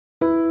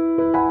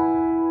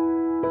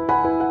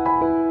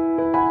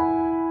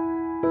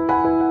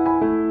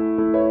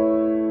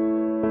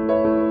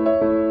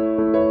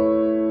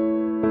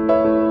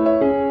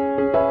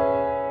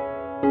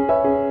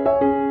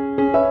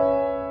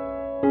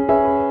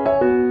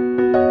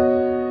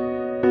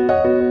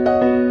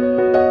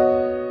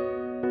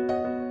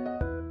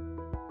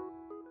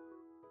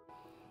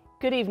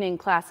Good evening,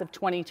 class of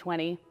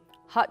 2020,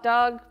 hot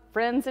dog,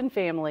 friends, and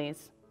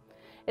families.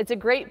 It's a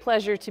great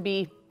pleasure to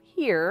be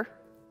here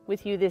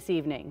with you this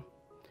evening.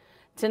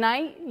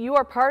 Tonight, you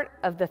are part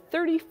of the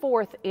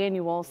 34th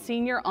Annual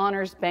Senior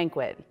Honors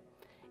Banquet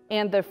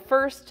and the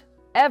first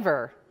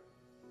ever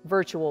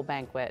virtual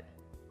banquet.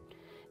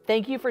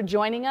 Thank you for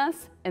joining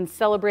us and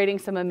celebrating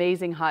some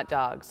amazing hot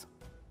dogs.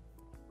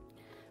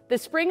 The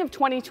spring of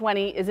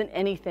 2020 isn't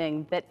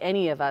anything that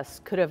any of us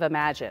could have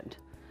imagined.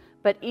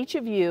 But each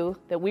of you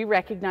that we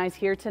recognize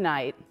here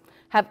tonight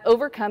have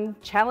overcome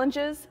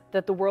challenges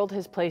that the world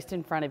has placed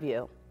in front of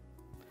you.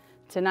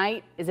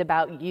 Tonight is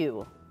about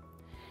you.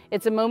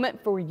 It's a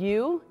moment for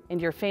you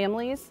and your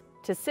families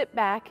to sit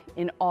back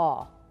in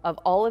awe of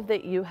all of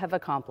that you have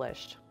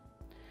accomplished.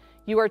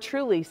 You are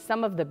truly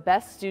some of the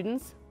best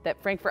students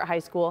that Frankfort High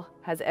School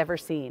has ever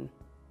seen.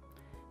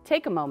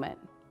 Take a moment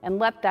and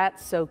let that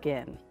soak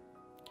in.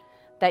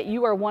 That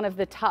you are one of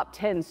the top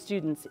 10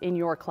 students in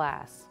your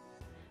class.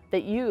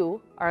 That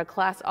you are a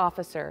class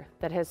officer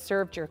that has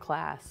served your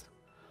class,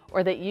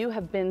 or that you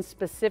have been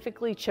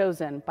specifically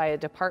chosen by a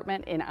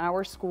department in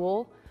our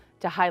school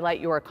to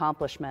highlight your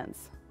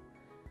accomplishments.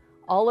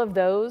 All of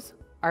those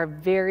are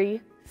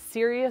very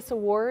serious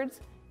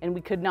awards, and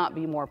we could not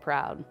be more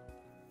proud.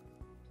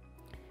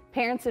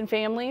 Parents and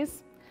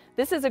families,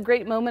 this is a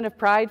great moment of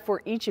pride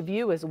for each of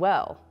you as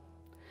well.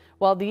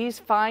 While these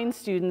fine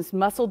students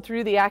muscled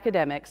through the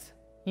academics,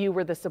 you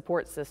were the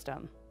support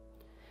system.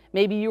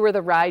 Maybe you were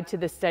the ride to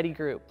the study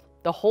group,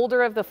 the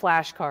holder of the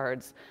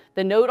flashcards,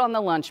 the note on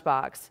the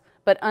lunchbox,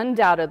 but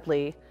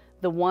undoubtedly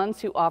the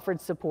ones who offered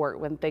support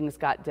when things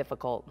got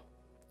difficult.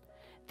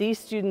 These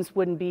students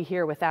wouldn't be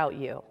here without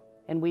you,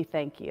 and we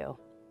thank you.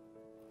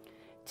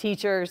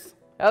 Teachers,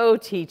 oh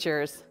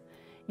teachers,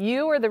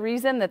 you are the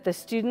reason that the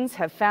students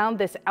have found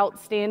this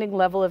outstanding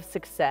level of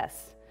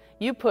success.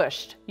 You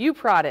pushed, you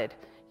prodded,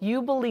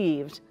 you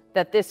believed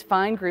that this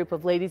fine group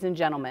of ladies and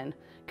gentlemen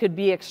could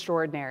be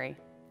extraordinary.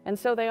 And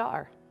so they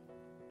are.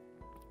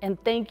 And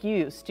thank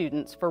you,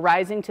 students, for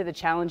rising to the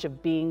challenge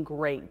of being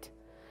great.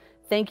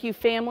 Thank you,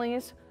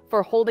 families,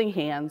 for holding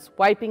hands,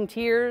 wiping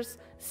tears,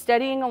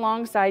 studying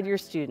alongside your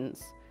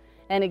students.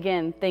 And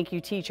again, thank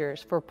you,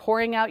 teachers, for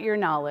pouring out your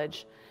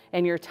knowledge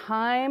and your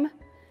time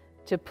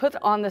to put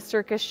on the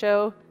circus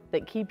show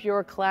that keep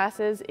your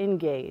classes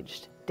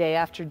engaged day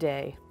after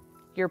day.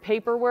 Your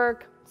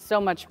paperwork, so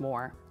much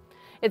more.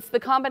 It's the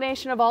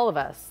combination of all of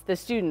us, the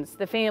students,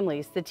 the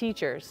families, the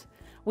teachers.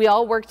 We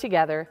all work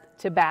together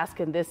to bask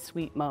in this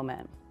sweet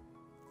moment.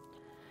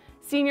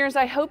 Seniors,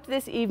 I hope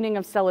this evening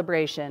of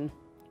celebration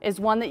is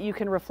one that you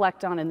can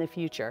reflect on in the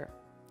future.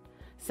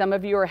 Some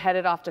of you are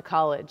headed off to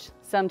college,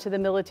 some to the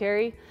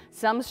military,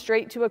 some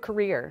straight to a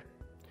career.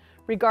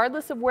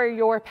 Regardless of where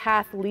your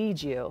path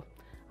leads you,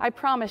 I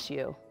promise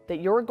you that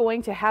you're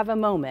going to have a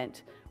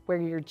moment where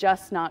you're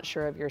just not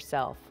sure of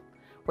yourself,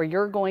 where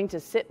you're going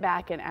to sit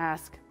back and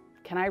ask,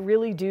 can I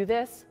really do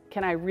this?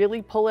 Can I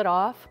really pull it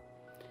off?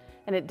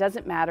 And it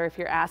doesn't matter if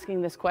you're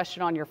asking this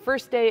question on your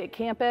first day at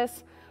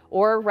campus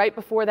or right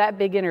before that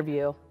big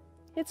interview,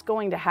 it's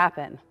going to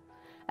happen.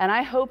 And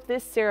I hope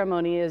this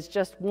ceremony is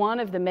just one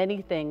of the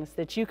many things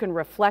that you can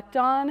reflect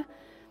on,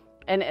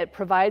 and it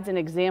provides an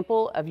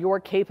example of your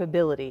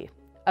capability,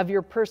 of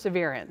your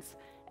perseverance,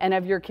 and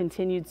of your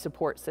continued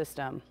support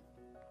system.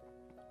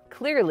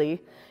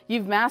 Clearly,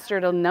 you've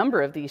mastered a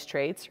number of these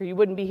traits or you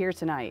wouldn't be here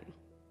tonight.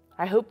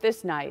 I hope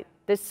this night,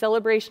 this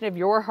celebration of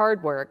your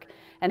hard work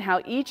and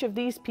how each of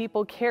these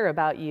people care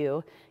about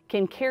you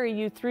can carry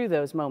you through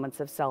those moments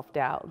of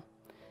self-doubt.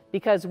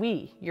 Because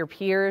we, your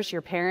peers,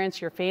 your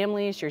parents, your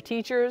families, your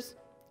teachers,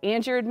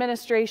 and your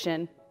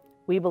administration,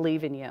 we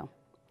believe in you.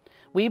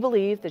 We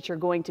believe that you're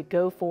going to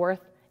go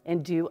forth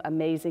and do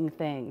amazing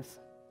things.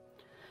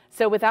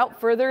 So without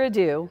further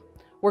ado,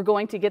 we're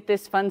going to get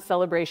this fun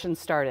celebration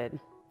started.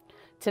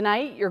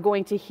 Tonight, you're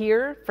going to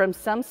hear from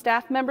some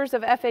staff members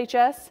of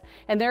FHS,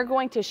 and they're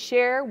going to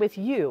share with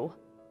you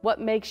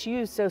what makes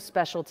you so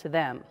special to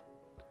them.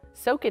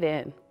 Soak it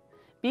in,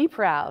 be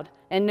proud,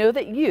 and know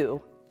that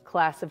you,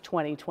 class of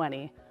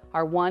 2020,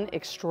 are one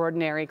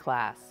extraordinary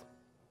class.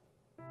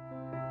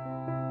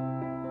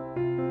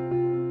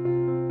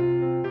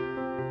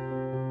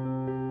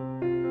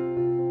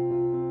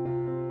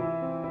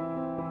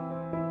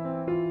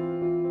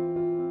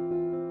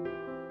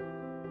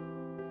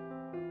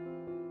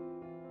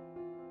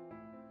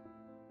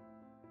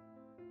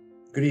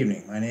 Good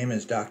evening. My name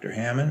is Dr.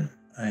 Hammond.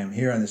 I am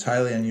here on this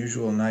highly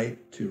unusual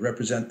night to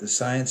represent the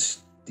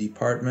Science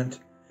Department,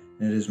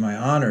 and it is my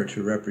honor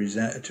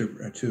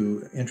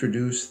to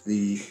introduce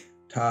the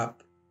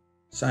top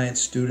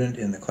science student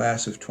in the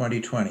class of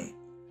 2020.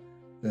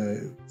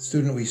 The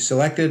student we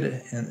selected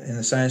in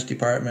the Science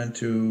Department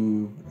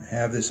to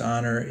have this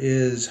honor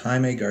is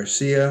Jaime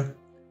Garcia.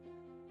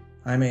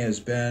 Jaime has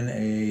been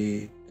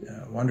a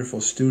wonderful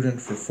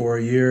student for 4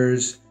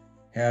 years,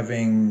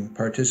 having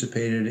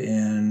participated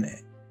in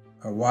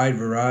a wide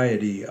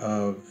variety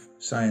of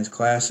science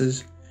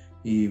classes.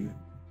 He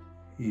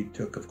he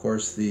took, of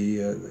course,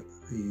 the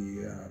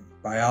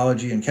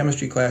biology and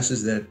chemistry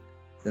classes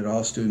that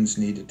all students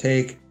need to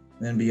take.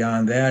 And then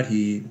beyond that,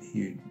 he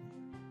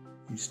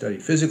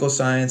studied physical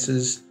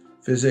sciences,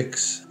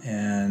 physics,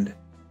 and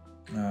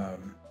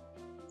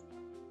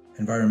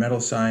environmental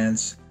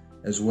science,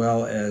 as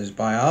well as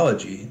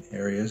biology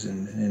areas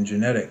and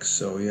genetics.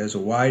 So he has a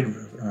wide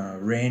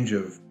range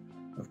of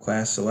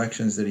class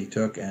selections that he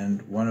took,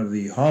 and one of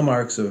the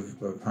hallmarks of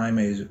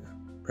Jaime's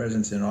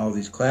presence in all of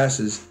these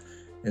classes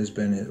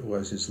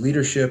was his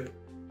leadership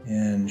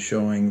in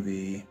showing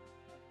the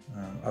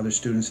other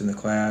students in the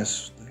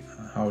class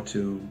how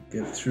to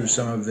get through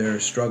some of their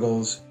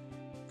struggles.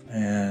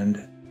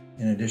 And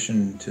in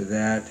addition to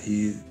that,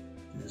 he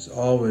has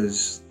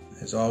always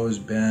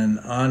been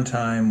on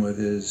time with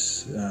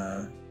his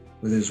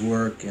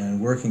work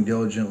and working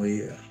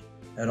diligently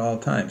at all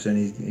times. And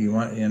he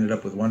ended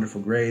up with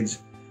wonderful grades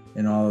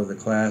in all of the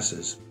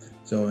classes.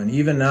 So, and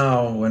even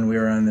now, when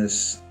we're on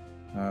this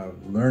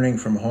learning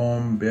from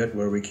home bit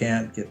where we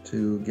can't get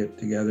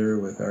together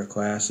with our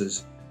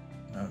classes,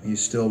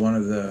 he's still one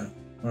of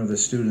the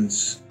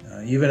students,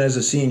 even as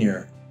a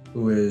senior,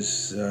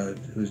 who's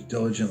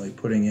diligently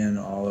putting in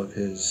all of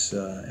his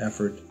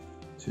effort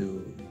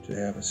to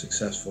have a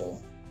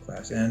successful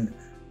class. And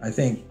I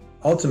think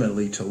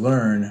ultimately to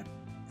learn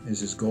is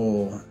his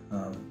goal,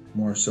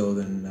 more so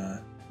than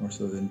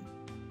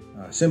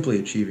simply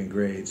achieving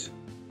grades.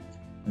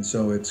 And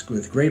so it's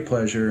with great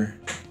pleasure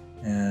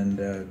and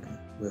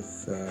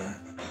with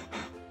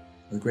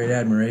great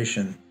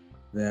admiration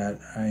that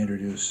I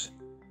introduce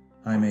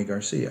Jaime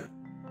Garcia.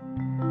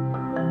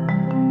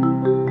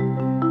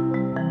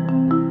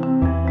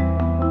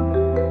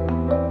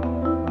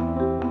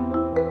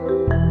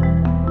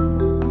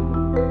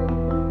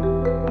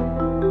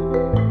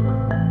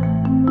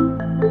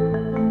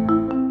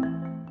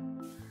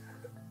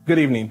 Good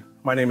evening.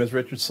 My name is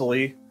Richard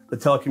Salee, the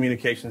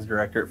Telecommunications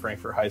Director at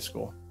Frankfort High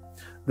School.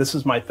 This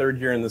is my third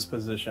year in this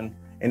position,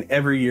 and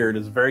every year it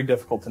is very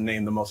difficult to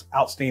name the most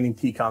outstanding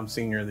TCOM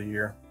Senior of the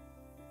Year.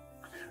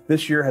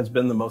 This year has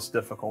been the most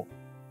difficult.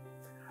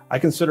 I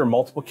consider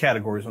multiple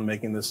categories when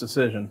making this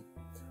decision: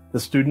 the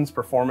student's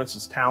performance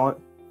as talent,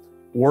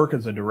 work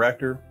as a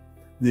director,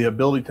 the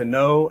ability to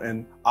know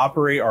and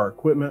operate our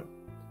equipment,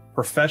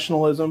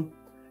 professionalism,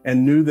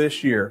 and new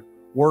this year,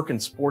 work in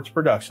sports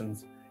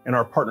productions and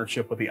our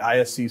partnership with the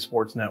ISC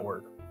Sports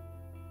Network.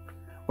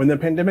 When the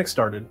pandemic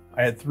started,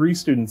 I had 3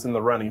 students in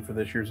the running for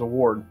this year's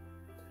award.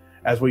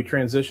 As we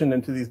transitioned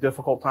into these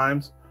difficult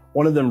times,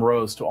 one of them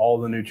rose to all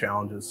the new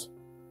challenges.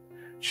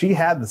 She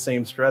had the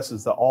same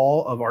stresses that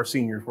all of our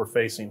seniors were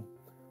facing: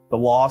 the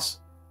loss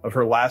of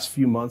her last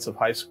few months of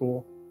high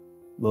school,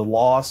 the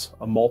loss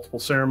of multiple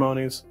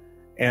ceremonies,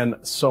 and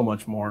so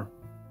much more.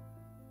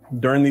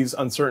 During these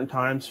uncertain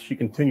times, she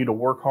continued to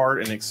work hard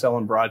and excel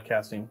in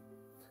broadcasting.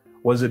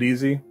 Was it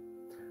easy?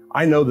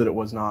 I know that it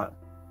was not.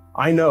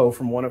 I know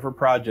from one of her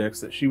projects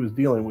that she was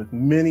dealing with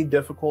many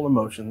difficult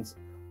emotions,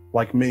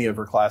 like many of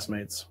her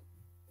classmates.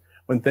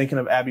 When thinking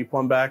of Abby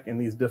Plumbach in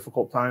these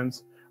difficult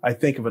times, I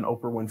think of an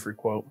Oprah Winfrey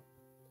quote: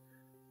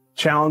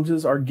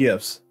 "Challenges are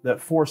gifts that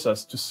force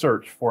us to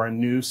search for a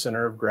new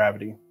center of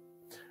gravity.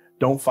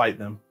 Don't fight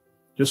them.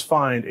 Just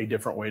find a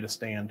different way to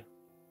stand."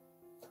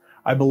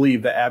 I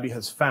believe that Abby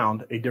has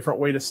found a different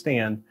way to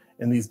stand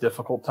in these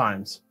difficult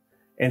times,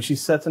 and she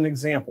sets an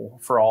example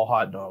for all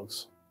hot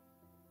dogs.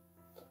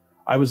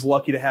 I was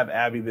lucky to have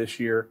Abby this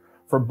year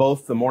for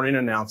both the morning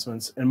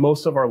announcements and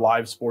most of our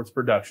live sports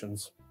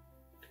productions.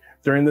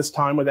 During this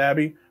time with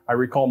Abby, I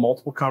recall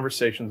multiple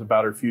conversations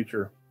about her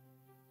future.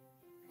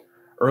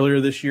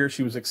 Earlier this year,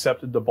 she was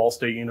accepted to Ball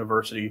State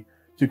University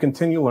to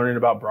continue learning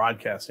about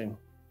broadcasting.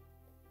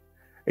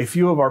 A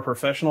few of our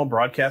professional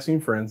broadcasting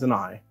friends and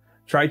I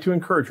tried to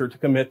encourage her to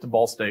commit to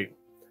Ball State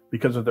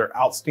because of their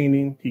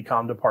outstanding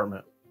TCOM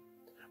department,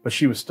 but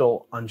she was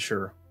still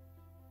unsure.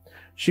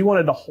 She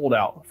wanted to hold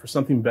out for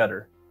something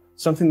better,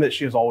 something that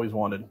she has always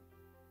wanted.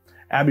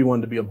 Abby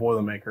wanted to be a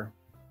Boilermaker.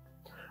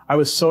 I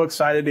was so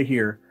excited to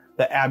hear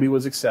that Abby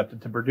was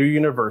accepted to Purdue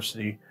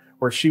University,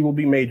 where she will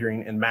be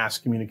majoring in mass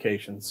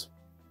communications.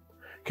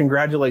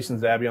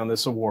 Congratulations, Abby, on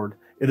this award.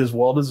 It is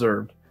well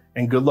deserved,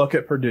 and good luck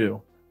at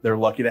Purdue. They're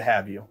lucky to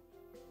have you.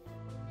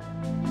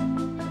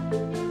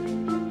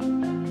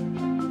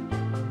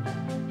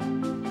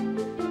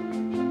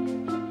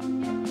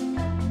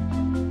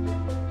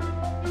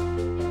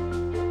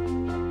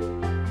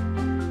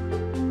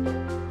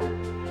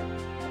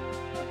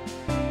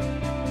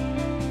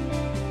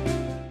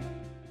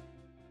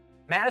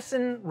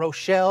 Madison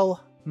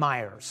Rochelle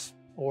Myers,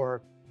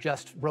 or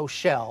just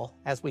Rochelle,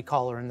 as we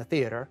call her in the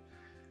theater.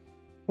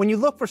 When you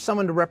look for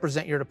someone to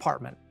represent your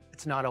department,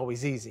 it's not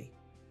always easy.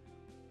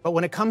 But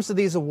when it comes to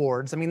these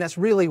awards, I mean, that's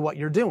really what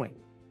you're doing.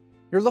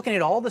 You're looking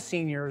at all the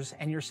seniors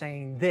and you're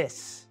saying,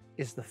 this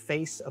is the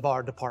face of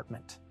our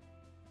department.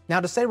 Now,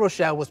 to say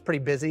Rochelle was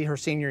pretty busy her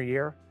senior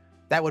year,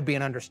 that would be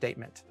an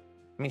understatement.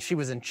 I mean, she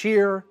was in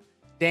cheer,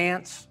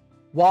 dance,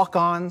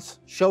 walk-ons,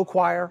 show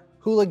choir,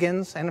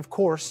 hooligans, and of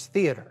course,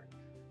 theater.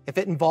 If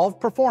it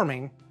involved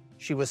performing,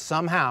 she was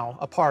somehow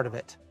a part of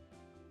it.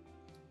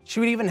 She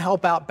would even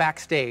help out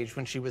backstage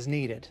when she was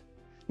needed.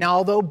 Now,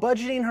 although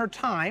budgeting her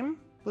time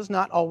was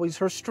not always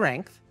her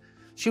strength,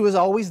 she was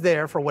always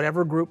there for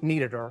whatever group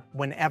needed her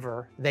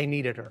whenever they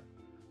needed her.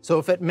 So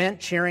if it meant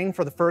cheering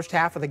for the first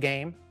half of the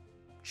game,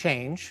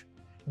 change.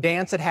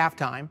 Dance at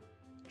halftime,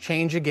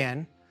 change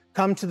again.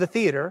 Come to the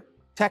theater,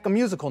 tech a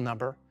musical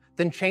number,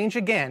 then change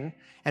again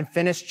and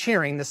finish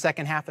cheering the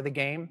second half of the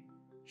game,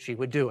 she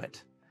would do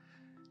it.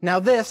 Now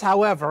this,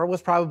 however,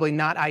 was probably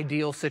not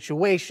ideal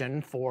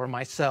situation for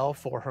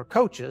myself or her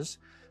coaches,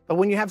 but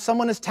when you have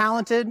someone as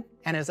talented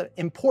and as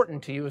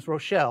important to you as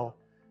Rochelle,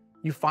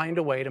 you find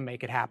a way to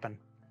make it happen.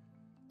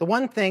 The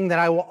one thing that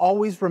I will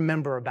always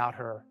remember about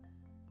her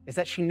is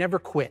that she never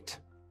quit.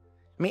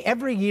 I mean,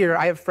 every year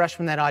I have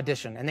freshmen that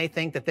audition and they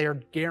think that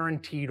they're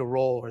guaranteed a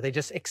role or they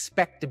just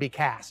expect to be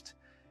cast.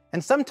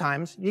 And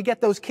sometimes you get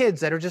those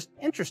kids that are just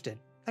interested.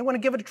 They want to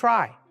give it a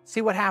try,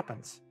 see what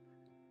happens.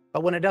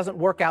 But when it doesn't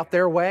work out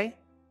their way,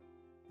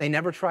 they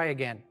never try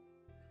again.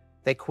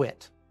 They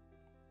quit.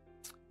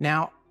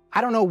 Now,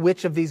 I don't know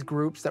which of these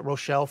groups that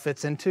Rochelle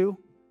fits into,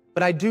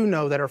 but I do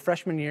know that her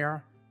freshman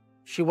year,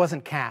 she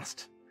wasn't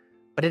cast.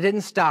 But it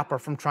didn't stop her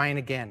from trying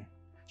again.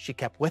 She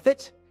kept with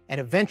it, and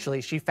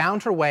eventually she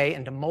found her way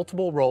into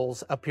multiple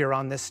roles up here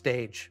on this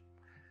stage.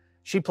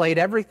 She played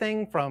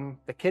everything from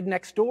the kid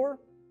next door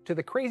to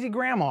the crazy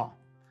grandma.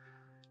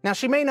 Now,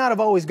 she may not have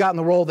always gotten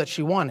the role that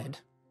she wanted,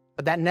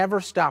 but that never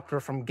stopped her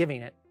from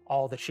giving it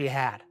all that she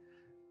had.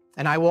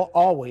 And I will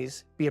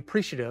always be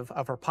appreciative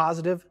of her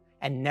positive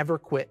and never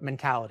quit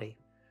mentality.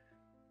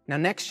 Now,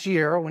 next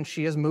year, when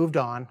she has moved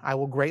on, I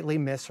will greatly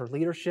miss her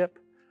leadership,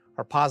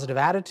 her positive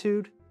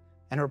attitude,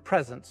 and her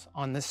presence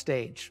on this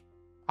stage.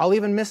 I'll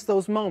even miss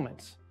those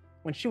moments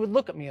when she would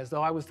look at me as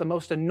though I was the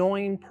most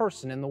annoying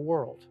person in the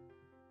world.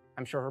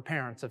 I'm sure her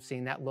parents have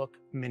seen that look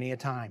many a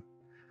time.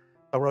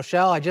 But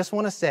Rochelle, I just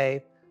want to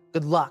say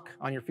good luck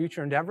on your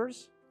future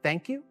endeavors.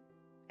 Thank you,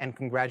 and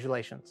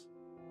congratulations.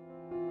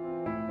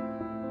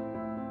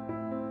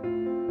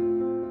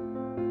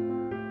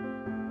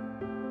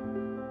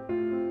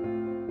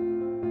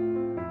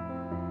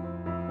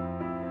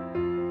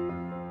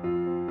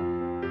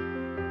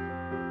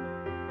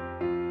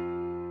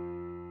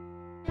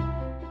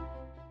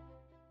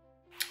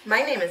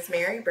 My name is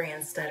Mary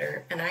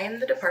Brandstetter, and I am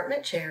the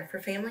Department Chair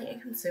for Family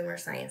and Consumer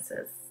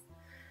Sciences.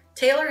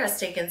 Taylor has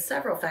taken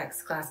several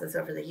FACS classes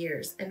over the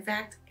years, in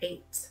fact,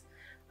 8.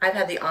 I've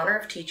had the honor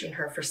of teaching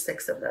her for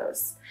 6 of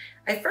those.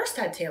 I first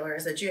had Taylor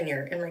as a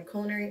junior in my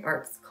culinary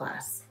arts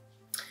class.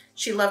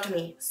 She loved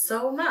me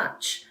so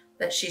much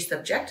that she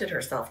subjected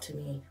herself to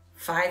me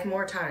 5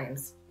 more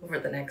times over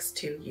the next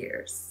 2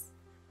 years.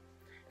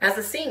 As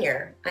a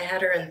senior, I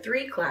had her in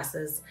 3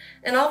 classes,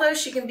 and although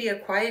she can be a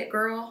quiet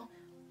girl,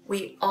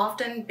 we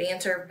often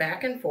banter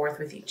back and forth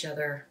with each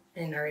other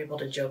and are able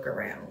to joke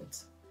around.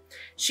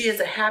 She is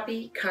a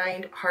happy,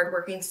 kind,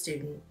 hardworking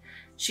student.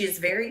 She is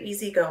very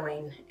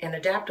easygoing and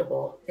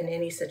adaptable in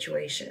any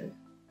situation.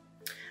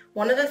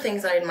 One of the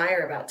things I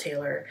admire about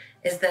Taylor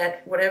is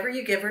that whatever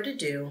you give her to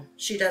do,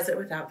 she does it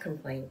without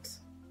complaint.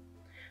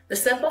 The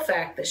simple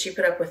fact that she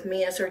put up with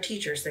me as her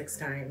teacher 6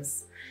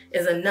 times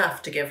is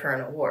enough to give her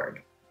an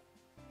award.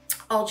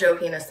 All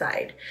joking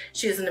aside,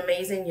 she is an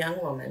amazing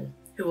young woman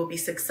who will be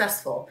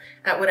successful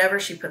at whatever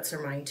she puts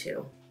her mind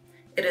to.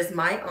 It is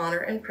my honor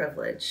and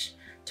privilege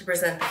to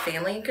present the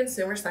Family and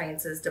Consumer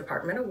Sciences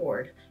Department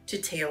Award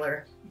to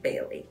Taylor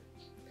Bailey.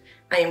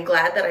 I am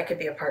glad that I could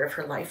be a part of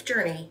her life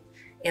journey,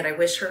 and I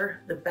wish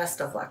her the best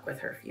of luck with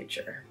her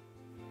future.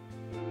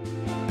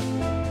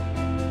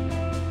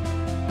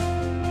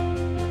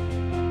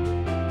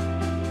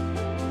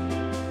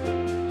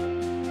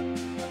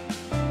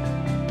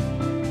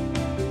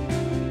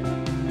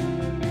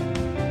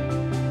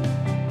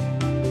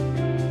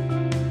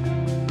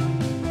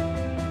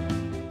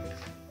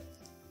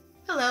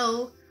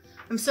 Hello,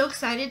 I'm so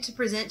excited to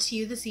present to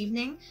you this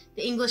evening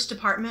the English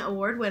Department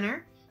Award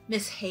winner,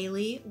 Miss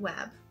Haley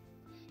Webb.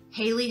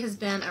 Haley has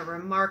been a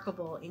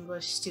remarkable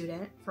English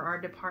student for our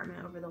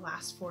department over the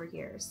last 4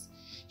 years.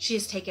 She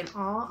has taken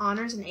all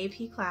honors and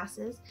AP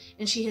classes,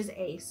 and she has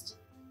aced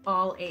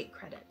all 8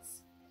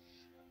 credits.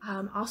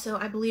 Also,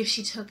 I believe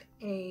she took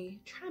a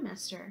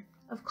trimester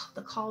of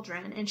the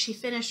Cauldron, and she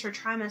finished her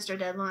trimester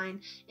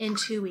deadline in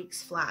 2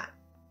 weeks flat.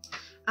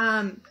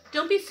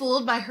 Don't be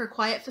fooled by her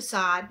quiet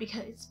facade,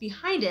 because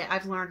behind it,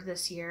 I've learned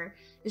this year,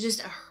 is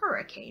just a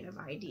hurricane of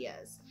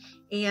ideas.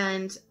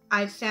 And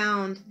I've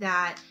found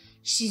that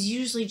she's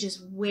usually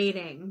just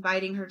waiting,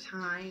 biding her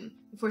time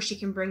before she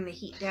can bring the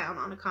heat down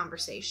on a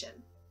conversation.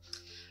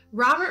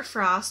 Robert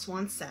Frost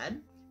once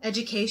said,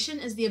 "Education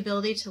is the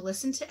ability to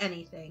listen to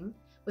anything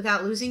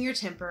without losing your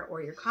temper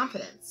or your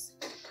confidence."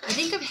 I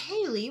think of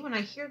Haley when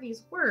I hear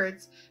these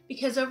words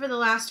because over the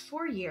last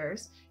 4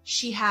 years,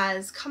 she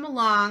has come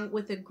along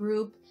with a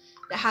group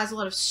that has a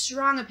lot of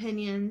strong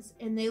opinions,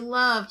 and they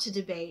love to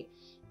debate,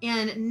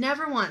 and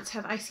never once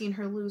have I seen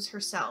her lose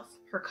herself,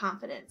 her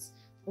confidence,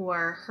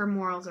 or her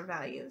morals or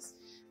values.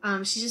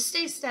 She just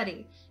stays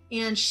steady,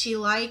 and she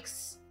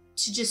likes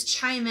to just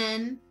chime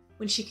in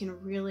when she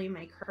can really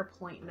make her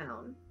point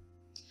known.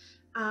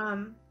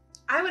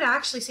 I would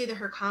actually say that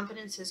her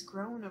confidence has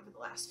grown over the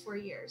last 4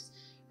 years.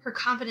 Her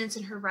confidence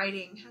in her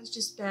writing has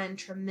just been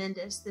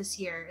tremendous this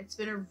year. It's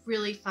been a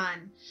really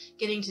fun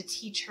getting to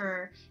teach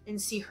her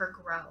and see her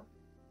grow.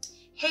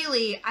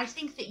 Haley, I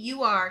think that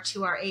you are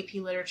to our AP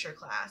Literature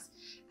class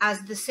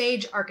as the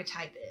sage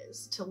archetype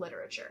is to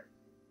literature.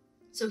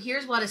 So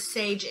here's what a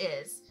sage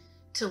is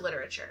to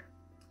literature.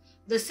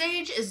 The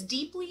sage is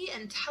deeply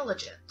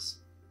intelligent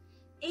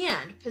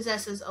and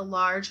possesses a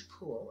large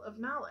pool of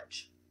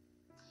knowledge.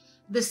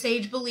 The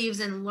sage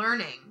believes in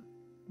learning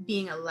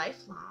being a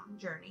lifelong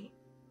journey.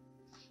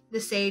 The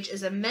sage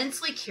is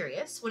immensely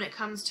curious when it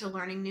comes to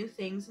learning new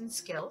things and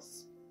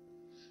skills.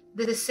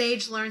 The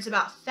sage learns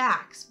about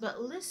facts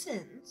but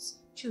listens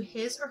to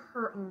his or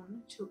her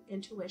own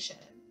intuition.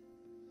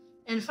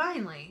 And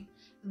finally,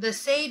 the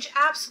sage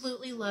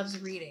absolutely loves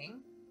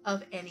reading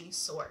of any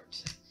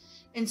sort.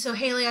 And so,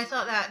 Haley, I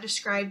thought that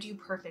described you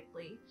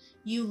perfectly.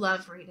 You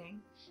love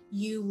reading.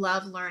 You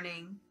love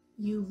learning.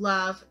 You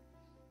love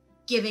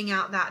giving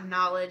out that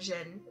knowledge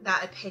and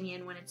that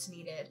opinion when it's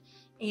needed.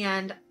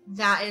 And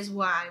that is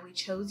why we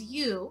chose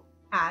you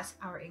as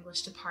our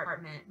English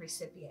department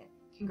recipient.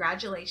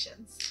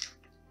 Congratulations.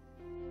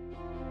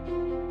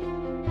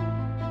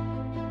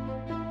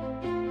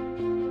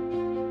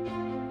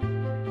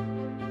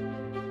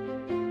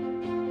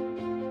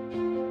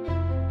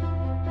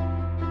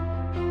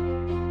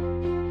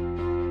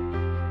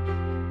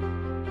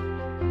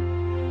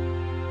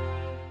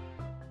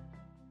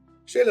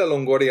 Sheila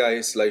Longoria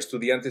es la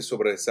estudiante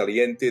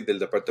sobresaliente del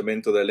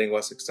Departamento de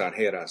Lenguas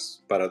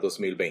Extranjeras para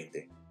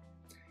 2020.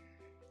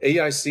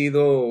 Ella ha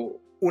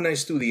sido una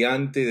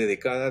estudiante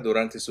dedicada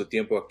durante su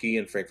tiempo aquí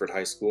en Frankfurt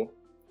High School.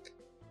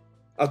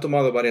 Ha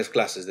tomado varias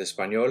clases de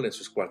español en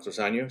sus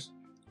 4 años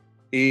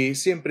y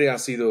siempre ha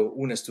sido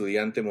un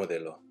estudiante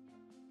modelo.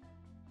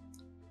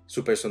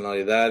 Su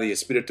personalidad y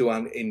espíritu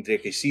han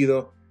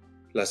enriquecido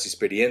las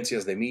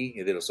experiencias de mí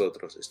y de los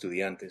otros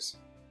estudiantes.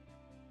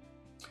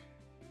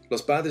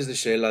 Los padres de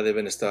Sheila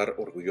deben estar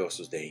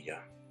orgullosos de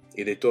ella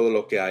y de todo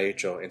lo que ha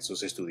hecho en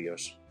sus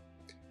estudios.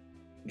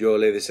 Yo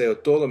le deseo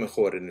todo lo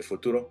mejor en el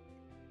futuro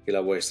y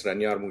la voy a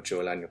extrañar mucho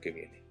el año que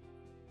viene.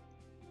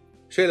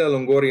 Sheila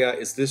Longoria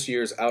is this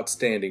year's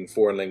outstanding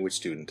foreign language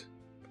student.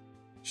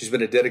 She's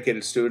been a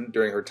dedicated student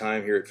during her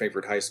time here at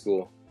Frankfurt High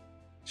School.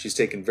 She's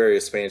taken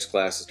various Spanish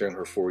classes during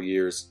her 4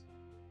 years,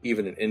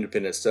 even an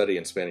independent study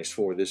in Spanish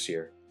 4 this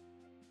year.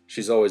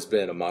 She's always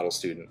been a model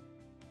student.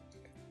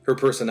 Her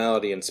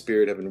personality and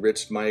spirit have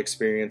enriched my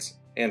experience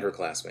and her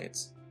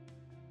classmates.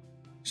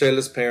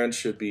 Sheila's parents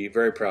should be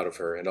very proud of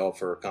her and all of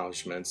her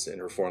accomplishments in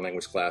her foreign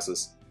language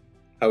classes.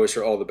 I wish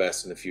her all the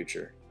best in the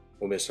future.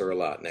 We'll miss her a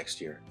lot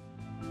next year.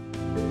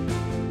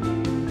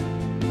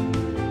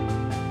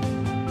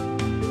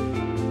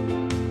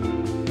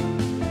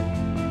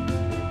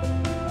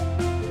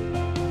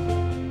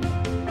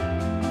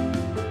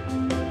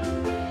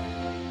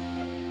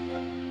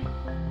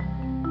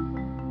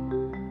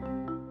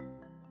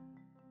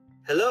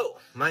 Hello,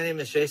 my name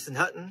is Jason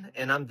Hutton,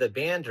 and I'm the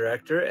band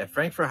director at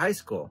Frankfurt High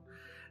School.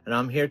 And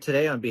I'm here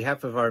today on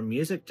behalf of our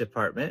music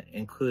department,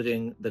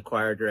 including the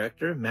choir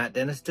director, Matt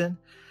Denniston,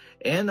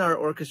 and our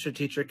orchestra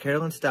teacher,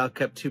 Carolyn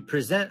Stalcup, to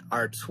present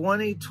our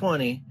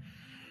 2020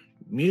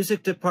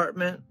 Music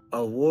Department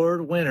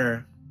Award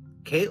winner,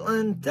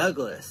 Caitlin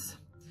Douglas.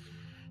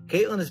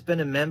 Caitlin has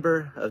been a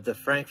member of the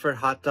Frankfurt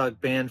Hot Dog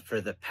Band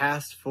for the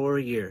past 4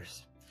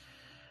 years.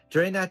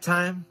 During that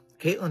time,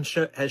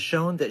 Caitlin has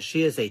shown that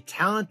she is a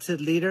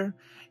talented leader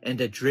and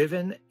a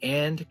driven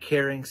and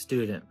caring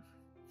student.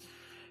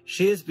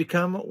 She has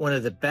become one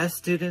of the best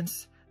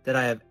students that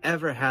I have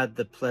ever had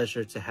the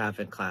pleasure to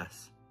have in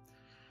class.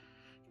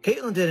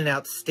 Caitlin did an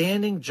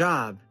outstanding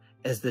job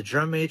as the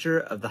drum major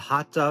of the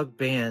Hot Dog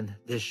Band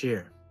this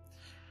year.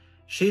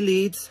 She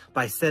leads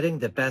by setting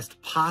the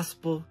best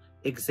possible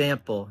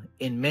example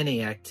in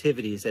many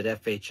activities at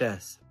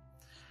FHS.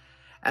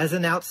 As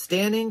an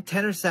outstanding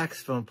tenor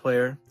saxophone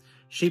player,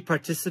 she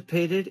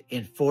participated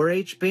in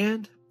 4-H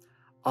band,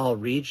 all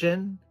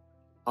region,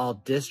 all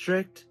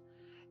district,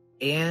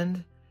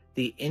 and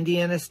the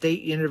Indiana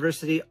State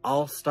University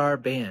All-Star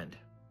Band.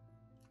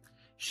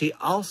 She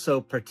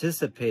also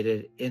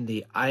participated in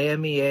the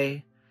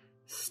IMEA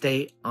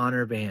State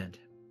Honor Band.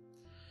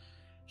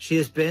 She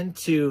has been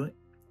to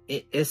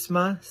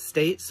ISMA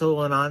State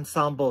Solo and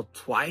Ensemble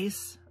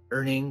twice,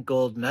 earning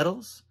gold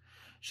medals.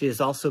 She has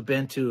also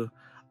been to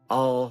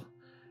All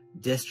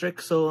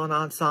District Solo and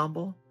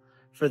Ensemble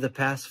for the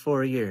past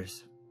 4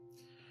 years.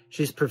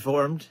 She's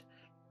performed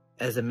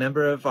as a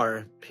member of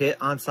our pit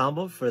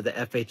ensemble for the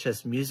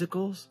FHS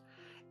musicals,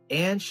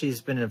 and she's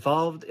been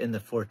involved in the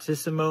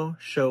Fortissimo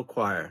show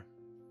choir.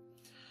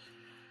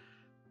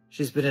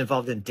 She's been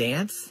involved in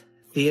dance,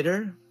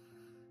 theater,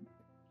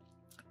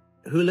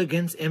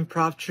 Hooligans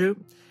Improv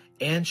Troupe,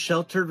 and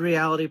Sheltered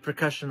Reality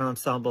Percussion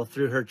Ensemble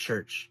through her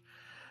church.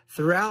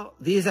 Throughout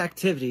these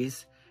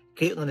activities,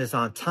 Caitlin is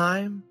on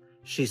time,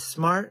 she's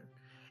smart,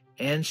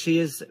 and she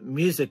is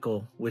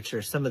musical, which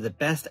are some of the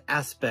best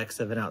aspects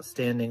of an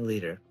outstanding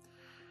leader.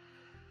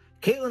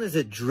 Caitlin is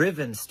a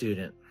driven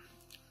student.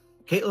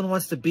 Caitlin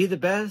wants to be the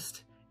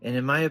best, and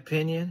in my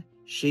opinion,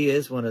 she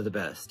is one of the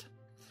best.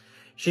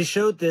 She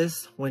showed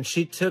this when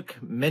she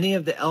took many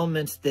of the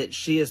elements that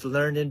she has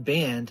learned in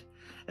band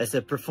as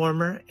a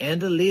performer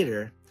and a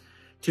leader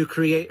to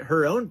create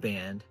her own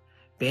band,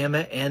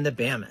 Bama and the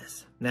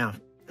Bamas. Now,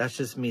 that's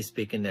just me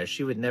speaking there.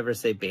 She would never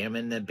say Bama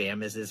and the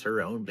Bamas is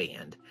her own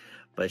band,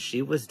 but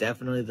she was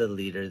definitely the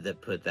leader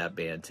that put that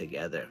band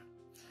together.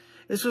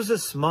 This was a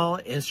small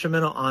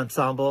instrumental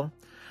ensemble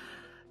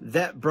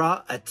that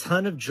brought a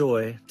ton of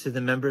joy to the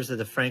members of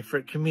the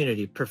Frankfort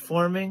community,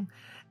 performing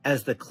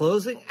as the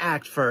closing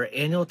act for our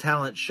annual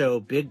talent show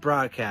Big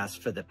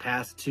Broadcast for the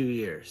past 2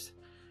 years.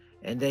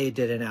 And they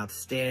did an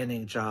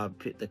outstanding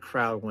job. The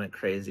crowd went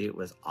crazy. It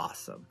was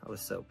awesome. I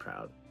was so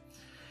proud.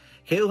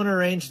 Caitlin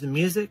arranged the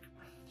music.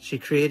 She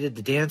created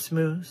the dance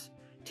moves,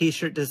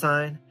 t-shirt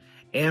design,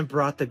 and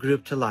brought the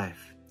group to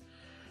life.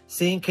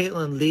 Seeing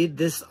Caitlin lead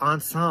this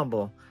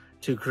ensemble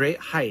to great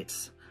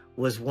heights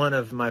was one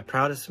of my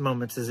proudest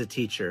moments as a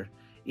teacher,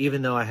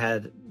 even though I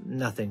had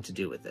nothing to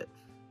do with it.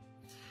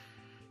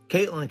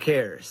 Caitlin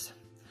cares.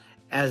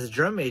 As a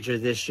drum major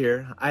this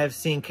year, I have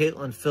seen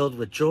Caitlin filled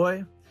with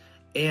joy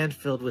and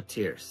filled with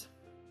tears.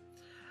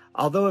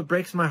 Although it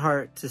breaks my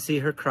heart to see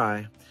her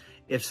cry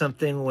if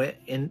something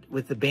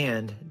with the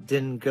band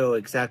didn't go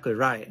exactly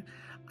right,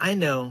 I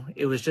know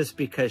it was just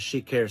because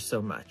she cares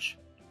so much.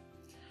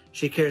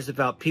 She cares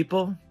about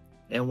people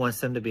and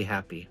wants them to be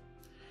happy.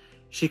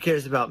 She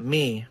cares about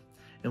me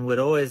and would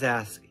always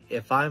ask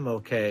if I'm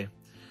okay,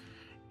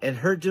 and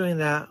her doing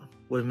that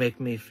would make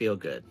me feel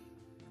good.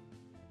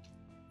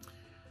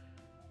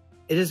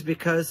 It is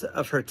because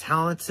of her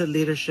talented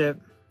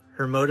leadership,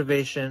 her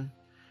motivation,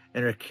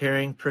 and her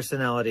caring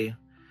personality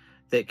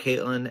that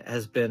Caitlin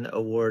has been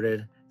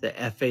awarded the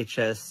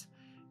FHS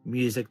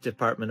Music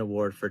Department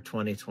Award for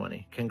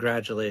 2020.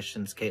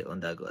 Congratulations,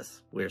 Caitlin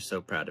Douglas. We're so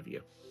proud of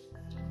you.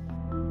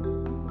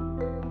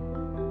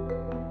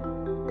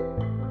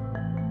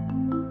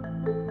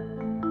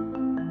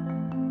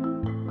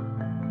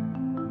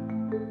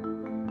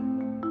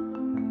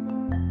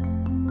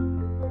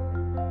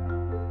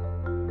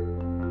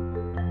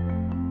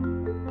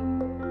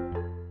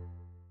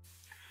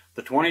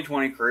 The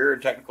 2020 Career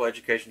and Technical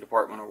Education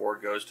Department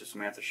Award goes to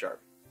Samantha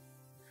Sharp.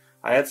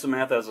 I had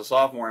Samantha as a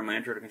sophomore in my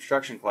Intro to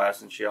Construction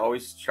class, and she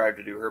always tried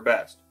to do her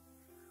best.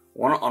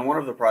 On one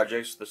of the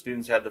projects, the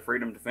students had the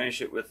freedom to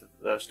finish it with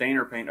the stain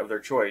or paint of their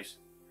choice.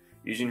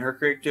 Using her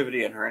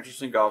creativity and her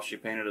interest in golf, she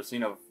painted a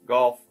scene of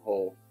golf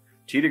hole,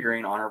 tee to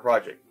green, on her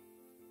project.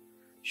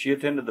 She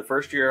attended the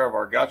first year of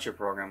our Gotcha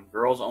program,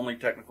 Girls Only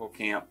Technical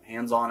Camp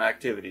Hands-On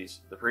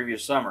Activities, the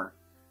previous summer,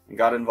 and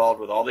got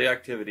involved with all the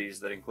activities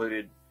that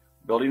included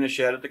building a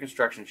shed at the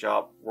construction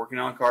shop, working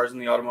on cars in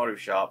the automotive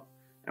shop,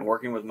 and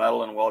working with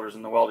metal and welders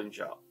in the welding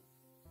shop.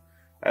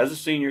 As a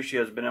senior, she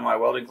has been in my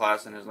welding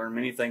class and has learned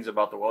many things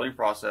about the welding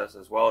process,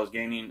 as well as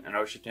gaining an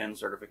OSHA 10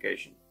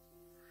 certification.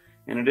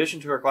 In addition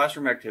to her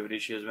classroom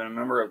activities, she has been a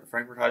member of the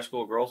Frankfort High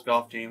School girls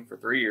golf team for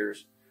 3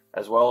 years,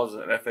 as well as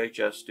an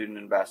FHS student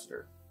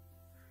ambassador.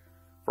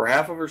 For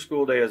half of her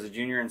school day as a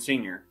junior and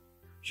senior,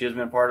 she has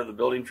been part of the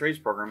building trades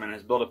program and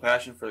has built a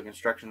passion for the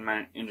construction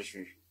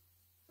industry.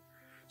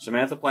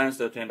 Samantha plans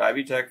to attend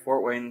Ivy Tech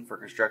Fort Wayne for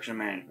construction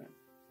management.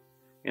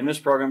 In this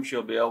program,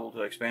 she'll be able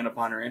to expand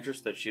upon her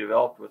interests that she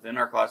developed within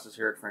our classes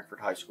here at Frankfort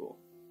High School.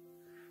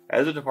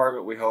 As a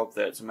department, we hope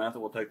that Samantha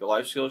will take the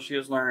life skills she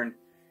has learned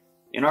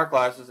in our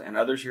classes and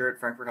others here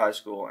at Frankfort High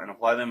School and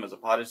apply them as a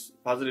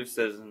positive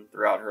citizen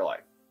throughout her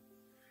life.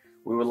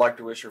 We would like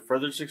to wish her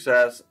further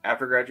success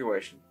after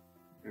graduation.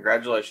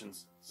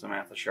 Congratulations,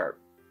 Samantha Sharp.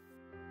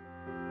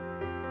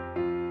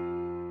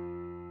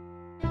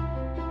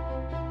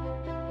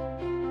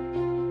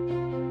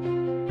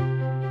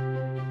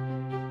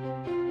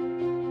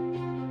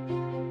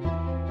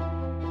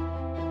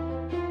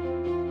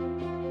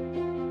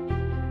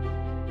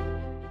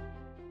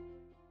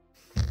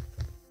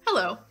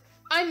 Hello,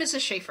 I'm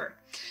Mrs. Schaefer,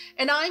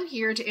 and I'm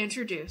here to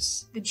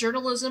introduce the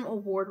Journalism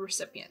Award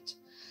recipient.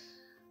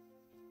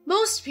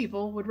 Most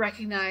people would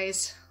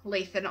recognize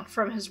Lathan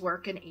from his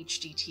work in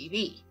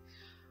HGTV,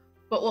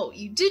 but what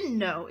you didn't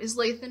know is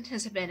Lathan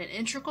has been an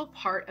integral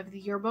part of the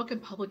yearbook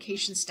and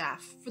publication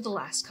staff for the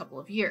last couple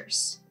of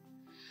years.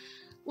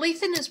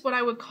 Lathan is what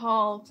I would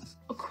call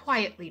a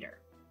quiet leader.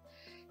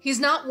 He's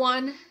not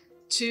one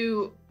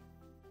to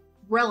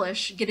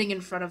relish getting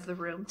in front of the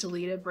room to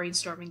lead a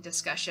brainstorming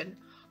discussion,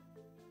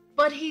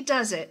 but he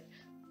does it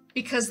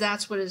because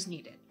that's what is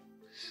needed.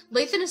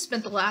 Lathan has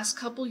spent the last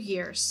couple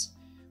years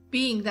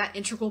being that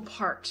integral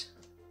part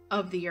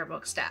of the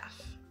yearbook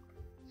staff.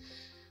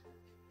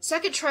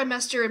 Second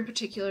trimester in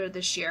particular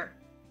this year,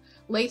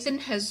 Lathan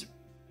has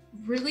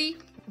really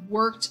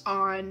worked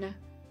on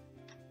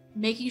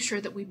making sure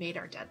that we made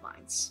our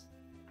deadlines.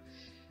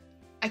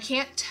 I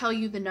can't tell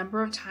you the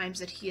number of times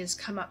that he has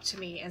come up to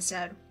me and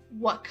said,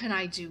 "What can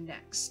I do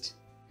next?"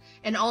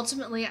 And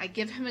ultimately I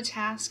give him a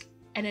task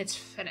and it's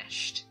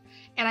finished.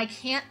 And I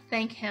can't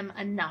thank him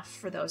enough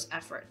for those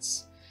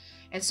efforts.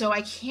 And so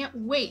I can't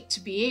wait to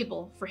be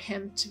able for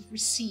him to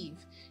receive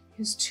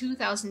his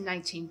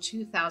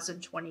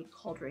 2019-2020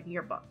 Cauldron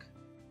Yearbook.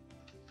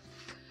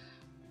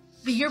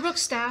 The yearbook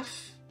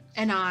staff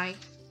and I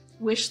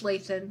wish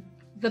Lathan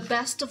the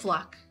best of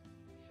luck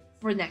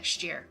for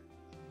next year.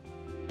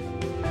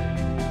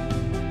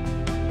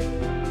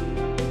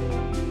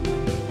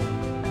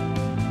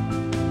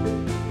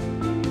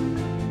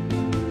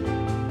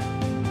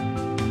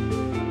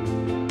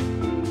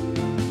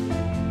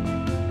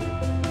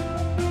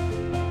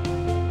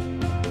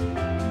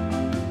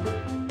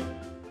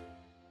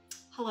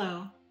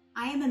 Hello,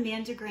 I am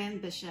Amanda Graham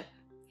Bishop.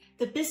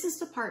 The business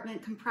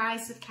department,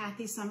 comprised of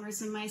Kathy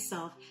Summers and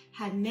myself,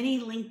 had many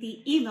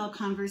lengthy email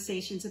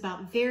conversations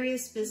about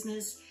various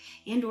business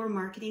and/or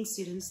marketing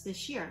students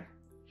this year.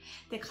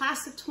 The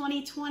class of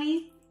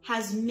 2020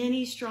 has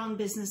many strong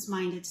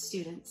business-minded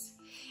students.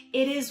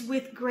 It is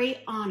with great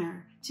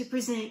honor to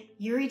present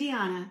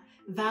Yuridiana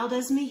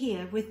Valdez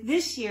Mejia with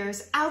this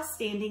year's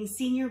Outstanding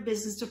Senior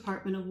Business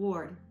Department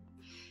Award.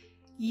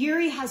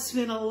 Yuri has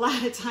spent a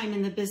lot of time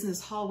in the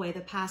business hallway the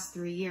past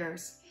 3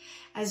 years,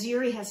 as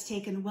Yuri has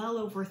taken well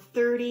over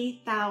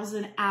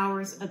 30,000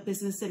 hours of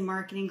business and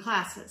marketing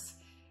classes.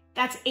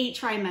 That's 8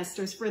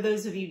 trimesters for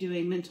those of you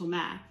doing mental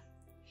math.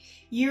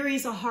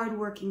 Yuri's a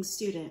hardworking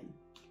student,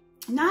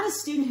 not a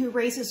student who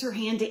raises her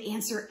hand to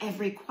answer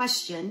every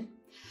question,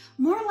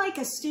 more like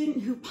a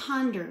student who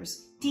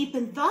ponders deep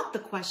in thought the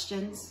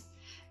questions,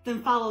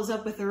 then follows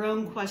up with her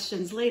own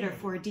questions later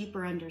for a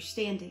deeper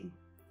understanding.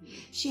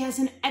 She has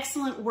an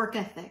excellent work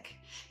ethic.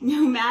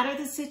 No matter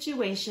the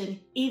situation,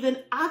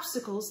 even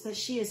obstacles that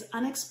she is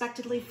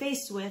unexpectedly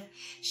faced with,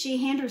 she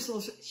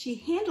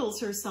handles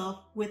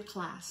herself with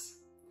class.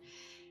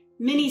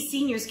 Many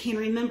seniors can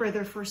remember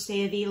their first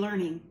day of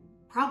e-learning,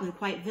 probably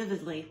quite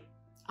vividly.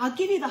 I'll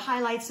give you the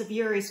highlights of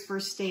Yuri's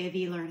first day of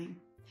e-learning.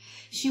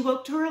 She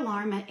woke to her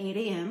alarm at 8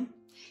 a.m.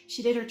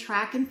 She did her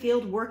track and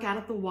field workout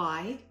at the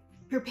Y,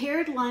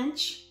 prepared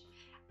lunch,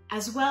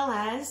 as well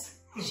as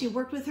she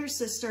worked with her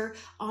sister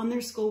on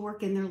their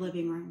schoolwork in their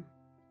living room.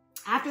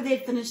 After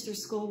they'd finished their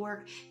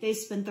schoolwork, they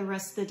spent the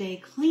rest of the day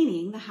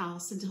cleaning the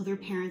house until their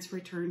parents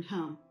returned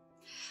home.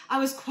 I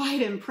was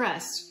quite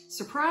impressed.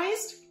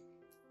 Surprised?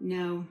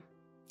 No.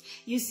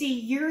 You see,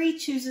 Yuri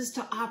chooses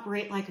to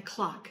operate like a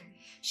clock.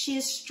 She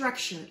is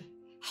structured,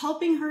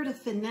 helping her to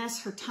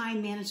finesse her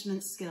time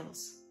management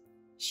skills.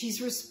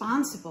 She's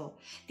responsible,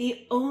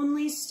 the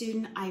only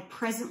student I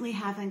presently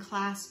have in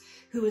class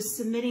who is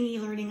submitting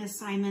e-learning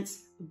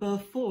assignments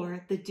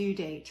before the due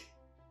date.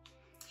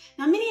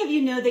 Now, many of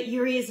you know that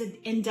Yuri is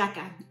in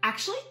DECA.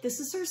 Actually, this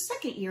is her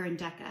second year in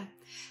DECA.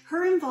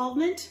 Her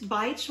involvement,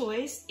 by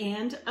choice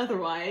and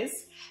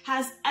otherwise,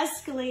 has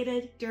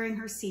escalated during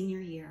her senior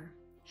year.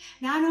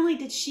 Not only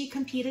did she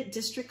compete at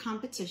district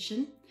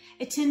competition,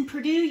 attend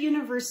Purdue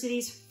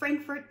University's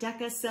Frankfurt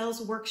DECA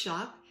Sales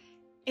Workshop,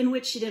 in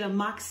which she did a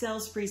mock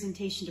sales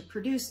presentation to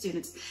Purdue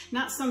students,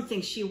 not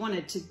something she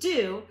wanted to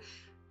do,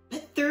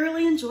 but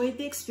thoroughly enjoyed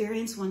the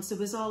experience once it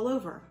was all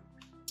over.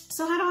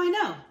 So how do I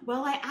know?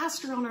 Well, I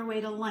asked her on our way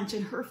to lunch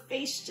and her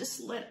face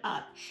just lit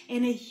up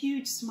and a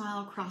huge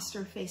smile crossed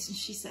her face and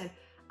she said,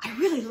 "I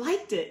really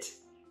liked it."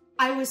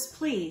 I was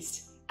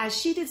pleased as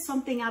she did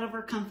something out of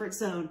her comfort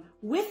zone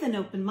with an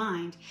open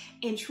mind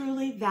and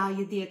truly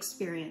valued the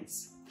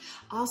experience.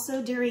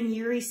 Also, during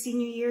Yuri's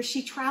senior year,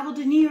 she traveled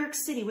to New York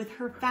City with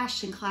her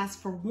fashion class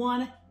for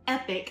one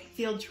epic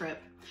field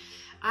trip.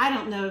 I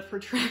don't know if her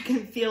track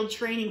and field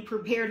training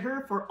prepared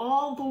her for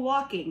all the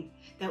walking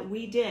that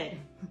we did,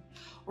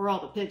 or all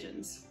the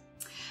pigeons.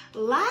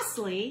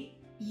 Lastly,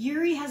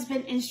 Yuri has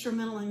been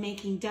instrumental in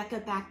making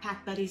DECA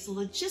Backpack Buddies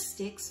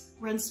logistics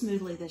run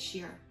smoothly this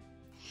year.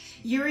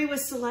 Yuri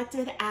was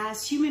selected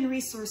as Human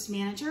Resource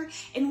Manager,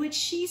 in which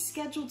she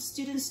scheduled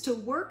students to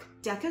work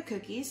DECA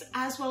cookies,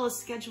 as well as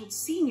scheduled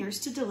seniors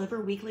to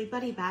deliver weekly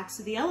buddy bags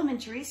to the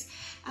elementaries,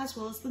 as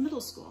well as the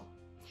middle school.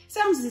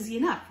 Sounds easy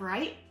enough,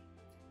 right?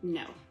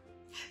 No.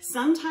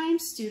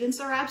 Sometimes students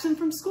are absent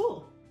from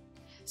school.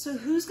 So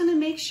who's going to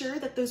make sure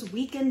that those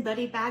weekend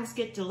buddy bags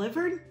get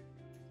delivered?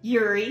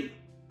 Yuri.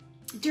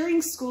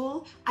 During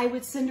school, I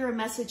would send her a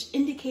message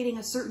indicating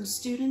a certain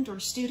student or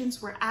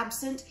students were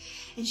absent,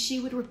 and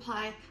she would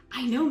reply,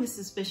 "I know,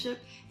 Mrs. Bishop,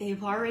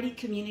 they've already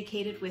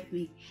communicated with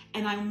me,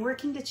 and I'm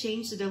working to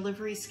change the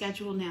delivery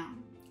schedule now."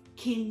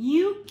 Can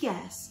you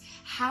guess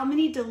how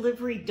many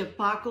delivery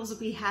debacles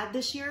we had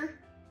this year?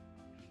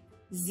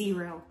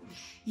 0.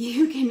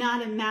 You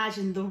cannot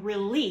imagine the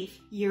relief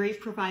Yuri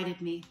provided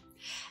me.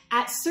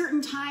 At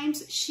certain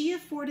times, she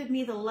afforded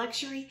me the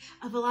luxury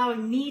of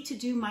allowing me to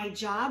do my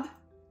job,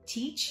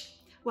 teach,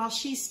 while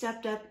she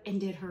stepped up and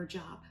did her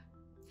job.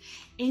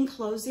 In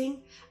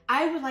closing,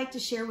 I would like to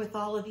share with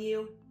all of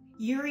you,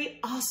 Yuri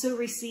also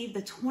received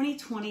the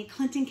 2020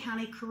 Clinton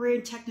County Career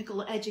and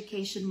Technical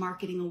Education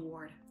Marketing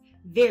Award.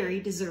 Very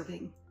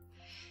deserving.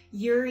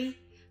 Yuri,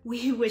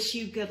 we wish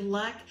you good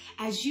luck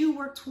as you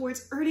work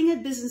towards earning a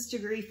business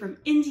degree from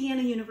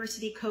Indiana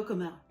University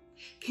Kokomo.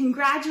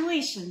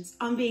 Congratulations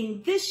on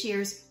being this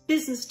year's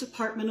Business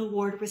Department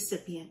Award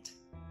recipient.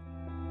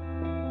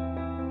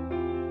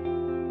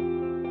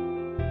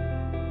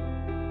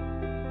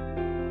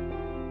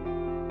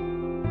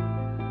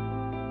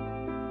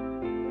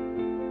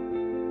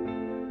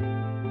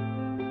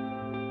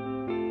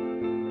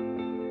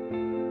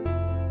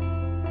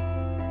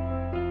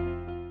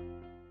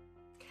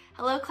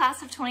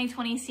 class of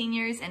 2020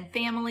 seniors and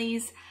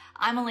families.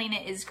 I'm Elena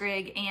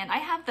Isgrig, and I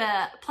have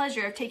the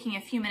pleasure of taking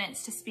a few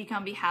minutes to speak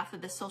on behalf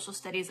of the Social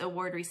Studies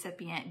Award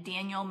recipient,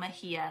 Daniel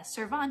Mejia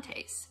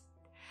Cervantes.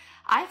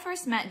 I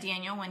first met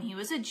Daniel when he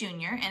was a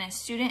junior and a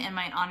student in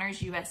my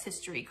honors U.S.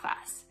 history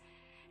class.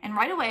 And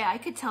right away, I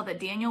could tell that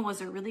Daniel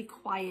was a really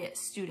quiet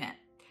student.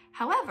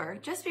 However,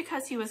 just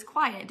because he was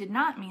quiet did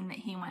not mean that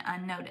he went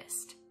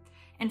unnoticed.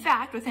 In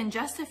fact, within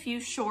just a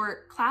few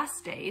short class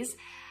days,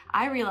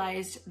 I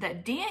realized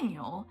that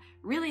Daniel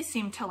really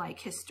seemed to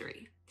like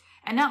history.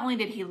 And not only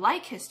did he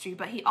like history,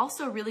 but he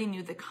also really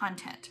knew the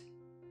content.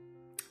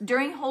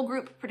 During whole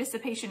group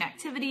participation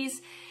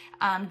activities,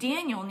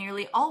 Daniel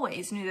nearly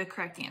always knew the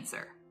correct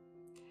answer.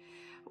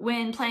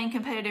 When playing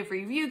competitive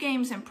review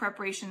games and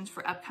preparations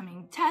for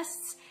upcoming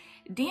tests,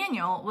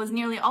 Daniel was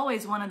nearly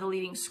always one of the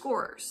leading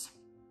scorers.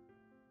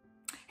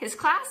 His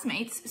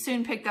classmates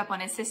soon picked up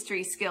on his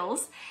history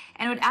skills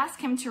and would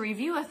ask him to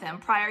review with them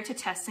prior to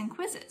tests and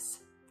quizzes.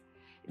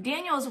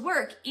 Daniel's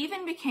work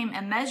even became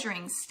a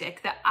measuring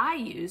stick that I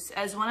use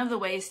as one of the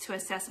ways to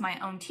assess my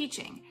own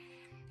teaching.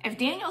 If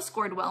Daniel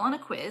scored well on a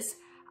quiz,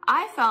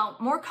 I felt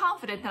more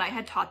confident that I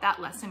had taught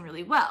that lesson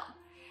really well.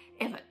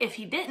 If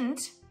he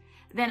didn't,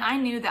 then I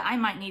knew that I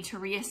might need to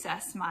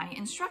reassess my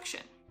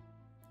instruction.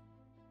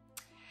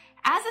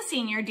 As a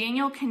senior,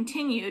 Daniel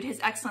continued his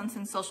excellence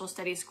in social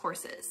studies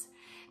courses.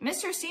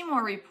 Mr.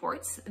 Seymour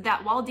reports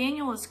that while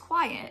Daniel is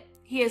quiet,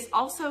 he is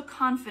also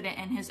confident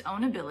in his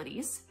own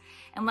abilities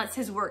and lets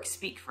his work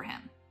speak for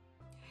him.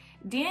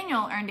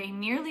 Daniel earned a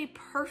nearly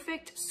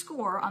perfect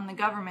score on the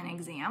government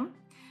exam,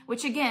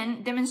 which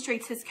again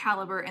demonstrates his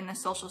caliber in the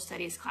social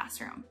studies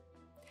classroom.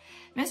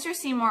 Mr.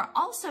 Seymour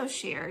also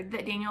shared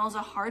that Daniel is a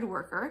hard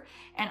worker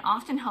and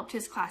often helped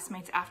his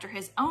classmates after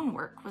his own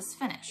work was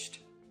finished.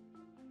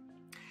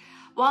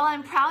 While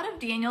I'm proud of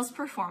Daniel's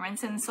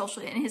performance in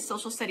his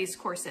social studies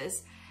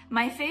courses,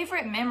 my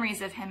favorite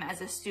memories of him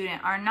as a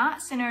student are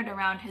not centered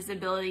around his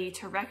ability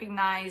to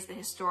recognize the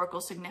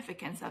historical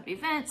significance of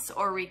events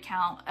or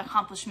recount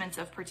accomplishments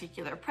of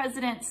particular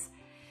presidents.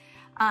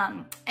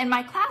 In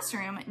my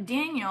classroom,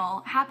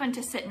 Daniel happened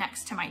to sit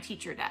next to my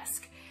teacher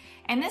desk,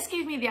 and this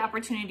gave me the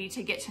opportunity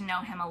to get to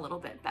know him a little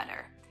bit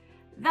better.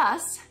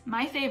 Thus,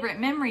 my favorite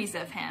memories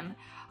of him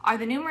are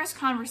the numerous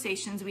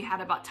conversations we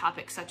had about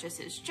topics such as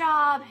his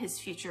job, his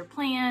future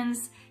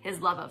plans,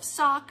 his love of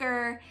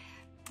soccer,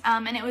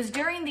 and it was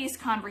during these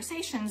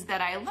conversations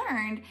that I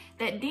learned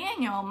that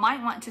Daniel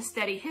might want to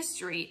study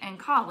history in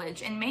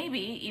college and maybe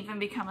even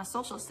become a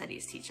social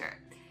studies teacher.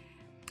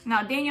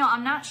 Now, Daniel,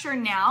 I'm not sure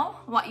now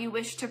what you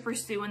wish to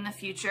pursue in the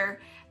future,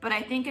 but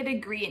I think a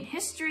degree in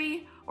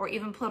history or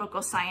even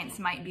political science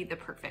might be the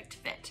perfect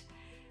fit.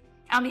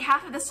 On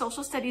behalf of the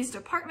Social Studies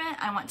Department,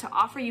 I want to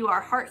offer you our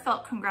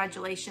heartfelt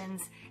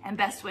congratulations and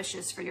best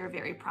wishes for your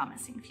very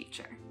promising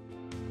future.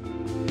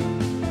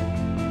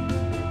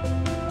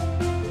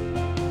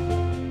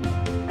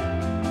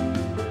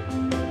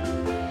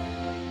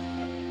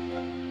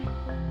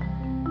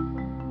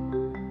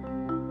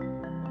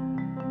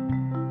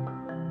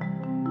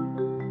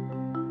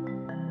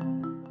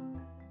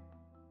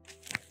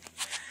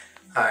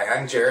 Hi,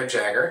 I'm Jared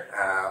Jagger,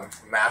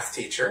 math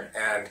teacher,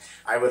 and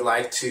I would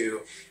like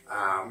to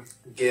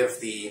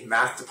give the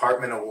Math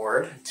Department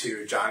Award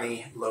to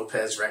Johnny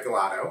Lopez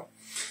Regalado.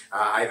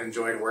 I've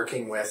enjoyed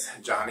working with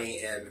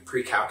Johnny in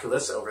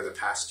pre-calculus over the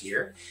past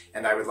year,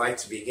 and I would like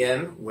to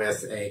begin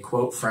with a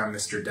quote from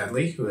Mr.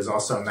 Dudley, who is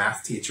also a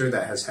math teacher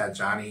that has had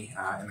Johnny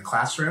in the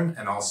classroom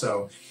and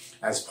also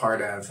as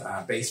part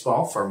of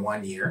baseball for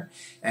 1 year.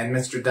 And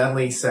Mr.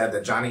 Dudley said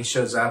that Johnny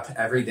shows up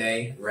every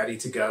day, ready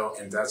to go,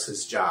 and does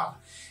his job.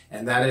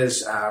 And that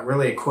is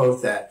really a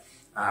quote that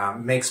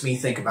makes me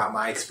think about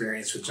my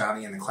experience with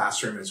Johnny in the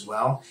classroom as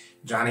well.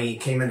 Johnny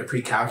came into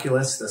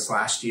pre-calculus this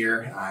last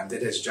year,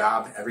 did his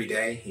job every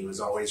day. He was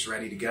always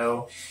ready to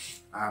go.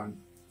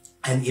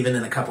 And even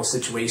in a couple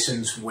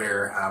situations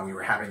where we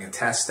were having a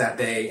test that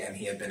day and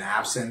he had been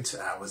absent,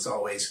 was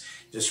always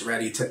just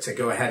ready to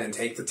go ahead and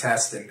take the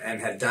test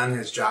and had done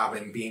his job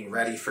in being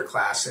ready for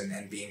class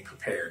and being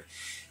prepared.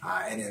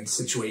 And in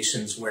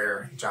situations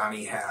where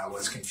Johnny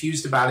was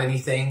confused about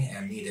anything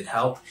and needed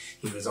help,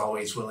 he was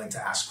always willing to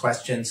ask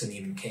questions and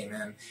even came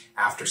in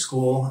after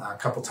school a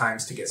couple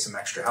times to get some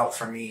extra help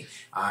from me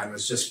and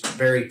was just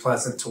very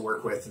pleasant to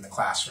work with in the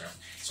classroom.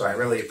 So I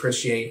really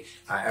appreciate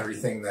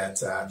everything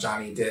that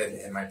Johnny did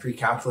in my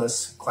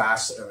pre-calculus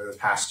class over the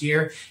past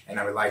year, and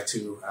I would like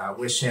to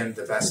wish him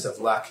the best of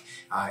luck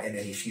in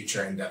any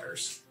future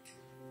endeavors.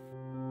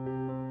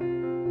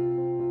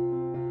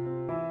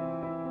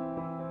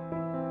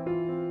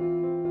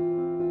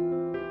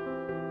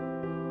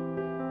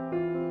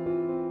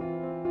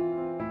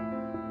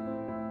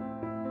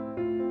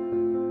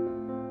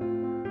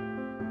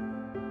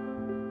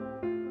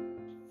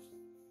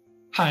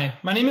 Hi,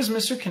 my name is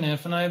Mr.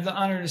 Kniff, and I have the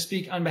honor to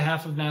speak on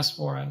behalf of Naz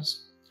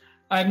Flores.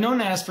 I have known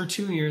Naz for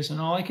 2 years, and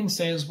all I can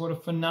say is what a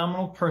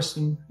phenomenal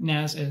person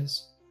Naz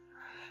is.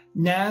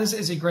 Naz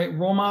is a great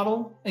role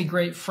model, a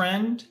great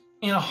friend,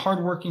 and a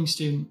hardworking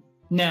student.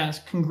 Naz,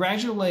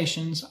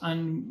 congratulations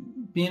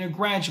on being a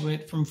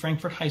graduate from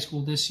Frankfurt High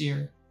School this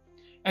year.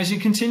 As you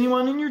continue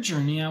on in your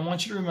journey, I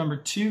want you to remember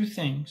two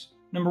things.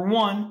 Number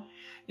one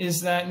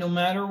is that no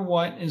matter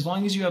what, as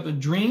long as you have a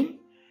dream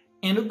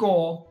and a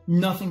goal,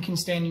 nothing can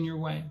stand in your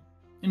way.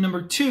 And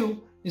number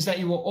two is that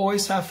you will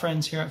always have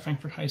friends here at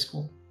Frankfurt High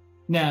School.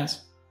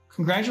 Naz,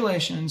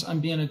 congratulations on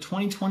being a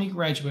 2020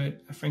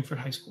 graduate at Frankfurt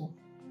High School.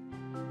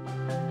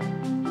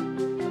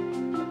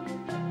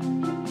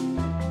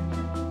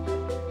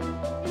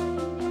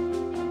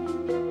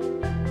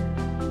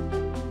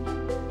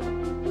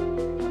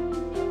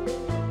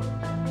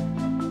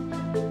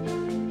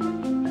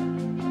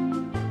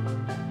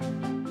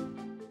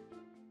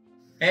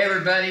 Hey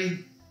everybody,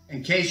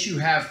 in case you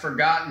have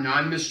forgotten,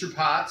 I'm Mr.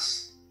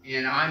 Potts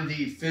and I'm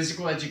the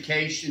Physical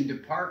Education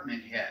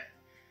Department Head.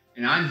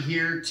 And I'm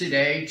here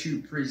today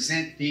to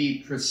present the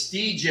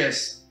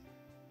prestigious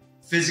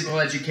Physical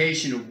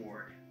Education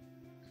Award.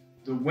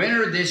 The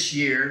winner this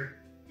year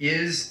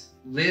is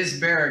Liz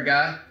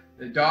Barriga,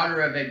 the daughter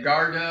of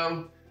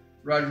Edgardo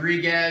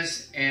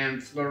Rodriguez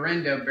and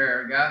Florinda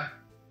Barriga.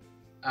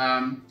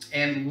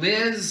 And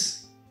Liz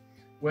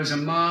was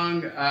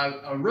among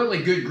a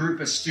really good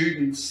group of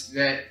students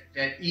that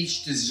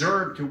each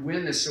deserved to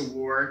win this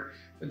award.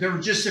 But there were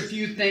just a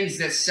few things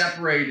that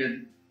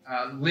separated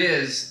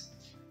Liz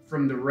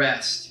from the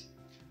rest.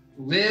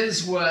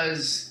 Liz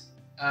was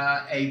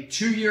a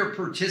 2-year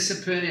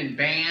participant in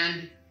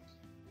band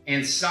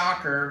and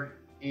soccer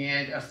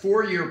and a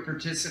 4-year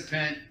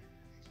participant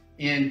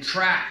in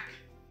track.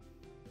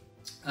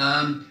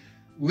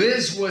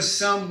 Liz was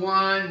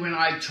someone, when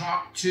I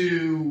talked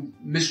to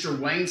Mr.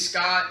 Wayne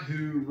Scott,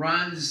 who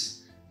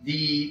runs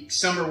the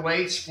summer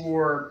weights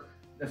for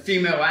the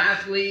female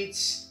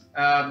athletes,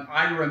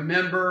 I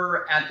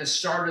remember at the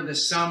start of the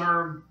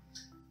summer,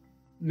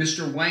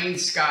 Mr. Wayne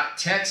Scott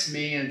texted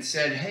me and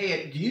said,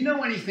 "Hey, do you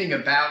know anything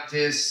about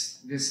this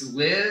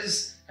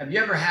Liz? Have you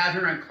ever had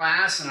her in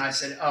class?" And I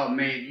said, "Oh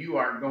man, you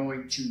are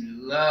going to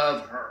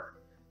love her.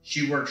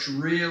 She works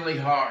really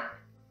hard."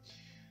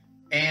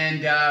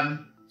 And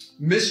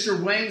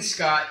Mr. Wayne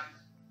Scott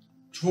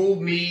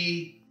told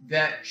me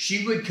that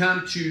she would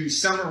come to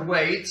summer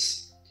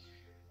weights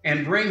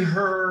and bring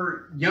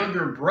her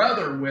younger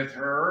brother with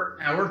her.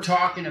 Now we're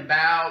talking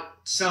about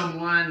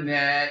someone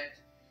that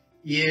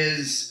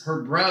is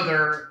her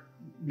brother,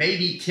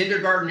 maybe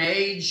kindergarten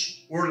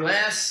age or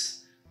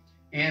less.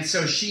 And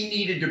so she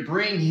needed to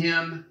bring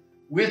him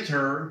with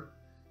her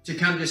to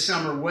come to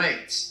summer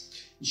weights.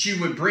 She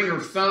would bring her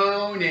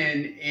phone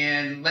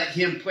and let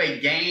him play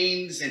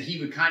games, and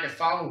he would kind of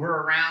follow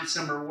her around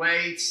summer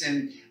weights,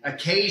 and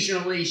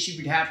occasionally she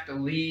would have to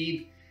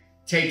leave,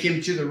 take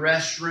him to the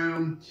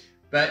restroom.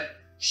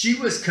 But she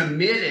was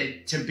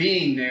committed to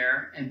being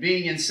there and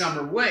being in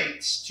summer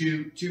weights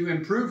to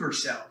improve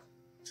herself.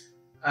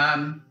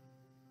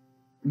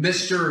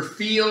 Mr.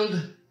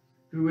 Field,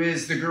 who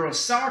is the girls'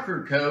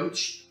 soccer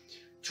coach,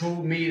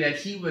 told me that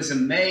he was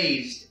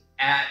amazed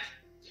at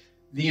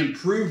the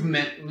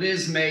improvement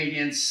Liz made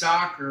in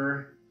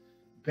soccer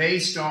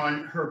based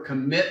on her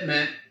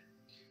commitment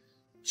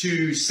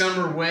to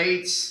summer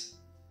weights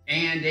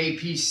and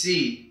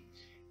APC.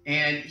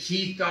 And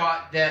he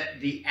thought that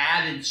the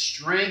added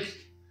strength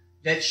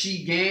that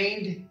she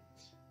gained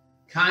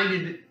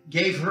kind of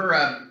gave her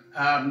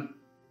a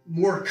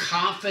more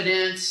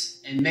confidence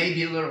and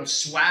maybe a little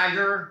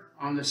swagger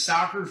on the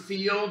soccer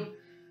field.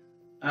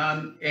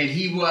 And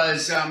he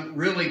was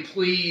really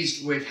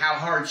pleased with how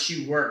hard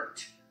she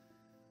worked.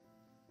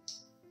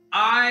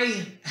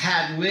 I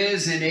had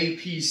Liz in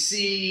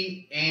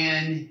APC,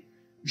 and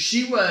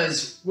she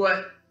was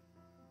what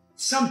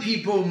some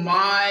people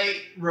might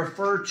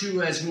refer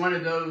to as one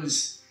of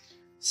those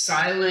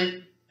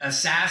silent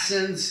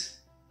assassins.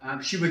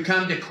 She would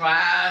come to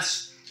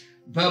class,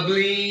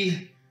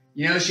 bubbly,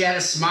 you know, she had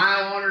a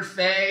smile on her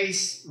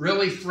face,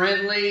 really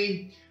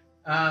friendly,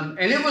 and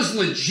it was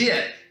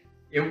legit.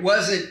 It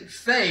wasn't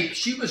fake.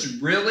 She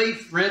was really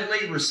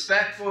friendly,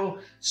 respectful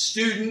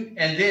student.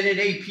 And then at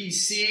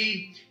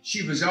APC,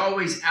 she was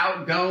always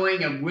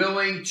outgoing and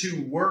willing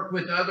to work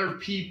with other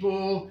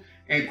people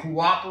and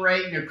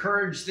cooperate and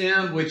encourage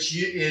them, which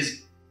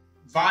is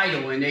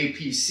vital in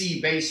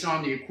APC based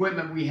on the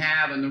equipment we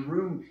have and the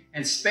room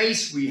and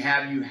space we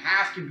have. You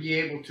have to be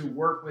able to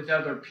work with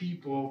other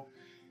people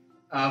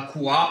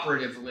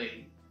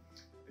cooperatively.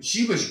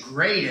 She was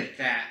great at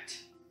that.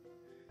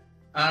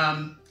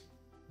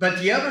 But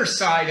the other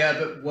side of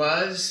it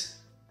was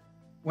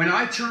when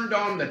I turned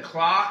on the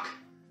clock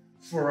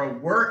for a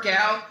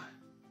workout,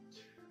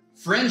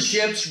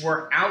 friendships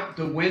were out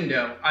the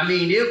window. I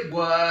mean, it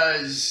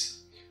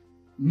was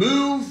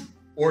move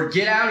or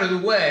get out of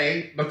the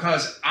way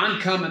because I'm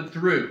coming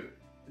through.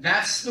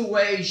 That's the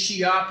way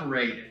she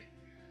operated.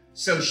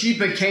 So she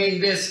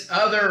became this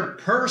other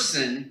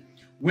person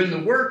when the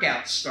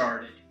workout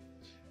started.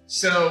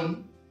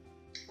 So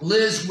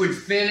Liz would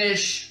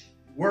finish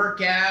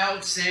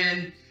workouts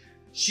and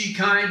she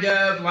kind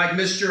of, like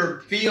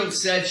Mr.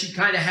 Fields said, she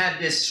kind of had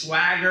this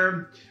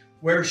swagger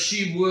where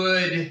she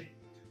would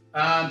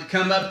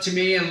come up to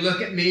me and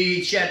look at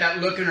me. She had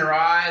that look in her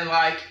eye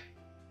like,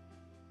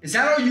 Is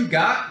that all you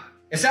got?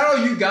 Is that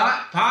all you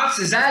got, Pops?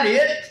 Is that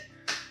it?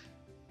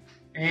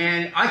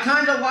 And I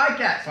kind of like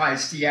that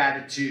feisty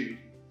attitude.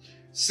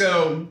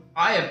 So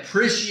I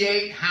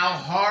appreciate how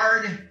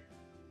hard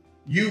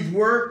you've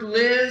worked,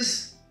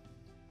 Liz.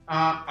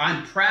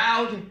 I'm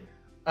proud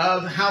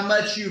of how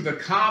much you've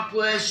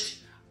accomplished.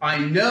 I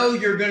know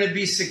you're going to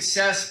be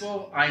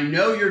successful. I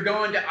know you're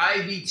going to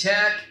Ivy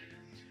Tech.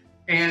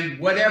 And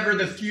whatever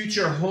the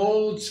future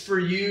holds for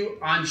you,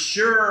 I'm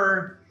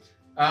sure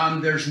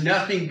there's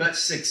nothing but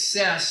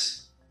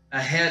success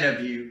ahead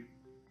of you.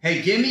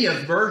 Hey, give me a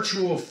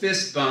virtual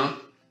fist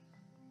bump.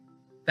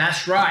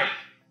 That's right.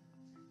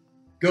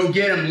 Go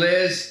get him,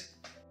 Liz.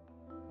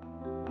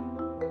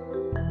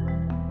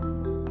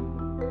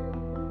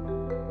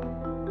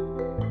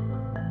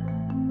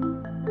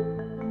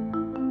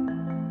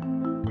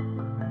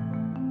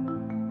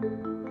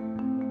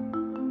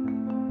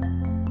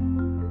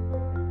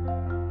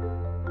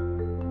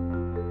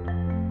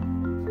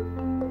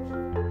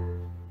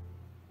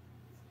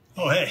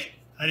 Oh, hey,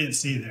 I didn't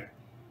see you there.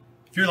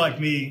 If you're like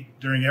me,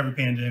 during every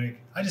pandemic,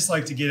 I just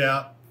like to get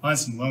out, find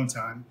some alone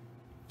time,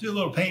 do a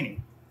little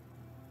painting.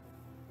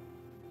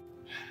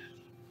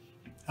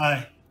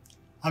 Hi,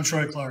 I'm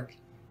Troy Clark,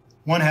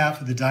 one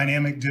half of the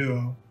dynamic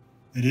duo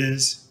that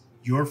is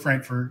your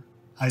Frankfurt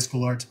High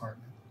School Art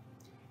Department.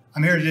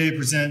 I'm here today to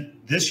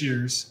present this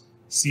year's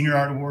Senior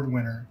Art Award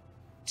winner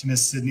to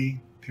Miss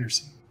Sydney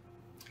Piercy.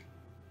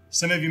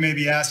 Some of you may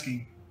be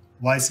asking,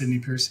 why Sydney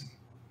Piercy?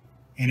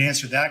 And to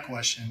answer that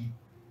question,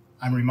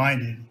 I'm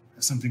reminded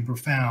of something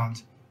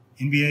profound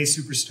NBA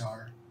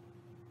superstar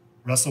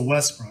Russell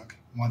Westbrook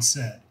once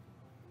said,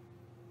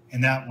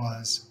 and that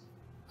was,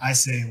 I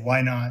say,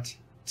 why not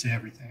to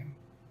everything,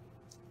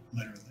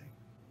 literally.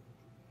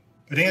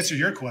 But to answer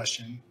your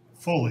question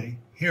fully,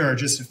 here are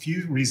just a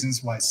few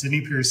reasons why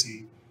Sydney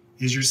Piercy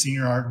is your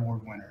Senior Art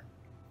Award winner.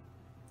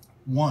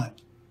 1,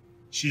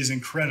 she is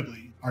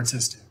incredibly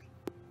artistic,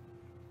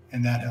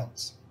 and that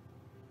helps.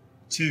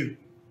 2,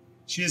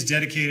 she is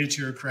dedicated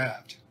to her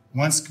craft,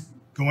 once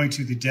going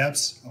to the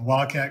depths of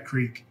Wildcat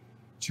Creek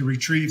to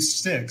retrieve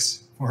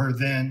sticks for her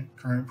then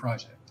current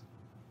project.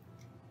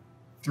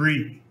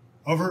 3,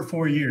 over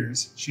 4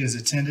 years, she has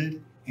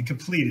attended and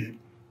completed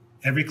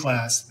every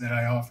class that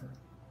I offer,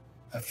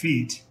 a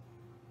feat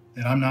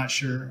that I'm not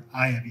sure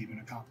I have even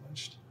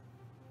accomplished.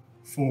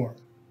 4,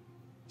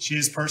 she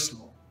is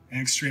personable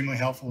and extremely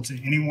helpful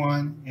to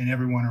anyone and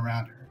everyone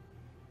around her.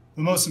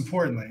 But most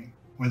importantly,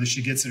 whether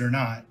she gets it or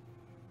not,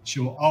 she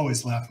will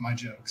always laugh at my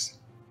jokes,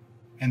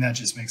 and that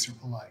just makes her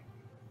polite.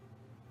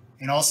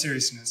 In all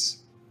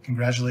seriousness,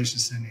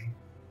 congratulations, Sydney.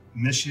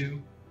 Miss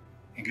you,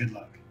 and good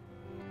luck.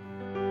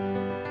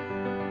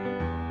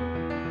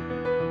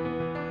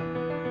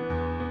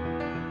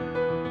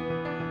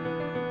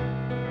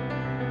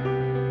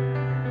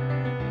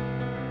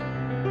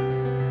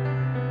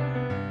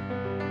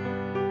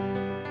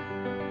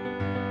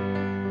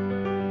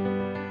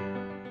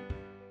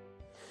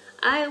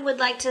 I would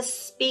like to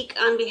speak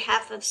on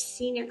behalf of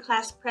Senior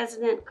Class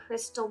President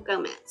Crystal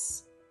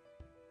Gomez.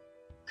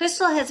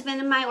 Crystal has been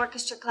in my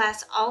orchestra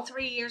class all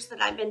 3 years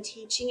that I've been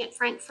teaching at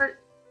Frankfurt.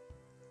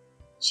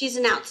 She's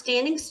an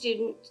outstanding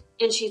student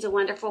and she's a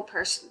wonderful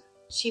person.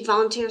 She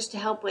volunteers to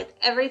help with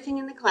everything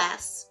in the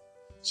class.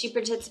 She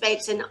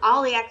participates in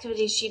all the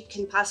activities she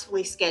can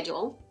possibly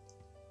schedule,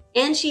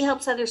 and she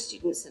helps other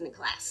students in the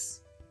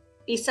class.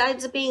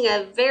 Besides being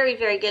a very,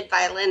 very good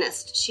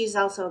violinist, she's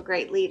also a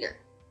great leader.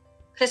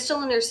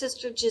 Crystal and her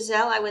sister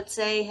Giselle, I would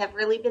say, have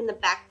really been the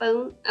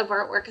backbone of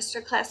our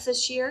orchestra class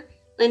this year,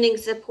 lending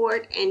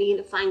support and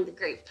unifying the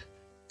group.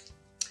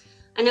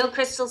 I know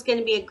Crystal's going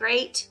to be a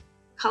great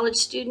college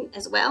student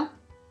as well,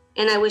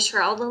 and I wish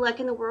her all the luck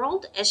in the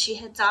world as she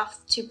heads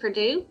off to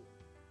Purdue,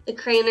 the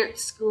Krannert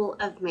School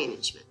of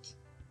Management.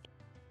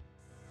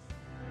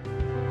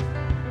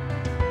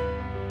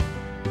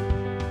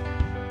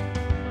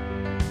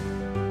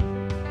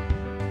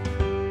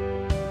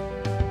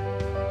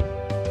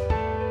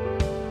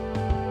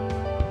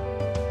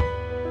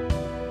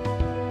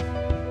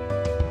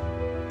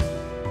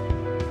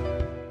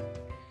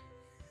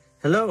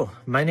 Hello,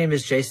 my name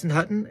is Jason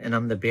Hutton, and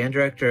I'm the band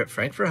director at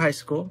Frankfurt High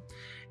School.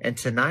 And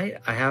tonight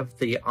I have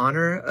the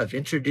honor of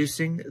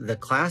introducing the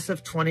class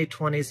of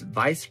 2020's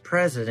Vice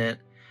President,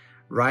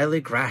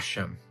 Riley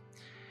Grasham.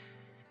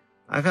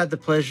 I've had the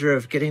pleasure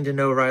of getting to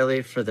know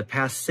Riley for the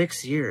past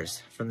 6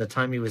 years, from the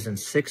time he was in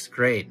 6th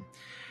grade.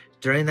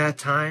 During that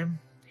time,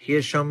 he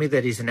has shown me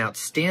that he's an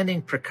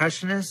outstanding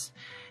percussionist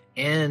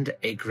and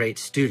a great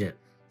student.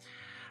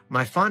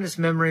 My fondest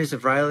memories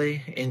of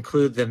Riley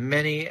include the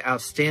many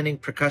outstanding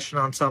percussion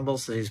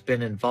ensembles that he's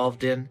been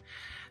involved in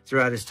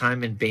throughout his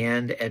time in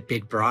band at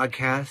Big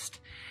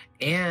Broadcast.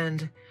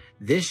 And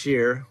this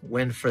year,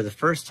 when for the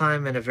first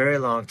time in a very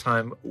long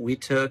time, we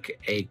took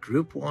a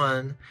Group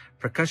 1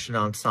 percussion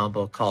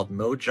ensemble called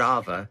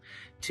Mojava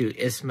to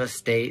Isma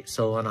State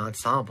Solo and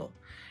Ensemble.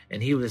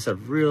 And he was a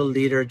real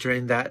leader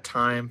during that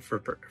time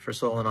for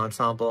solo and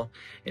ensemble.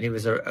 And he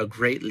was a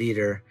great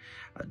leader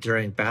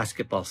during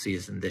basketball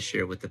season this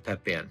year with the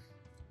pep band.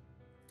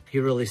 He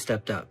really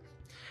stepped up.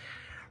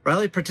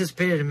 Riley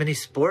participated in many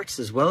sports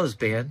as well as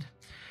band.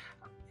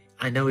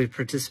 I know he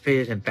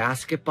participated in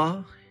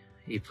basketball,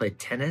 he played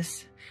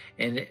tennis,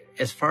 and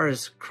as far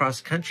as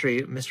cross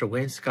country, Mr.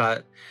 Wayne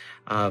Scott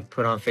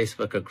put on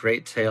Facebook a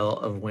great tale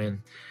of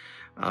when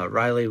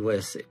Riley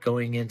was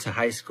going into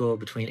high school,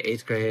 between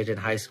 8th grade and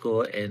high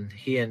school, and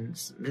he and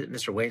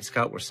Mr. Wayne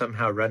Scott were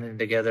somehow running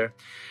together,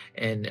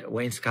 and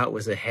Wayne Scott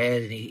was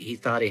ahead, and he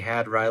thought he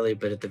had Riley,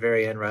 but at the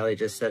very end, Riley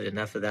just said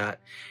enough of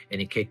that, and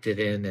he kicked it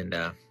in, and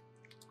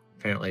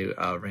apparently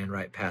ran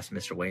right past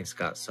Mr. Wayne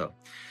Scott. So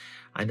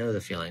I know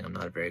the feeling. I'm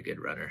not a very good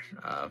runner,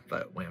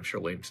 but I'm sure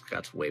Wayne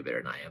Scott's way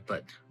better than I am.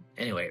 But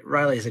anyway,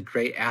 Riley is a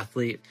great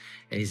athlete,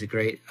 and he's a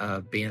great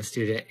band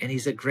student, and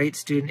he's a great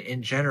student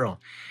in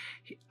general.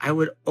 I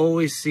would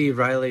always see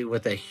Riley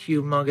with a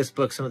humongous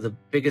book, some of the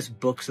biggest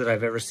books that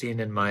I've ever seen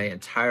in my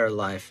entire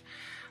life.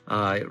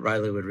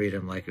 Riley would read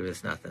them like it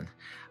was nothing.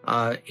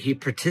 He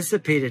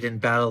participated in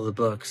Battle of the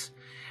Books,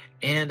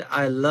 and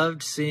I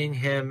loved seeing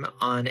him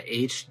on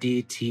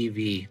HD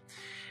TV.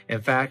 In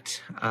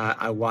fact,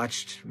 I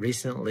watched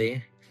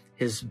recently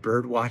his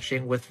Bird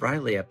Watching with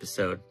Riley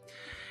episode.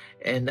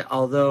 And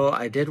although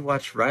I did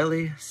watch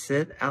Riley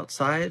sit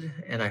outside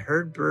and I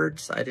heard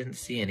birds, I didn't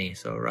see any.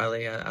 So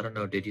Riley, I don't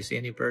know, did you see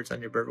any birds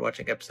on your bird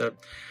watching episode?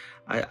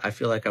 I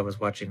feel like I was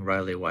watching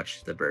Riley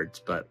watch the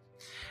birds, but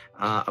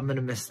I'm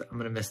gonna miss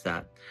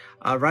that.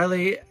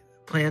 Riley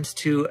plans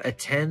to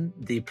attend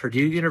the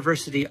Purdue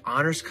University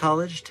Honors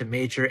College to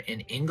major in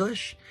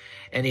English,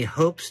 and he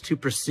hopes to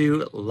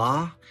pursue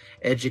law,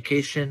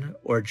 education,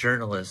 or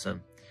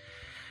journalism.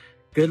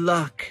 Good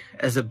luck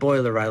as a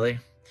boiler, Riley.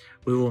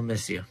 We will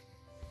miss you.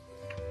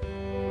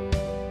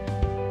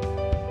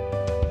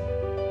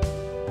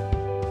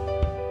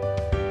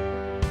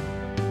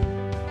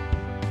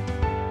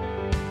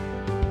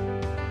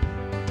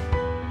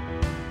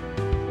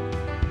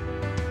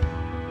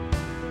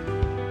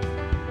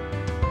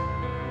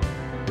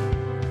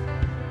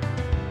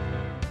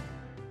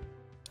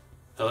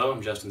 Hello,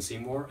 I'm Justin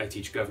Seymour. I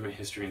teach government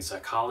history and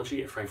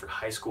psychology at Frankfurt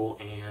High School,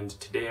 and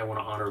today I want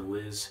to honor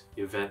Liz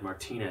Yvette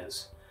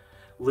Martinez.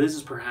 Liz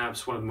is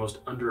perhaps one of the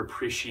most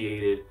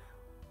underappreciated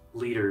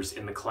leaders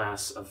in the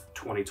class of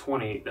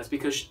 2020. That's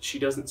because she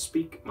doesn't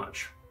speak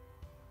much.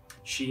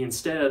 She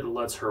instead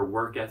lets her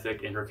work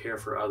ethic and her care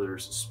for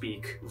others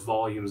speak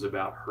volumes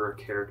about her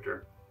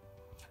character.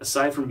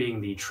 Aside from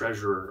being the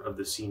treasurer of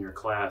the senior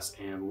class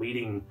and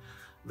leading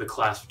the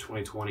class of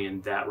 2020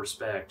 in that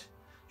respect,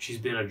 she's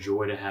been a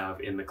joy to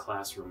have in the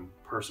classroom,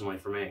 personally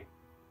for me.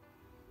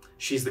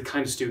 She's the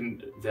kind of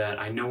student that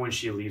I know when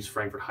she leaves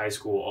Frankfurt High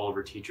School, all of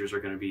her teachers are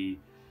going to be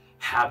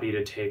happy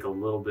to take a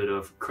little bit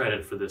of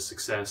credit for the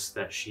success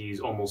that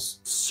she's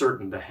almost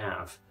certain to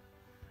have.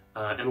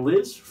 And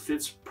Liz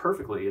fits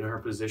perfectly in her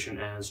position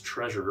as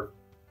treasurer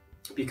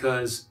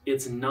because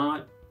it's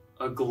not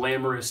a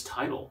glamorous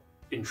title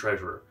in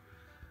treasurer,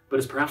 but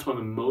it's perhaps one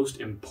of the most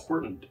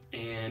important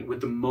and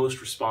with the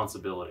most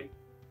responsibility.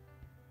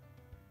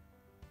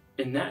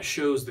 And that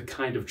shows the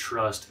kind of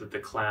trust that the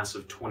class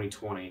of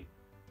 2020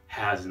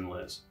 has in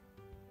Liz.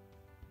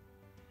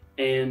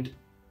 And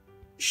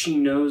she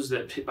knows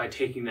that by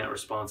taking that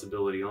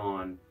responsibility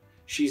on,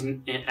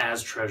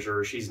 as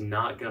treasurer, she's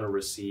not going to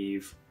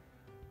receive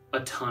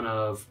a ton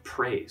of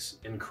praise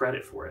and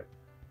credit for it.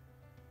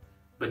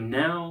 But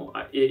now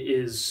it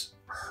is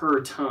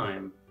her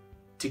time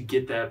to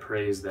get that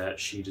praise that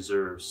she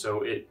deserves.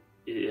 So it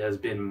has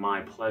been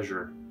my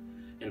pleasure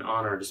and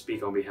honor to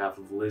speak on behalf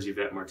of Liz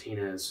Yvette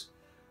Martinez,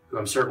 who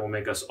I'm certain will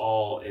make us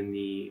all in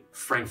the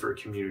Frankfurt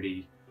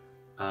community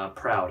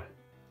proud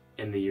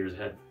in the years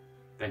ahead.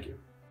 Thank you.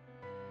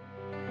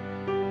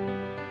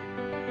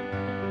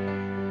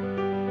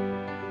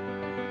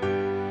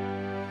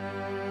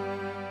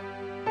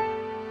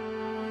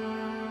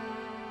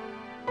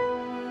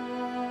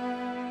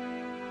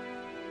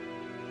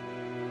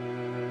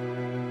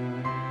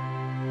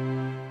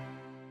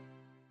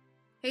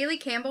 Haley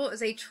Campbell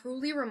is a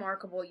truly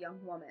remarkable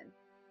young woman.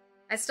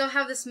 I still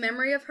have this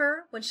memory of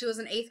her when she was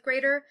an 8th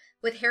grader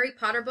with Harry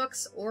Potter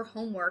books or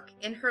homework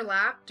in her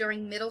lap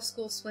during middle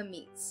school swim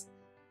meets,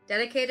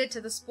 dedicated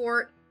to the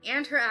sport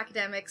and her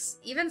academics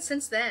even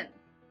since then.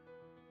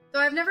 Though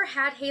I've never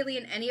had Haley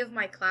in any of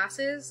my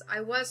classes,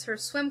 I was her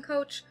swim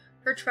coach,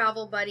 her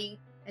travel buddy,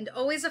 and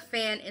always a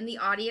fan in the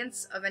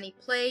audience of any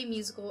play,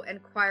 musical,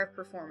 and choir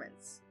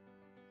performance.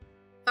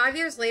 5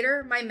 years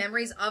later, my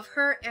memories of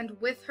her and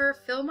with her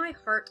fill my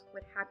heart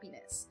with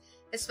happiness,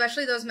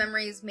 especially those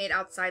memories made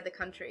outside the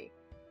country.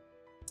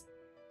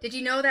 Did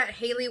you know that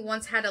Haley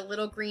once had a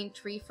little green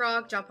tree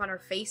frog jump on her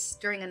face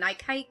during a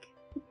night hike?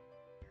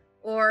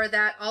 Or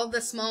that all the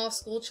small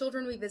school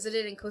children we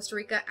visited in Costa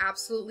Rica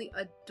absolutely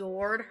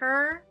adored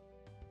her?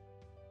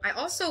 I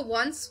also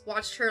once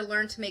watched her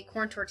learn to make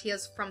corn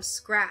tortillas from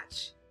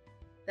scratch,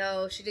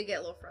 though she did get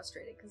a little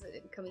frustrated because it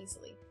didn't come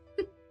easily.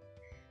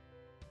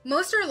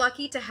 Most are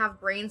lucky to have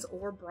brains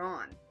or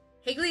brawn.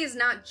 Haley is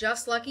not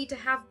just lucky to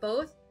have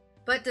both,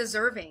 but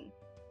deserving,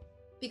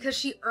 because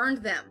she earned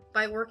them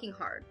by working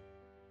hard.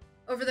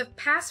 Over the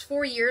past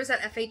 4 years at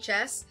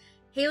FHS,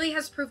 Haley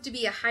has proved to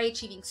be a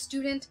high-achieving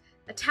student,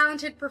 a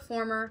talented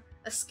performer,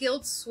 a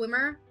skilled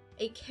swimmer,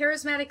 a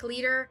charismatic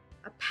leader,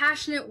 a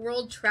passionate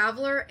world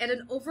traveler, and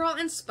an overall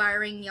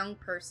inspiring young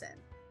person.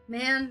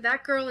 Man,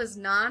 that girl is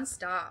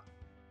non-stop.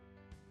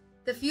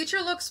 The future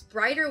looks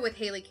brighter with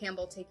Haley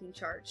Campbell taking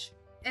charge,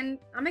 and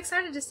I'm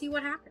excited to see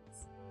what happens.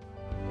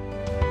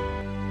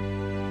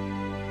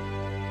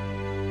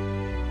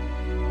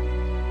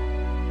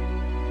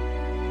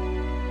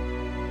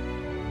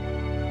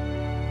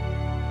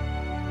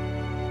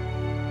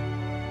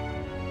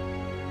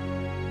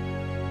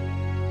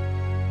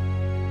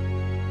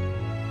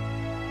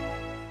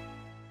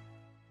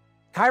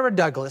 Kyra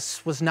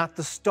Douglas was not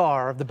the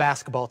star of the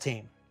basketball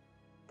team,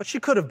 but she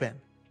could have been.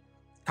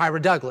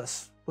 Kyra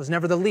Douglas was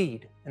never the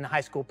lead in the high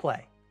school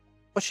play,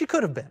 but she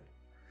could have been.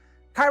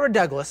 Kyra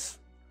Douglas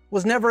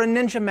was never a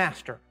ninja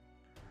master,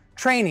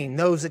 training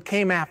those that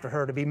came after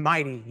her to be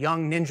mighty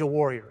young ninja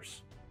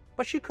warriors,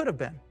 but she could have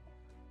been.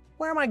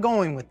 Where am I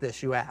going with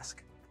this, you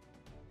ask?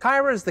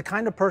 Kyra is the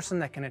kind of person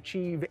that can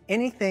achieve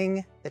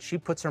anything that she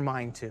puts her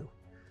mind to.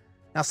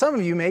 Now, some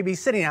of you may be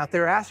sitting out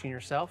there asking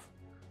yourself,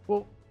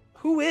 well,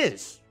 who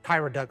is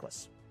Kyra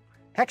Douglas?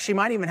 Heck, she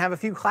might even have a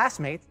few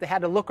classmates that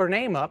had to look her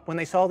name up when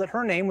they saw that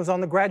her name was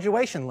on the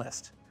graduation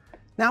list.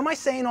 Now, am I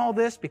saying all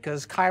this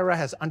because Kyra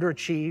has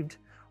underachieved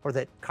or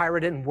that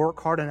Kyra didn't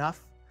work hard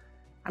enough?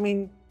 I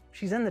mean,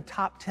 she's in the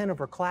top 10 of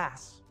her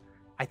class.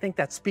 I think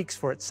that speaks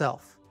for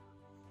itself.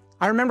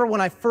 I remember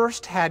when I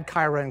first had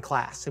Kyra in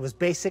class, it was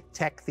basic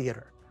tech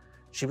theater.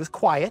 She was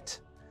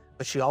quiet,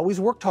 but she always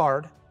worked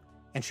hard,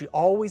 and she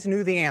always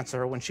knew the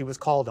answer when she was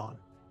called on.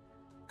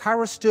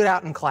 Kyra stood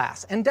out in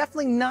class, and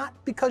definitely not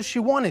because she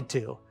wanted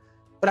to,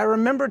 but I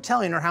remember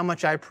telling her how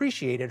much I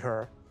appreciated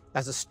her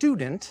as a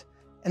student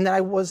and that I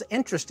was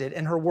interested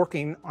in her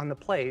working on the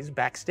plays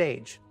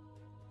backstage.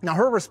 Now,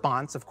 her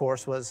response, of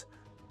course, was,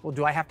 well,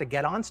 do I have to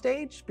get on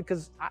stage?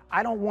 Because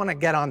I don't want to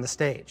get on the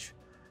stage.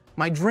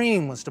 My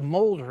dream was to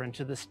mold her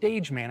into the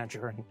stage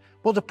manager and,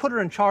 well, to put her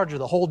in charge of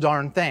the whole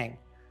darn thing.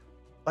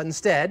 But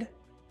instead,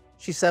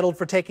 she settled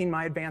for taking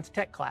my advanced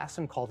tech class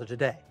and called it a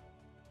day.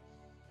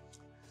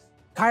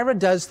 Kyra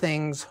does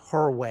things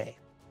her way.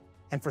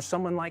 And for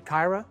someone like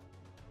Kyra,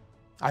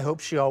 I hope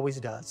she always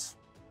does.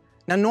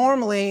 Now,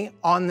 normally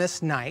on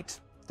this night,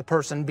 the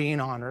person being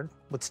honored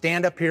would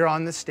stand up here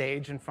on the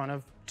stage in front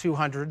of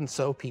 200 and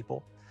so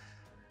people.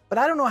 But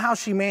I don't know how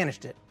she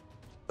managed it.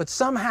 But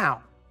somehow,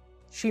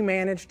 she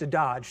managed to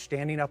dodge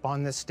standing up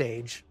on this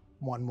stage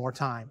one more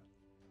time.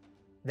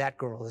 That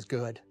girl is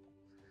good.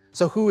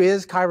 So who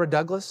is Kyra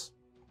Douglas?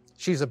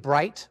 She's a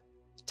bright,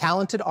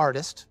 talented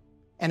artist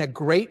and a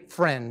great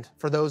friend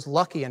for those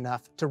lucky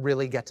enough to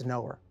really get to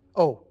know her.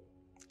 Oh,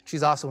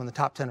 she's also in the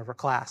top 10 of her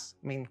class.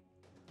 I mean,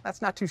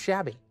 that's not too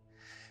shabby.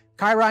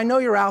 Kyra, I know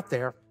you're out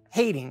there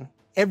hating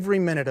every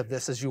minute of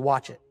this as you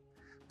watch it,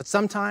 but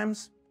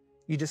sometimes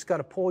you just got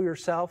to pull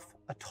yourself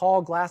a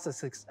tall glass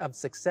of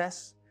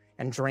success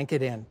and drink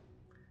it in.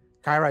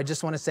 Kyra, I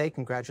just want to say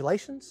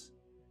congratulations,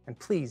 and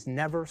please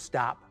never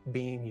stop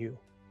being you.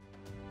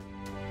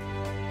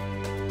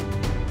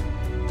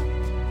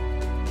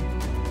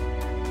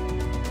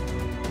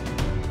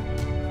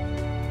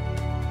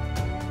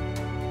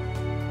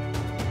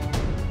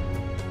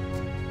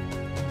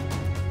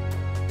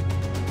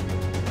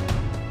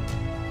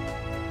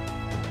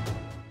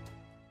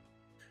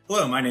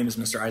 Hello, my name is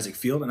Mr. Isaac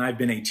Field, and I've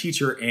been a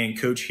teacher and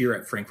coach here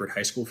at Frankfurt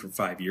High School for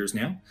 5 years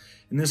now.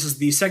 And this is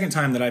the second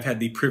time that I've had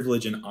the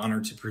privilege and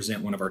honor to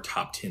present one of our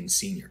top 10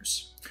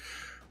 seniors.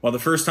 While the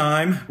first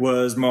time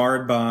was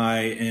marred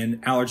by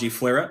an allergy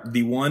flare-up,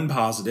 the one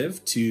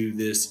positive to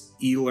this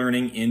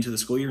e-learning into the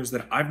school year is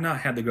that I've not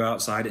had to go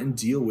outside and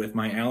deal with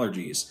my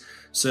allergies.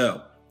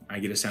 So I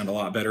get to sound a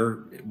lot better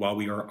while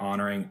we are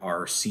honoring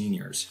our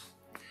seniors.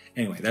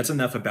 Anyway, that's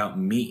enough about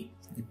me.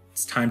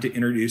 It's time to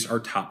introduce our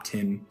top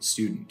 10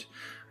 student.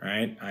 All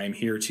right, I'm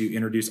here to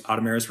introduce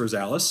Adamaris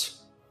Rosales.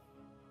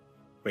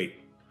 Wait,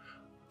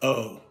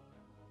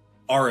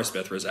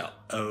 Arisbeth Rosales.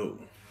 Oh,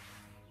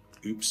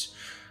 oops.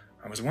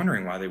 I was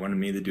wondering why they wanted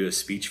me to do a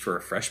speech for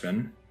a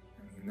freshman.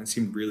 I mean, that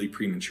seemed really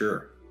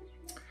premature.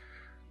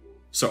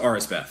 So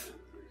Arisbeth.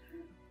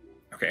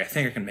 Okay, I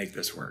think I can make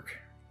this work.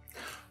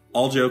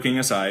 All joking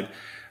aside,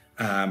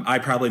 I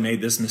probably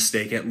made this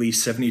mistake at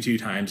least 72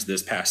 times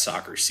this past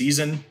soccer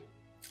season.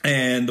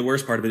 And the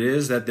worst part of it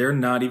is that they're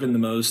not even the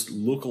most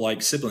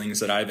look-alike siblings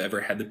that I've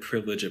ever had the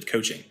privilege of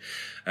coaching.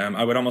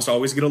 I would almost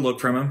always get a look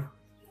from them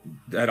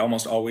that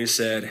almost always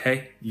said,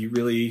 hey, you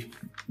really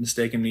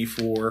mistaken me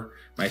for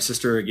my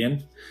sister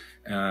again.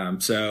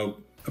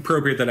 So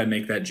appropriate that I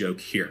make that joke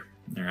here.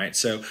 All right,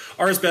 so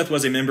Arisbeth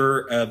was a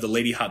member of the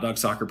Lady Hot Dog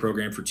Soccer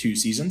program for 2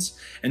 seasons.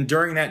 And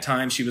during that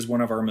time, she was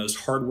one of our most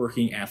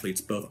hardworking athletes,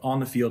 both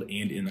on the field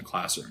and in the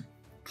classroom.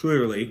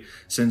 Clearly,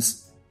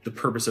 since the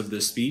purpose of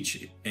this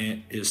speech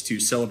is to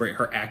celebrate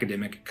her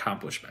academic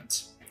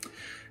accomplishments.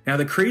 Now,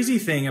 the crazy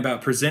thing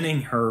about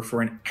presenting her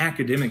for an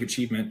academic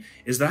achievement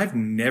is that I've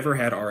never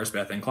had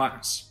Arisbeth in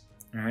class.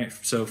 All right,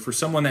 so for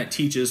someone that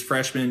teaches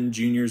freshmen,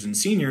 juniors, and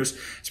seniors,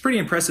 it's pretty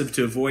impressive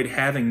to avoid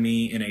having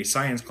me in a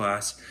science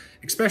class,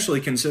 especially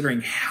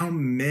considering how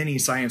many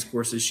science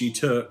courses she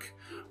took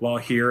while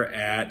here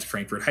at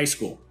Frankfurt High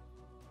School.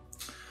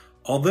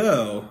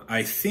 Although,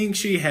 I think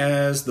she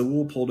has the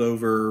wool pulled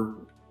over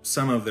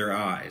some of their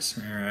eyes,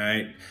 all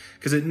right?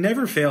 Because it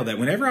never failed that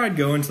whenever I'd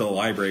go into the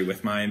library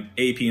with my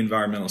AP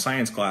Environmental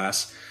Science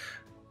class,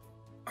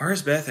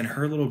 Arsbeth and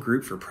her little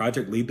group for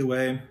Project Lead the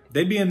Way,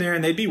 they'd be in there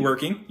and they'd be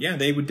working. Yeah,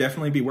 they would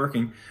definitely be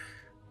working.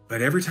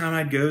 But every time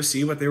I'd go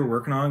see what they were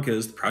working on,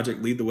 because the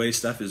Project Lead the Way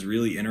stuff is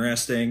really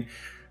interesting,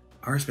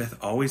 Arsbeth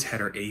always had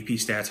her AP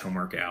Stats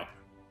homework out.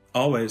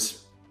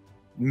 Always.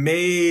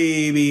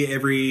 Maybe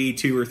every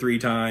 2 or 3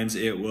 times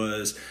it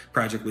was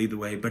Project Lead the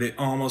Way, but it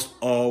almost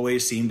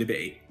always seemed to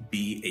be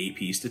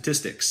AP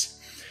Statistics.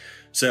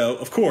 So,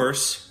 of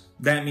course,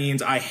 that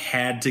means I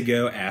had to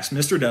go ask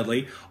Mr.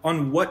 Dudley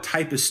on what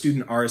type of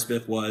student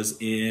Arsbeth was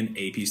in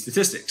AP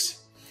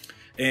Statistics.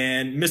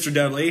 And Mr.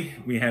 Dudley,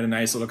 we had a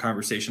nice little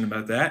conversation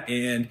about that,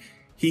 and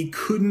he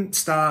couldn't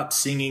stop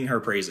singing her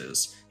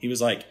praises. He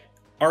was like,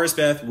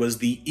 Arsbeth was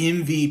the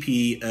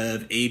MVP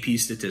of AP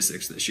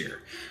Statistics this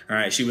year. All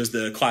right, she was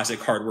the classic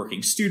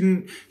hardworking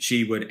student.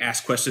 She would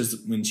ask questions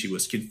when she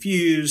was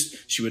confused.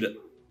 She would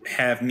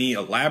have me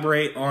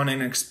elaborate on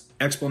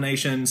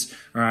explanations.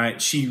 All right,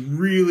 she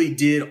really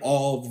did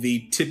all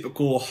the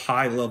typical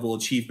high-level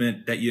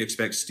achievement that you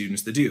expect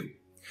students to do.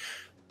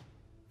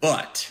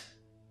 But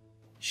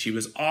she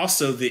was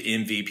also the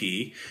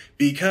MVP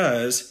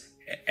because,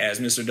 as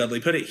Mr. Dudley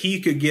put it, he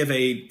could give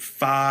a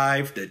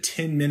 5 to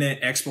 10 minute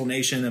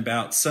explanation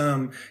about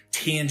some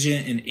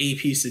tangent in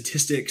AP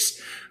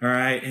Statistics, all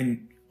right?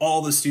 And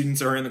all the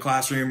students are in the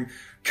classroom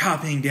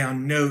copying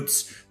down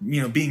notes,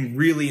 being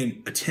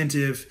really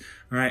attentive,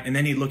 all right? And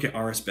then he'd look at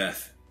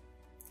Arsbeth,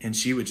 and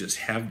she would just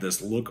have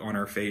this look on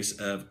her face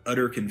of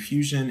utter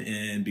confusion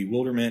and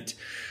bewilderment.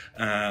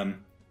 And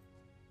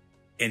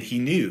he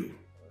knew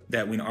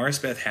that when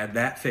Arsbeth had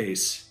that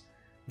face,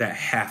 that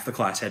half the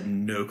class had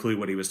no clue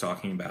what he was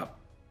talking about.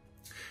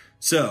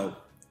 So,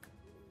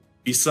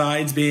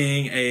 besides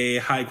being a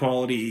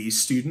high-quality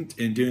student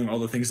and doing all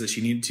the things that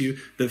she needed to,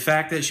 the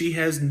fact that she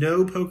has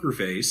no poker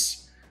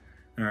face,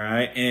 all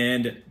right,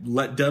 and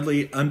let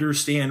Dudley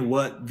understand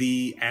what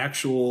the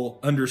actual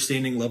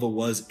understanding level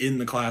was in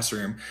the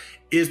classroom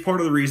is part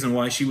of the reason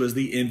why she was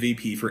the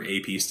MVP for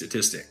AP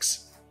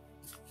Statistics.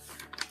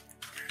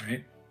 All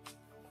right.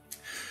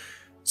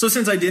 So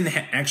since I didn't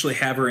actually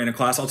have her in a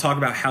class, I'll talk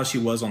about how she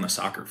was on the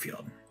soccer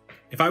field.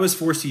 If I was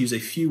forced to use a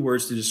few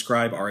words to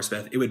describe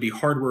Arsbeth, it would be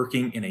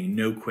hardworking and a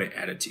no-quit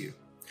attitude.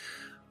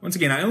 Once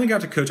again, I only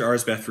got to coach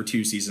Arsbeth for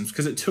 2 seasons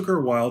because it took her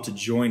a while to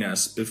join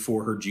us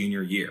before her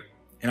junior year.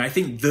 And I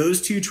think those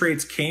 2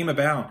 traits came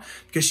about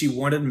because she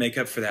wanted to make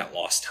up for that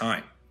lost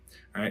time.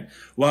 All right.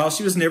 While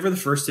she was never the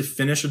first to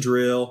finish a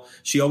drill,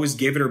 she always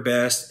gave it her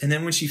best. And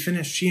then when she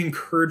finished, she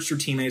encouraged her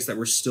teammates that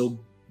were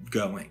still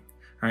going.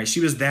 All right,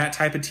 she was that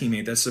type of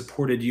teammate that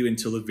supported you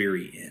until the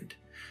very end.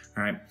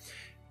 All right,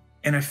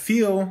 and I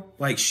feel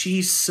like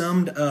she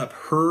summed up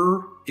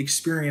her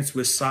experience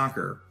with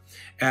soccer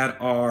at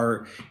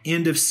our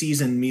end of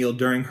season meal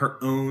during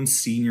her own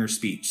senior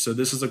speech. So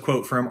this is a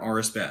quote from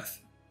Arsbeth.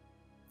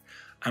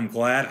 "I'm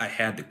glad I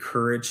had the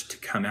courage to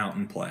come out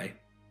and play."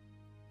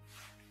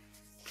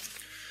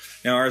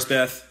 Now,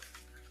 Arsbeth,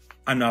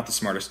 I'm not the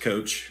smartest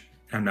coach.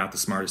 I'm not the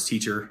smartest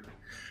teacher,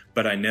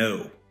 but I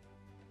know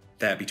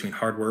that between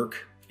hard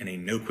work and a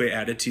no-quit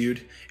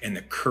attitude and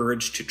the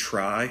courage to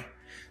try,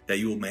 that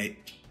you will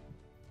make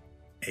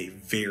a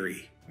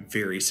very,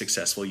 very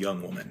successful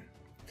young woman.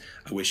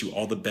 I wish you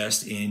all the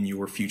best in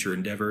your future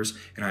endeavors,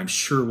 and I'm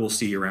sure we'll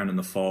see you around in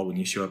the fall when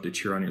you show up to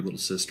cheer on your little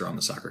sister on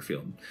the soccer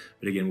field.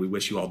 But again, we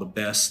wish you all the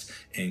best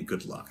and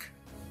good luck.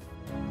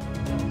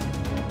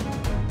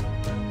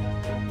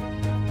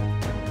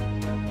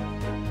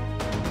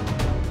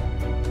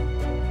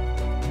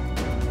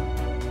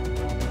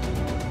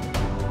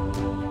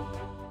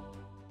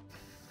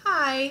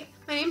 Hi,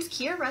 my name's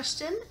Kia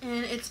Rushton,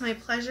 and it's my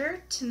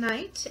pleasure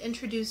tonight to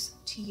introduce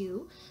to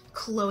you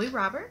Chloe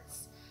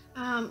Roberts.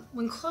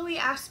 When Chloe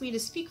asked me to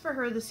speak for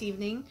her this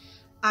evening,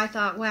 I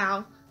thought,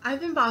 wow, I've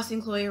been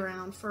bossing Chloe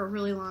around for a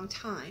really long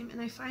time,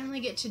 and I finally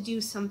get to do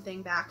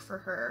something back for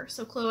her.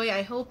 So Chloe,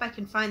 I hope I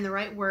can find the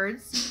right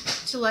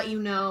words to let you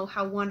know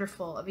how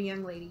wonderful of a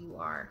young lady you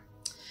are.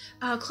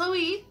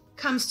 Chloe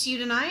comes to you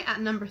tonight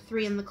at number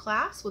 3 in the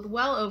class with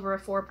well over a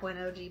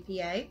 4.0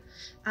 GPA.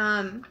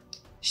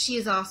 She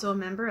is also a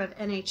member of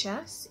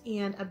NHS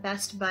and a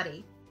best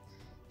buddy.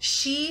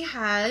 She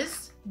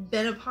has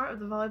been a part of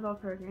the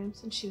volleyball program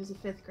since she was a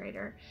 5th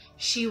grader.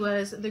 She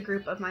was the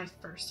group of my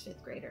first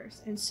 5th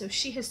graders, and so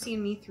she has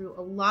seen me through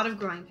a lot of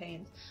growing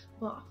pains.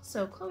 Well,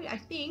 so Chloe, I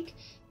think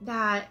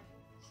that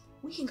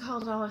we can call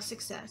it all a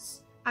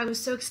success. I was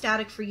so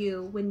ecstatic for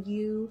you when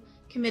you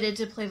committed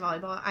to play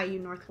volleyball at IU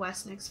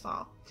Northwest next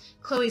fall.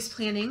 Chloe's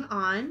planning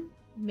on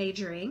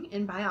majoring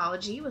in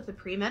biology with a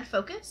pre-med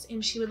focus,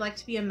 and she would like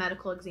to be a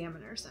medical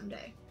examiner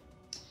someday.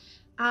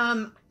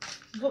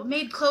 what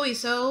made Chloe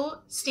so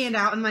stand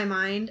out in my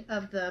mind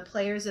of the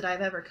players that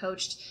I've ever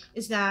coached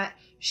is that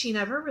she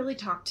never really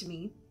talked to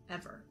me,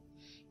 ever.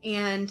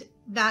 And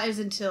that is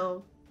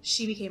until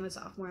she became a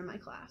sophomore in my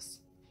class.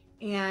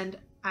 And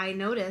I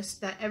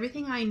noticed that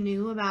everything I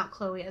knew about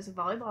Chloe as a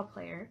volleyball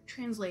player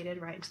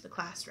translated right into the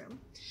classroom.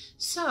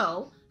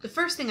 So the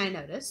first thing I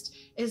noticed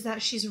is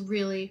that she's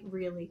really,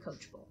 really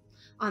coachable.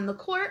 On the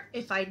court,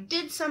 if I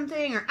did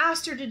something or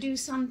asked her to do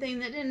something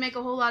that didn't make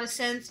a whole lot of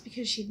sense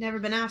because she'd never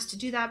been asked to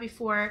do that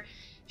before,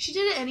 she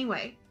did it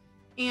anyway.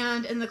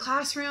 And in the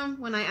classroom,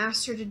 when I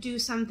asked her to do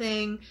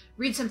something,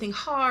 read something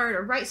hard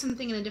or write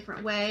something in a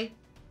different way,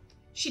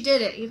 she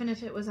did it even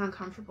if it was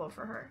uncomfortable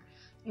for her.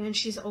 And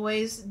she's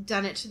always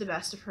done it to the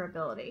best of her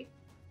ability.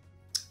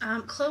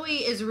 Chloe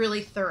is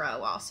really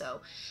thorough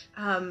also.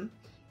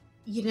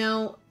 You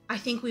know, I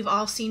think we've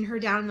all seen her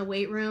down in the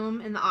weight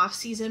room in the off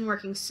season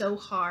working so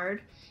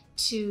hard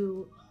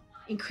to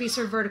increase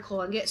her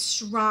vertical and get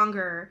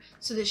stronger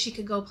so that she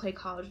could go play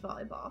college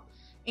volleyball.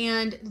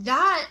 And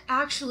that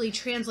actually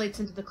translates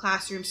into the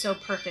classroom so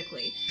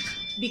perfectly,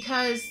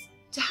 because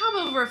to have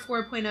over a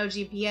 4.0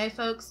 GPA,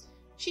 folks,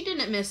 she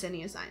didn't miss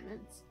any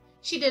assignments.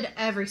 She did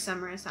every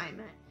summer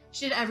assignment.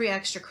 She did every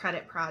extra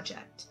credit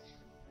project.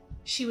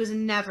 She was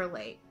never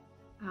late.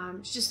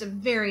 She's just a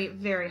very,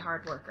 very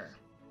hard worker.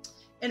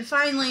 And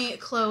finally,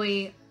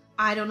 Chloe,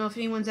 I don't know if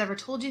anyone's ever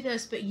told you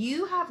this, but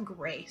you have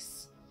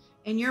grace.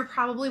 And you're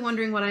probably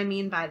wondering what I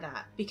mean by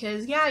that.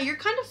 Because, yeah, you're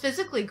kind of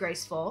physically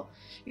graceful.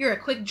 You're a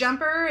quick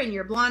jumper and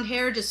your blonde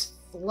hair just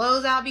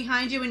flows out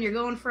behind you when you're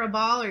going for a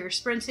ball or you're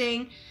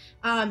sprinting.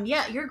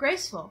 Yeah, you're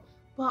graceful.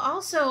 But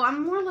also,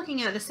 I'm more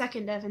looking at the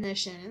second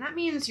definition, and that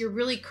means you're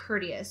really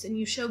courteous and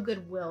you show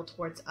goodwill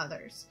towards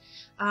others.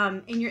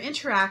 In your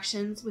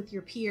interactions with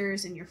your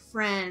peers and your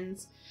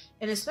friends,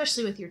 and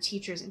especially with your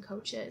teachers and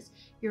coaches,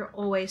 you're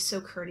always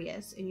so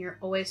courteous and you're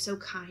always so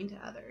kind to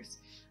others.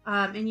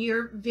 And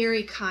you're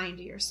very kind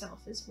to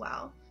yourself as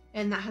well,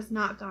 and that has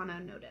not gone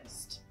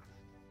unnoticed.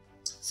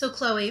 So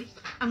Chloe,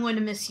 I'm going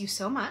to miss you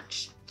so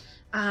much.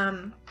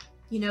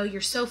 You know,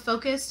 you're so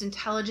focused,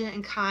 intelligent,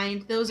 and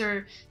kind. Those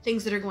are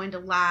things that are going to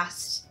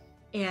last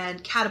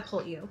and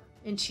catapult you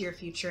into your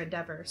future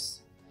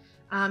endeavors.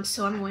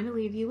 So I'm going to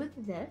leave you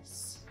with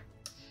this.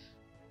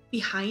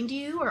 Behind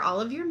you are all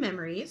of your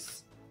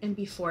memories, and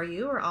before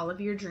you are all of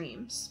your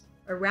dreams.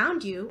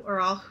 Around you are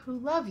all who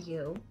love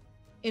you,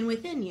 and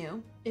within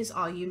you is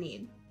all you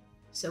need.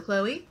 So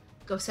Chloe,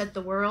 go set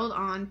the world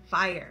on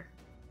fire.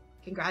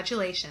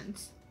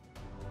 Congratulations.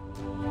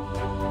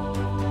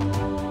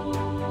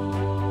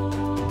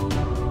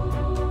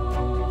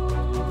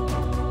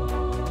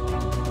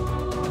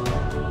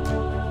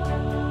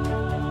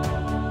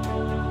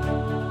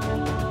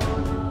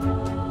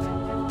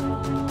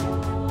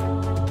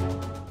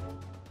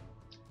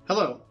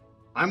 Hello,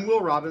 I'm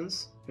Will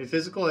Robbins, a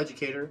physical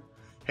educator,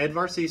 head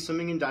varsity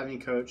swimming and diving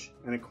coach,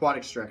 and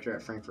aquatics director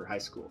at Frankfort High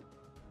School.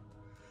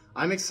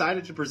 I'm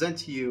excited to present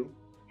to you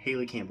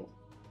Haley Campbell.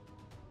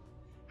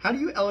 How do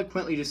you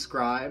eloquently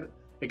describe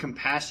a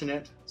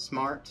compassionate,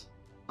 smart,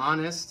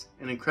 honest,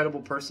 and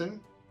incredible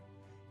person?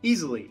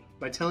 Easily,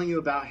 by telling you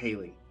about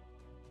Haley.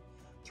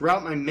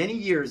 Throughout my many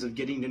years of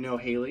getting to know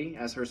Haley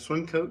as her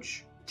swim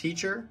coach,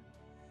 teacher,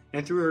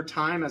 and through her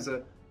time as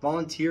a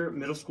volunteer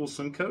middle school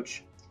swim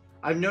coach,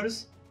 I've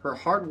noticed her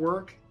hard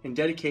work and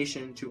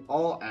dedication to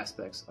all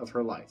aspects of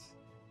her life.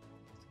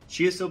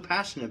 She is so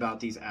passionate about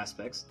these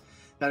aspects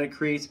that it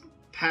creates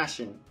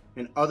passion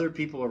in other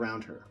people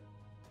around her.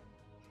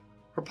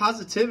 Her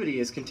positivity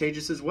is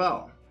contagious as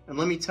well, and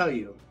let me tell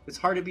you, it's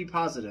hard to be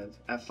positive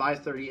at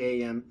 5:30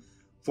 a.m.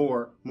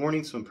 for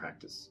morning swim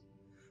practice.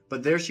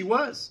 But there she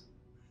was.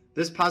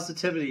 This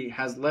positivity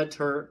has led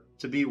her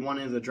to be one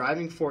of the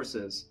driving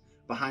forces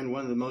behind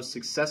one of the most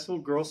successful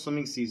girls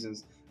swimming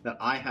seasons that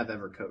I have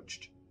ever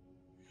coached.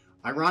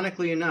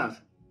 Ironically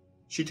enough,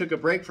 she took a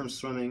break from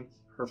swimming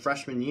her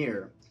freshman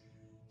year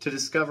to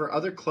discover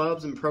other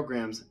clubs and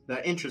programs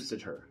that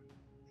interested her.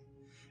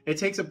 It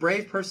takes a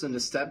brave person to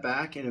step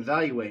back and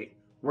evaluate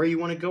where you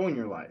want to go in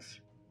your life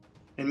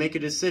and make a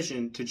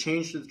decision to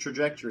change the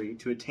trajectory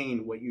to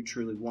attain what you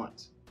truly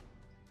want.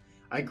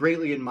 I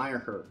greatly admire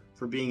her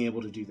for being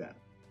able to do that.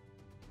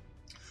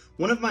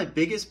 One of my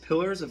biggest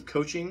pillars of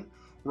coaching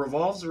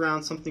revolves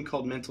around something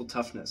called mental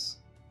toughness.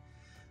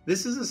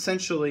 This is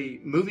essentially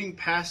moving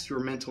past your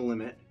mental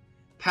limit,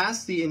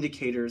 past the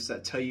indicators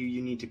that tell you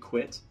you need to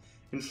quit,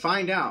 and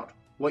find out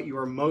what you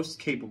are most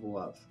capable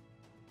of.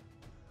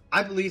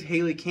 I believe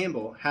Haley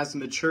Campbell has the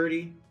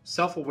maturity,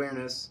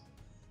 self-awareness,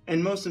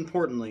 and most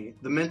importantly,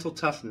 the mental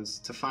toughness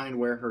to find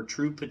where her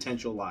true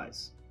potential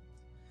lies.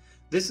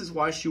 This is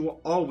why she will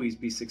always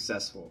be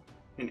successful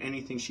in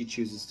anything she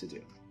chooses to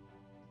do.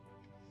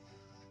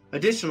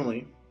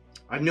 Additionally,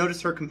 I've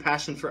noticed her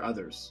compassion for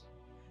others,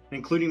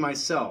 including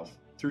myself,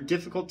 through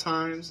difficult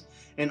times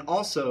and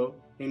also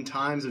in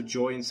times of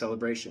joy and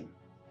celebration.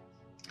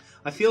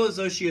 I feel as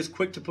though she is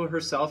quick to put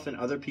herself in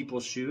other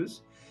people's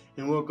shoes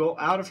and will go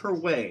out of her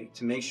way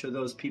to make sure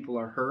those people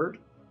are heard,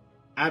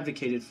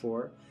 advocated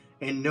for,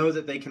 and know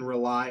that they can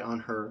rely on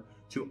her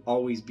to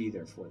always be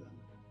there for them.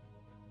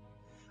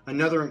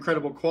 Another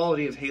incredible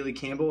quality of Haley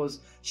Campbell is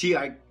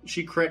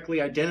she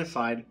correctly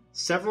identified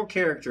several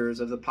characters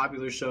of the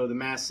popular show The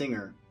Masked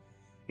Singer,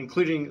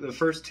 including the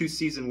first 2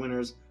 season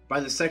winners by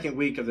the second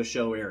week of the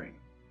show airing.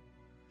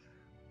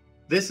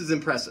 This is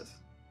impressive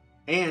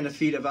and a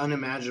feat of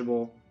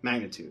unimaginable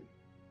magnitude.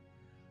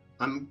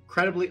 I'm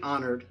incredibly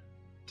honored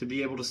to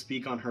be able to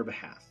speak on her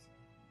behalf.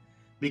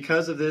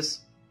 Because of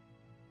this,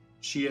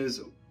 she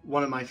is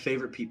one of my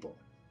favorite people.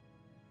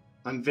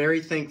 I'm very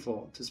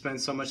thankful to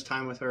spend so much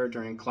time with her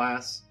during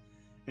class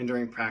and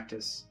during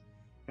practice,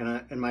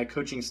 and my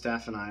coaching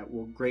staff and I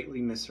will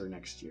greatly miss her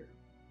next year.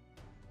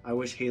 I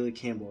wish Haley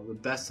Campbell the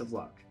best of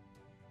luck,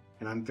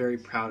 and I'm very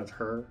proud of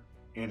her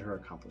and her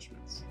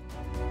accomplishments.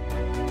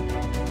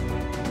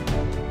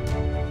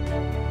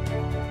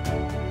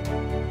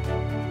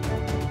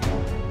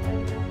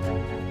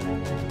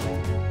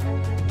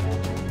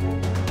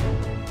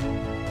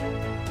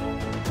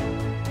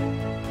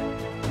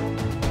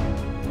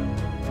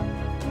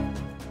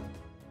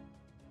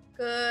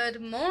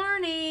 Good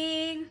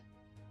morning!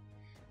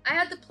 I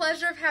had the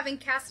pleasure of having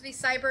Cassidy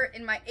Seibert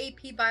in my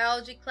AP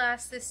Biology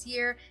class this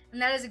year,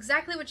 and that is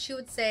exactly what she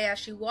would say as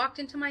she walked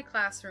into my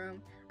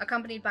classroom,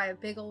 accompanied by a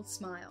big old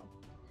smile.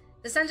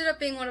 This ended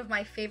up being one of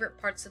my favorite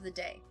parts of the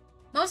day,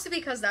 mostly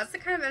because that's the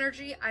kind of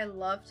energy I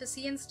love to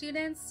see in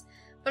students,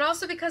 but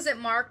also because it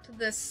marked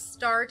the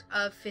start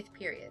of 5th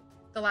period,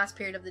 the last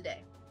period of the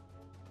day.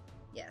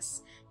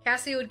 Yes,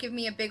 Cassidy would give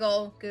me a big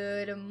old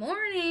good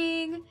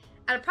morning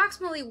at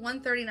approximately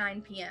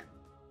 1:39 p.m.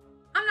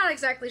 I'm not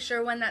exactly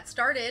sure when that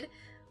started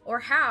or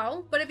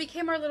how, but it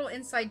became our little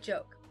inside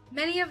joke.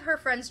 Many of her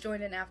friends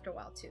joined in after a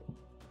while too.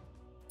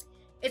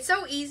 It's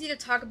so easy to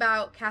talk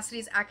about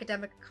Cassidy's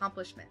academic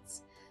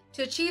accomplishments.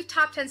 To achieve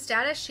top 10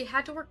 status, she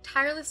had to work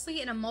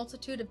tirelessly in a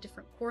multitude of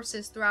different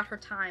courses throughout her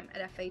time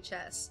at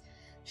FHS.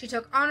 She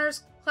took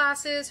honors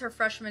classes her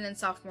freshman and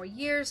sophomore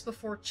years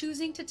before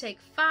choosing to take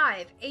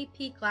 5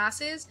 AP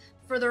classes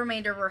for the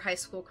remainder of her high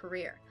school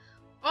career,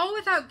 all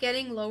without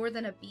getting lower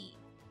than a B.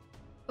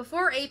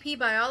 Before AP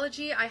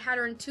Biology, I had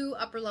her in 2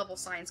 upper-level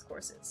science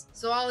courses,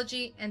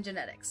 zoology and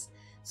genetics.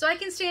 So I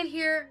can stand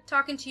here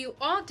talking to you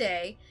all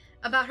day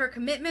about her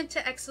commitment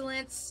to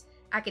excellence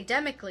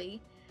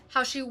academically,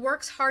 how she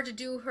works hard to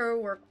do her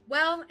work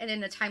well and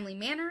in a timely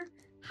manner,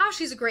 how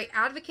she's a great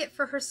advocate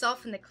for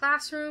herself in the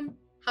classroom,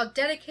 how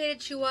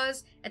dedicated she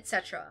was,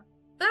 etc.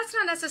 But that's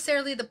not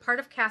necessarily the part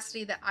of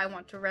Cassidy that I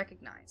want to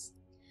recognize.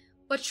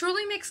 What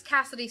truly makes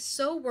Cassidy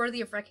so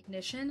worthy of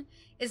recognition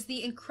is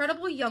the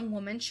incredible young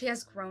woman she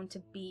has grown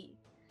to be.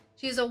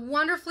 She is a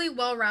wonderfully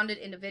well-rounded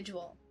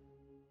individual.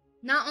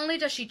 Not only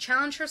does she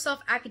challenge herself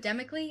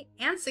academically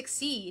and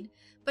succeed,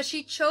 but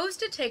she chose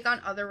to take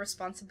on other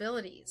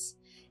responsibilities.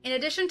 In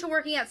addition to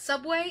working at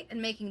Subway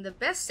and making the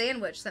best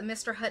sandwich that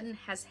Mr. Hutton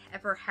has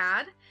ever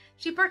had,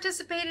 she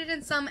participated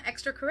in some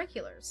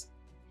extracurriculars.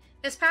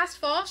 This past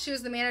fall, she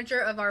was the manager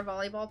of our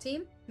volleyball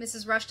team.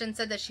 Mrs. Rushton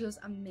said that she was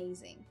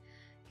amazing.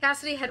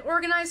 Cassidy had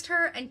organized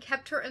her and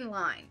kept her in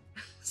line.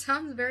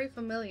 Sounds very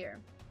familiar.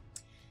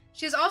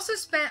 She has also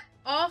spent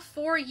all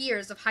 4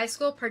 years of high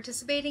school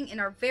participating in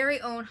our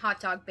very own hot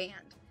dog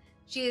band.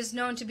 She is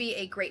known to be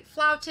a great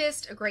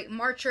flautist, a great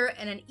marcher,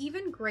 and an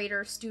even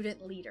greater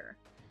student leader.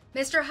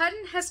 Mr.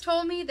 Hutton has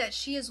told me that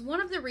she is one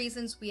of the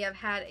reasons we have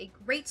had a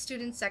great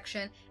student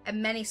section at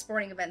many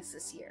sporting events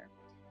this year.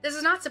 This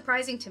is not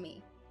surprising to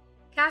me.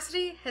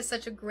 Cassidy has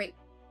such a great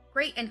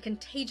and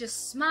contagious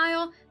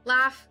smile,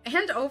 laugh,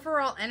 and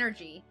overall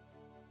energy,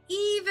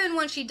 even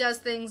when she does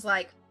things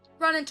like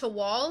run into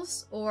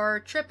walls or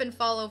trip and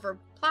fall over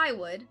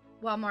plywood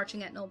while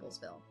marching at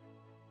Noblesville.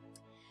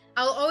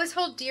 I will always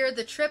hold dear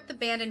the trip the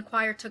band and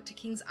choir took to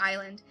Kings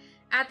Island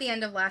at the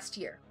end of last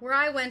year, where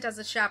I went as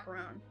a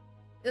chaperone.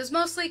 It was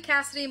mostly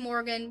Cassidy,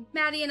 Morgan,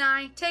 Maddie, and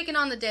I taking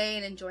on the day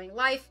and enjoying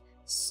life,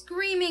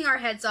 screaming our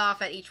heads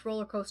off at each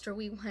roller coaster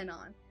we went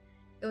on.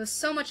 It was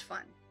so much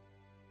fun.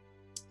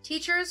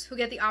 Teachers who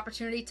get the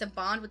opportunity to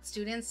bond with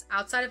students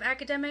outside of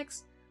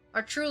academics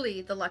are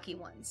truly the lucky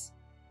ones.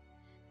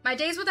 My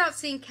days without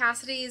seeing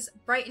Cassidy's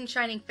bright and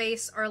shining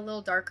face are a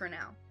little darker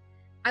now.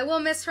 I will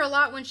miss her a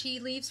lot when she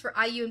leaves for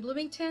IU in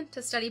Bloomington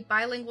to study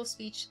bilingual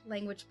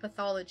speech-language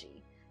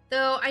pathology,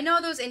 though I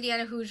know those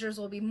Indiana Hoosiers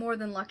will be more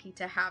than lucky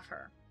to have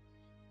her.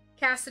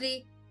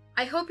 Cassidy,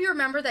 I hope you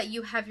remember that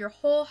you have your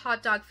whole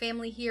hot dog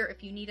family here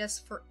if you need us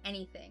for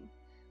anything.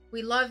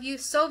 We love you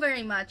so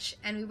very much,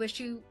 and we wish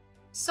you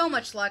so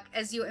much luck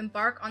as you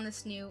embark on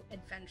this new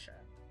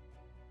adventure.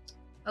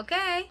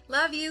 Okay,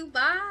 love you,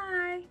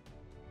 bye!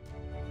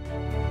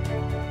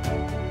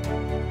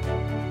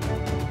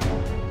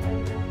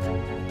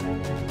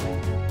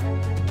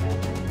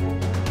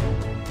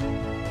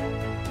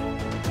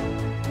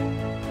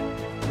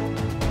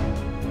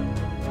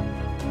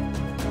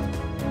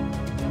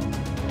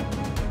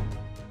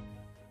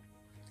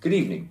 Good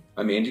evening,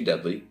 I'm Andy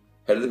Dudley,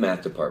 head of the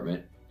math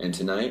department, and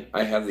tonight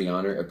I have the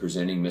honor of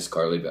presenting Miss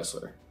Carly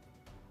Bessler.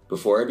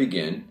 Before I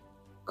begin,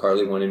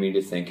 Carly wanted me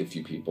to thank a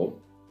few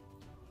people.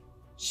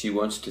 She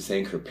wants to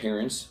thank her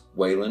parents,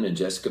 Waylon and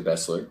Jessica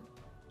Bessler,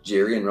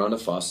 Jerry and Rhonda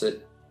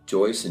Fawcett,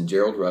 Joyce and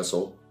Gerald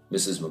Russell,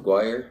 Mrs.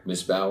 McGuire,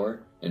 Miss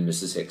Bauer, and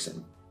Mrs.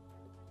 Hickson.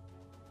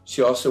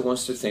 She also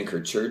wants to thank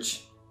her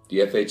church, the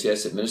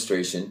FHS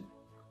administration,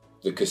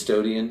 the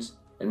custodians,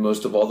 and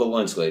most of all the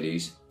lunch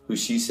ladies, who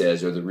she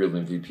says are the real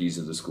MVPs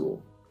of the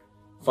school.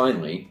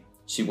 Finally,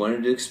 she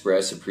wanted to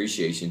express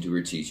appreciation to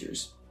her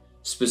teachers,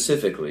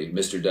 specifically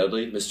Mr.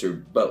 Dudley,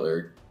 Mr.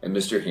 Butler, and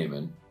Mr.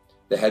 Hammond,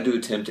 that had to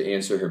attempt to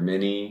answer her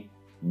many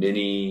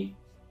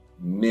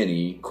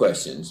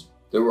questions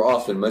that were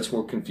often much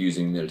more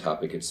confusing than the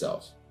topic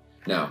itself.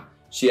 Now,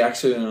 she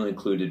actually only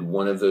included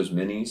one of those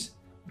minis,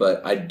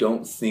 but I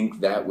don't think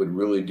that would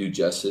really do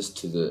justice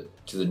to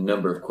the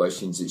number of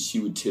questions that she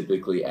would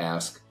typically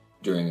ask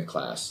during a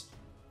class.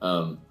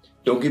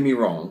 Don't get me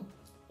wrong,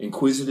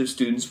 inquisitive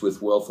students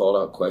with well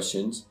thought out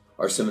questions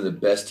are some of the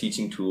best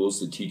teaching tools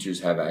that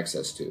teachers have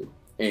access to.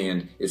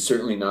 And it's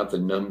certainly not the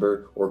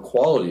number or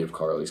quality of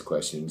Carly's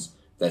questions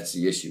that's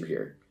the issue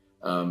here.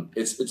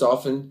 It's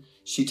often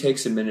she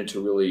takes a minute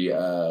to really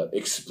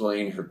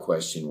explain her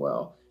question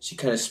well. She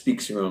kind of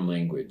speaks her own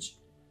language.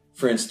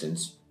 For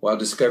instance, while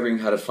discovering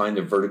how to find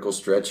the vertical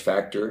stretch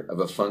factor of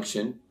a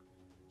function,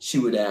 she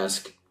would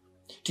ask,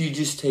 do you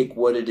just take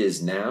what it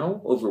is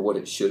now over what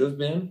it should have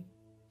been?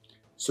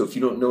 So if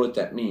you don't know what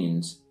that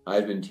means,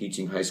 I've been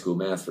teaching high school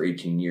math for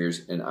 18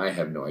 years and I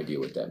have no idea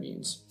what that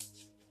means.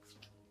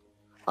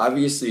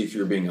 Obviously, if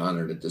you're being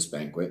honored at this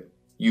banquet,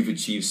 you've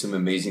achieved some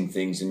amazing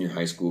things in your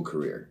high school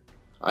career.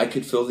 I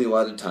could fill the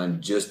allotted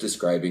time just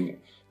describing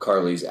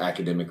Carly's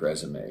academic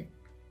resume.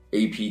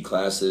 AP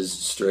classes,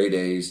 straight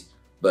A's,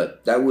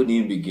 but that wouldn't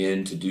even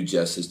begin to do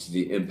justice to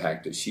the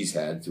impact that she's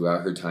had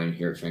throughout her time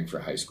here at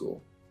Frankfort High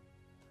School.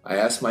 I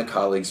asked my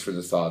colleagues for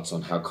their thoughts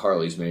on how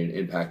Carly's made an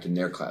impact in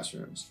their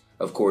classrooms.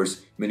 Of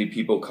course, many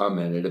people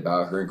commented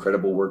about her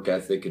incredible work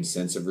ethic and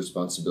sense of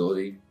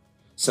responsibility.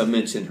 Some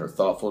mentioned her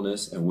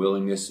thoughtfulness and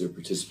willingness to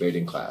participate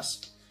in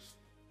class.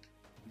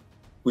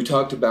 We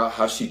talked about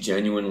how she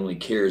genuinely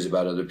cares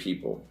about other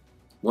people.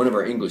 One of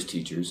our English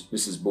teachers,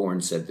 Mrs.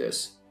 Bourne, said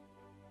this: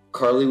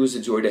 Carly was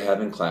a joy to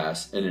have in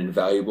class and an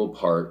invaluable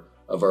part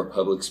of our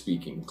public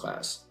speaking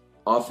class,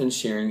 often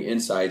sharing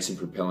insights and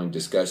propelling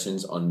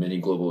discussions on many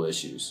global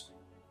issues.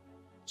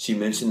 She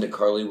mentioned that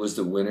Carly was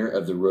the winner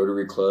of the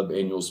Rotary Club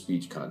annual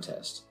speech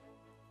contest.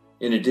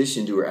 In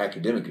addition to her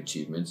academic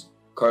achievements,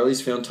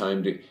 Carly's found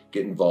time to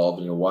get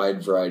involved in a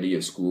wide variety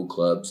of school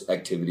clubs,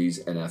 activities,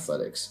 and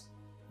athletics.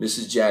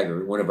 Mrs.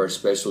 Jagger, one of our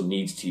special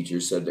needs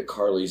teachers, said that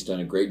Carly's done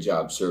a great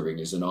job serving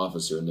as an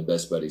officer in the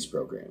Best Buddies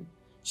program.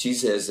 She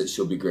says that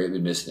she'll be greatly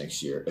missed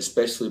next year,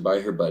 especially by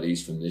her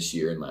buddies from this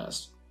year and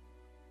last.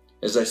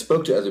 As I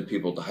spoke to other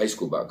people at the high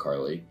school about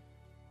Carly,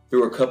 there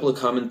were a couple of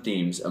common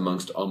themes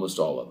amongst almost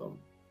all of them.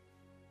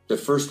 The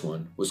first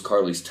one was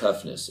Carly's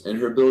toughness and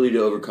her ability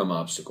to overcome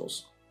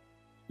obstacles.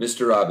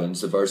 Mr.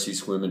 Robbins, the varsity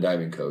swim and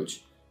diving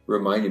coach,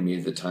 reminded me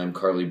of the time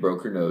Carly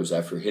broke her nose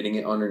after hitting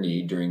it on her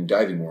knee during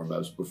diving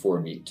warm-ups before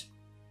a meet.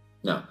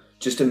 Now,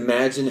 just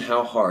imagine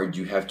how hard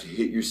you have to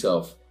hit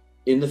yourself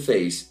in the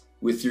face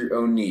with your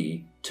own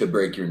knee to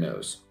break your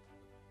nose.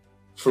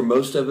 For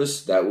most of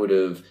us, that would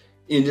have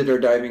ended our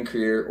diving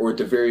career or at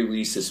the very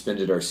least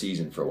suspended our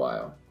season for a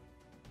while.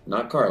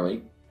 Not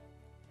Carly.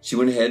 She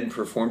went ahead and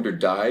performed her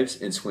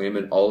dives and swam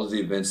in all of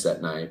the events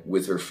that night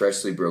with her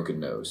freshly broken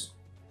nose.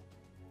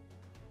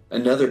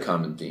 Another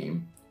common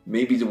theme,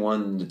 maybe the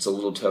one that's a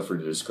little tougher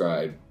to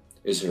describe,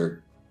 is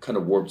her kind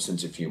of warped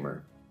sense of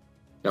humor.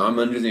 Now, I'm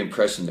under the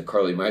impression that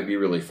Carly might be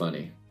really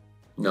funny.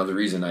 Now, the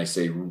reason I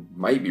say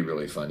might be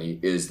really funny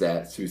is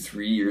that through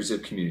 3 years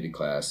of community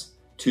class,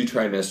 2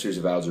 trimesters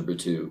of Algebra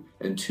 2,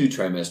 and 2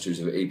 trimesters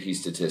of AP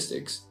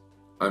Statistics,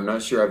 I'm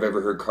not sure I've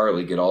ever heard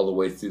Carly get all the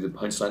way through the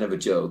punchline of a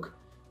joke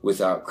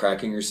without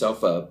cracking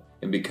herself up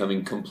and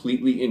becoming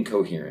completely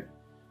incoherent.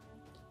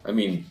 I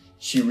mean,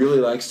 she really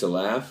likes to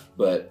laugh,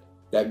 but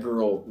that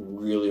girl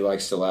really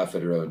likes to laugh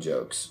at her own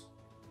jokes.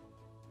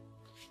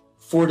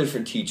 4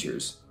 different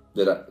teachers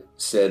that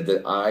said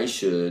that I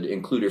should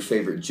include her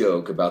favorite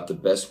joke about the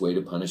best way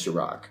to punish a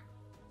rock.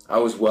 I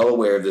was well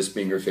aware of this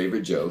being her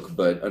favorite joke,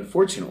 but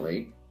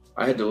unfortunately,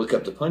 I had to look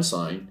up the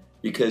punchline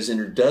because in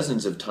her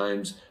dozens of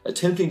times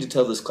attempting to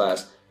tell this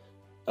class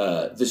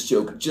this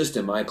joke just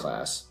in my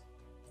class,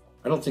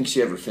 I don't think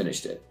she ever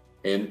finished it.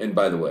 And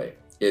by the way,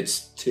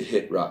 it's to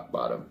hit rock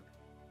bottom.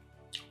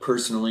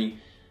 Personally,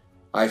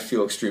 I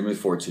feel extremely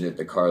fortunate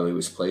that Carly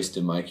was placed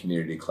in my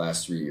community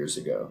class 3 years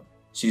ago.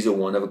 She's a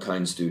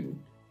one-of-a-kind student,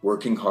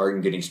 working hard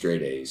and getting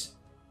straight A's.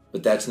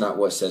 But that's not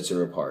what sets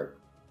her apart.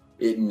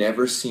 It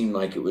never seemed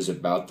like it was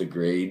about the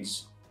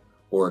grades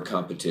or a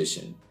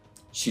competition.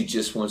 She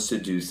just wants to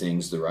do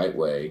things the right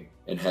way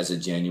and has a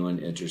genuine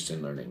interest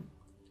in learning.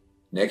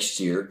 Next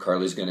year,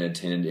 Carly's going to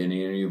attend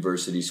Indiana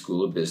University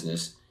School of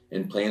Business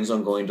and plans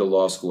on going to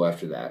law school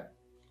after that.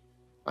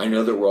 I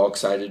know that we're all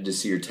excited to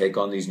see her take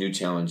on these new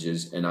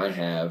challenges, and I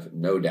have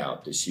no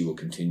doubt that she will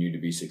continue to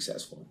be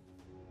successful.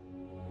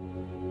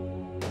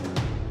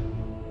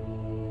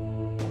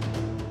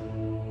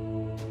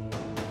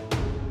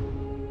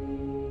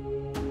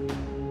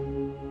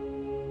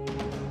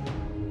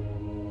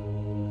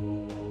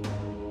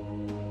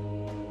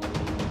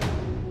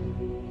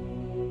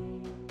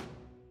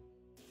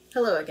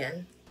 Hello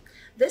again.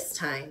 This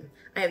time,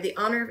 I have the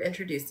honor of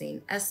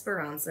introducing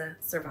Esperanza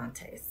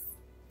Cervantes.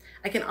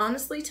 I can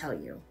honestly tell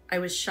you, I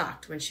was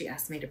shocked when she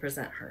asked me to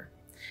present her.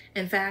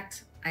 In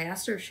fact, I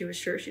asked her if she was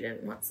sure she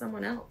didn't want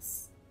someone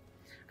else.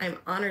 I'm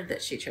honored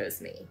that she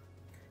chose me,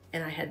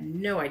 and I had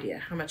no idea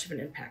how much of an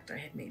impact I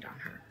had made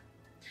on her.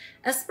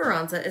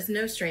 Esperanza is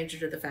no stranger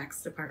to the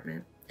FACS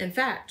department. In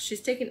fact,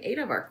 she's taken 8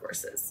 of our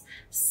courses,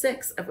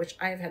 6 of which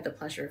I have had the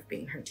pleasure of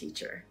being her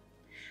teacher.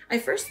 I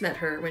first met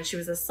her when she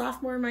was a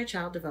sophomore in my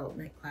child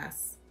development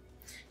class.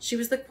 She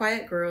was the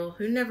quiet girl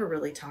who never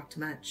really talked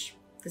much.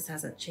 This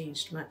hasn't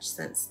changed much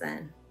since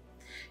then.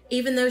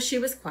 Even though she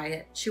was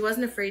quiet, she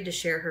wasn't afraid to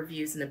share her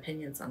views and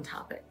opinions on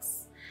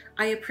topics.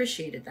 I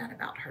appreciated that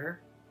about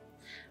her.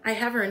 I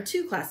have her in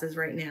 2 classes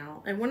right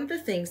now, and one of the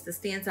things that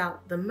stands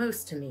out the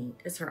most to me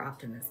is her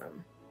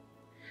optimism.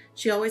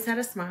 She always had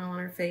a smile on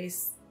her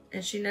face,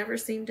 and she never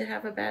seemed to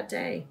have a bad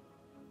day.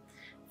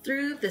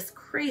 Through this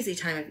crazy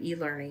time of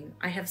e-learning,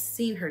 I have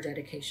seen her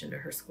dedication to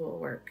her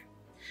schoolwork.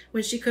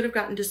 When she could have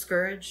gotten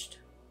discouraged,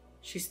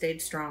 she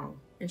stayed strong,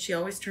 and she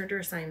always turned her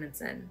assignments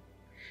in.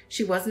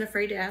 She wasn't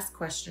afraid to ask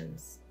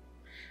questions.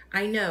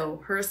 I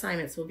know her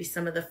assignments will be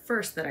some of the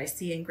first that I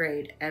see and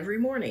grade every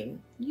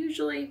morning,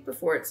 usually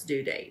before its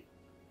due date.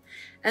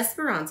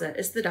 Esperanza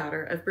is the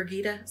daughter of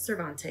Brigida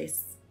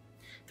Cervantes.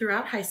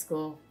 Throughout high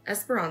school,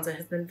 Esperanza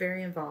has been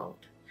very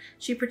involved.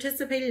 She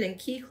participated in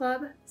Key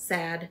Club,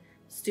 SAD,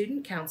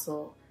 Student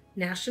Council,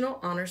 National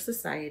Honor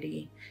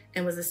Society,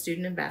 and was a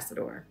student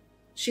ambassador.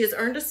 She has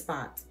earned a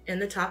spot in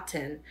the top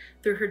 10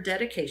 through her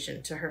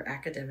dedication to her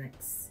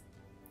academics.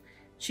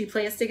 She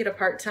plans to get a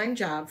part-time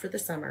job for the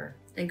summer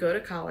and go to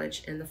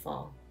college in the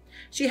fall.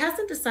 She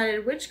hasn't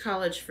decided which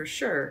college for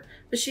sure,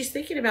 but she's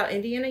thinking about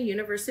Indiana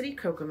University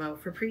Kokomo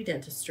for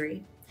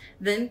pre-dentistry,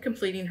 then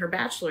completing her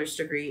bachelor's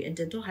degree in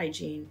dental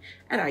hygiene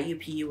at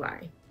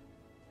IUPUI.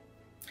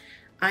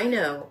 I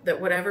know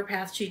that whatever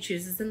path she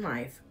chooses in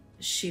life,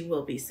 she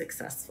will be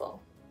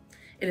successful.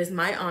 It is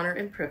my honor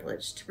and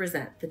privilege to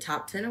present the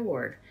Top 10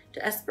 Award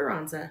to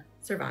Esperanza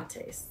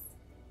Cervantes.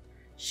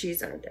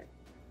 She's earned it.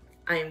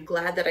 I am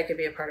glad that I could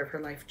be a part of her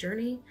life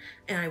journey,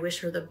 and I wish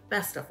her the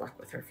best of luck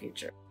with her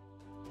future.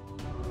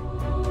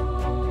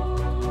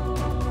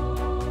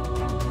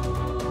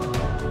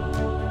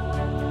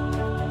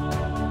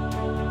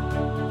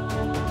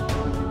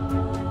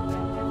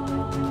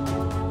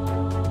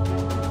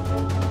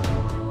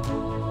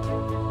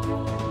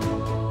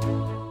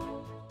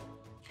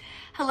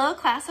 Hello,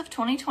 class of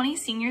 2020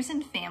 seniors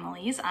and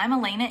families. I'm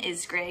Elena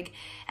Isgrig,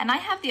 and I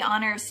have the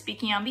honor of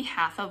speaking on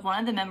behalf of one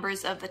of the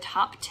members of the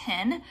top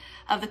 10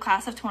 of the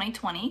class of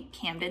 2020,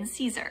 Camden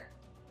Caesar.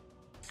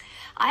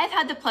 I have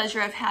had the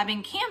pleasure of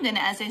having Camden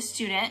as a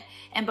student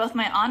in both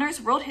my honors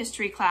world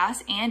history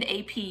class and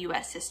AP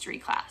US history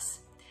class.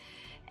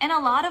 In a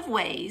lot of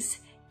ways,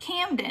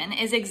 Camden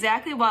is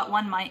exactly what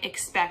one might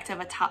expect of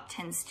a top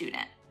 10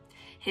 student.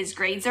 His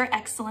grades are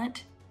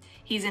excellent.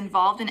 He's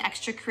involved in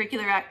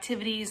extracurricular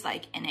activities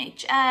like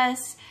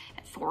NHS,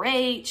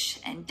 4-H,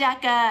 and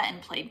DECA,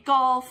 and played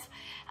golf.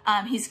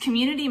 He's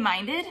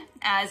community-minded,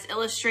 as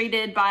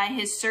illustrated by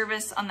his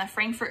service on the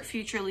Frankfurt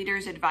Future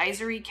Leaders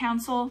Advisory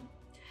Council.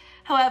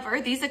 However,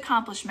 these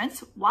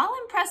accomplishments, while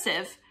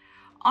impressive,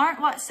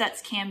 aren't what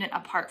sets Camden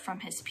apart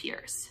from his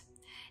peers.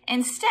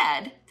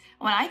 Instead,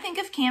 when I think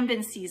of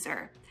Camden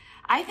Caesar,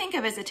 I think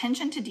of his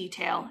attention to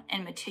detail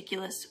and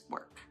meticulous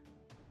work.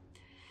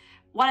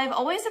 What I've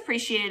always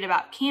appreciated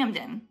about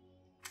Camden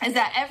is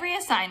that every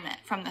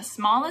assignment, from the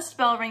smallest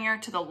bell ringer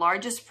to the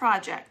largest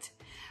project,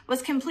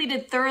 was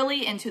completed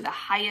thoroughly and to the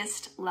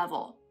highest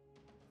level.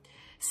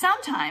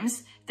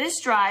 Sometimes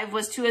this drive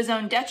was to his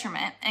own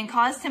detriment and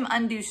caused him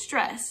undue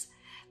stress,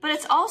 but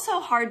it's also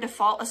hard to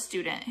fault a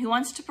student who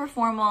wants to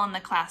perform well in the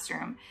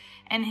classroom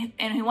and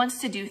who wants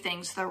to do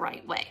things the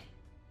right way.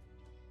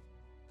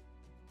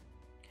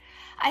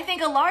 I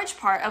think a large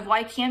part of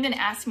why Camden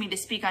asked me to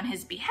speak on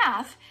his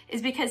behalf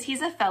is because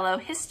he's a fellow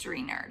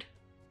history nerd.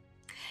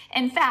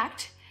 In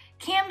fact,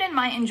 Camden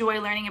might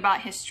enjoy learning about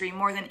history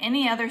more than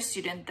any other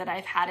student that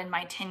I've had in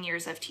my 10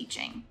 years of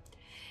teaching.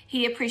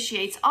 He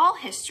appreciates all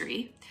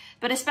history,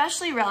 but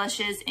especially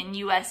relishes in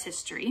US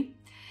history,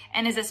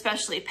 and is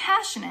especially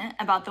passionate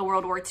about the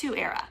World War II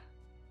era.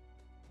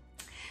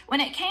 When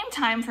it came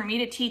time for me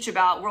to teach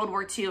about World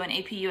War II in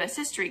AP US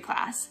history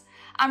class,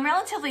 I'm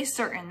relatively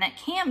certain that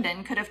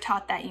Camden could have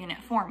taught that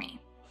unit for me.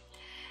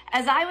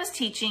 As I was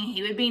teaching,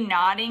 he would be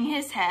nodding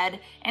his head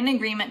in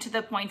agreement to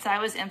the points I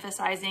was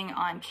emphasizing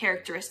on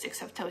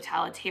characteristics of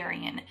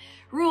totalitarian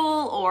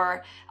rule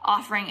or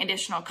offering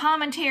additional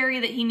commentary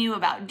that he knew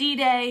about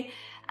D-Day.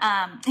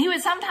 He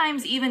would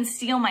sometimes even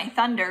steal my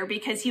thunder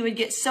because he would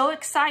get so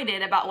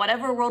excited about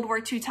whatever World War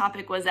II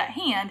topic was at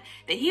hand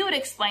that he would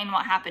explain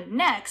what happened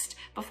next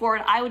before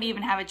I would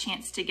even have a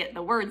chance to get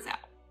the words out.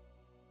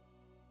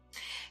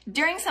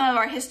 During some of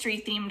our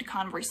history-themed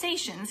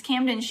conversations,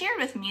 Camden shared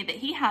with me that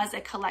he has a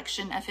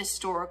collection of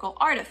historical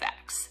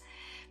artifacts.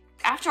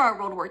 After our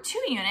World War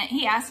II unit,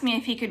 he asked me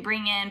if he could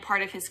bring in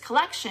part of his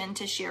collection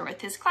to share with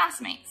his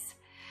classmates.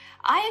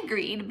 I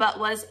agreed, but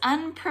was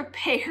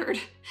unprepared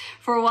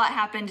for what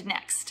happened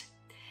next.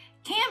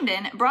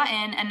 Camden brought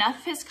in enough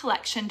of his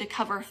collection to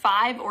cover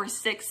 5 or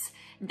 6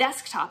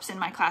 desktops in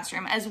my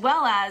classroom, as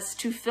well as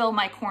to fill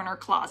my corner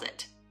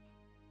closet.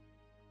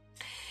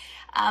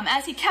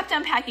 As he kept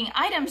unpacking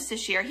items to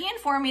share, he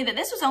informed me that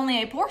this was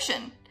only a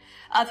portion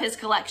of his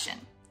collection.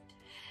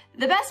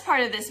 The best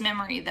part of this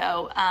memory,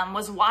 though,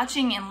 was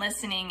watching and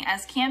listening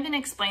as Camden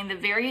explained the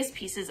various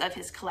pieces of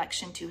his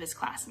collection to his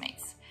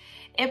classmates.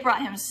 It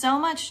brought him so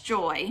much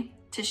joy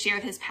to share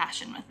his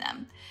passion with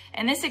them,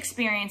 and this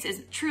experience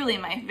is truly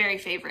my very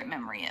favorite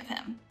memory of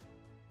him.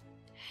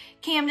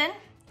 Camden,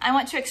 I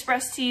want to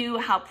express to you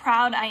how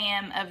proud I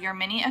am of your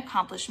many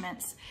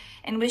accomplishments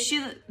and wish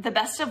you the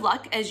best of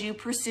luck as you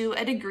pursue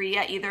a degree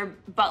at either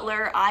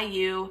Butler,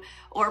 IU,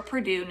 or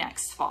Purdue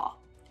next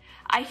fall.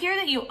 I hear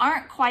that you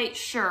aren't quite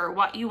sure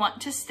what you want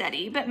to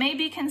study, but may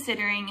be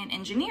considering an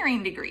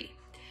engineering degree.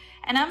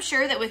 And I'm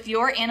sure that with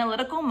your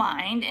analytical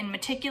mind and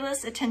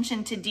meticulous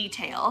attention to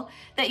detail,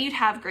 that you'd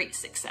have great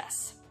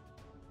success.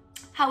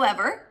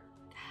 However,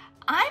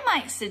 I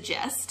might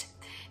suggest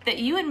that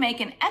you would make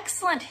an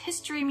excellent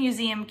history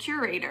museum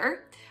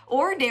curator,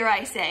 or dare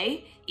I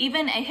say,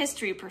 even a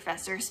history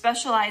professor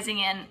specializing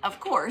in, of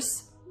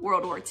course,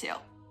 World War II.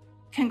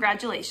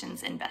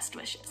 Congratulations and best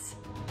wishes.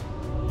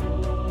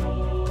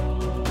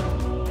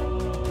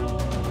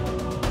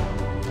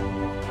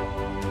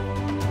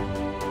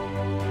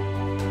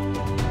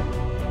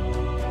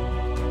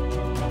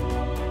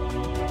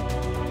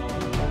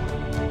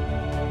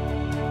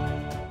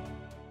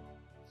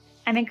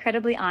 I'm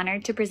incredibly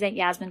honored to present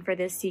Yasmin for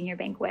this senior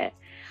banquet.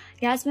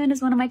 Yasmin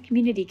is one of my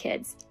community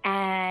kids,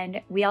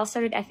 and we all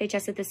started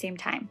FHS at the same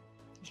time.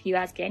 If you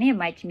ask any of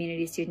my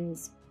community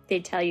students,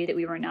 they'd tell you that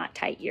we were not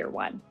tight year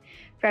one.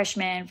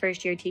 Freshman,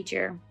 first year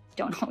teacher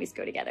don't always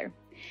go together.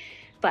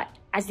 But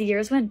as the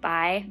years went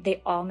by,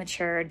 they all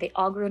matured, they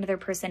all grew into their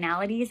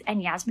personalities,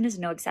 and Yasmin is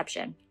no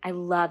exception. I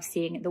love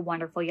seeing the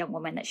wonderful young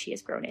woman that she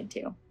has grown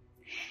into.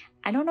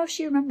 I don't know if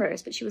she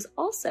remembers, but she was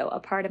also a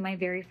part of my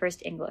very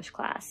first English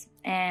class.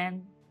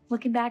 And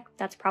looking back,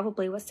 that's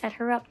probably what set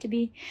her up to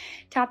be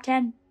top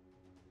 10.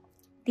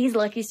 These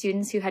lucky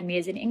students who had me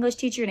as an English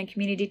teacher and a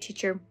community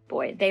teacher,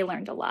 boy, they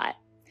learned a lot.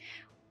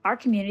 Our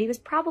community was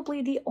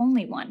probably the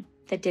only one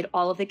that did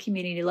all of the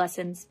community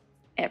lessons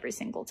every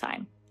single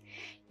time.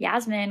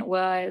 Yasmin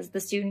was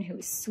the student who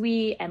was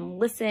sweet and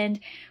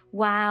listened,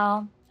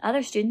 while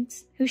other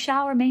students, who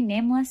shall remain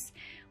nameless,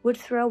 would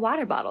throw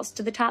water bottles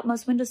to the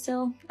topmost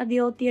windowsill of the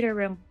old theater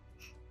room.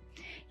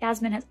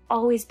 Yasmin has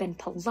always been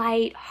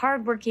polite,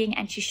 hardworking,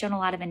 and she's shown a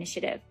lot of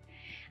initiative.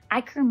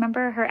 I can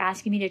remember her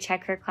asking me to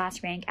check her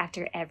class rank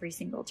after every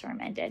single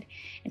term ended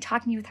and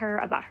talking with her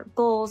about her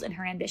goals and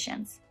her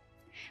ambitions.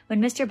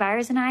 When Mr.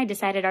 Byers and I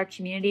decided our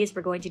communities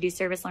were going to do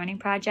service learning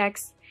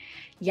projects,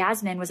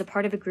 Yasmin was a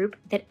part of a group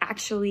that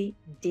actually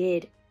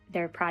did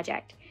their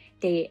project.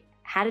 They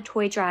had a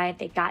toy drive,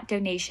 they got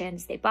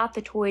donations, they bought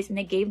the toys, and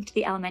they gave them to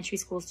the elementary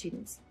school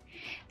students.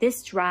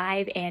 This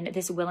drive and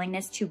this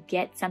willingness to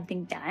get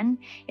something done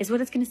is what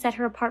is going to set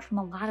her apart from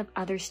a lot of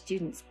other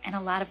students and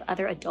a lot of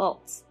other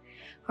adults.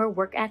 Her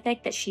work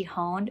ethic that she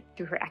honed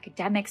through her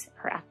academics,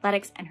 her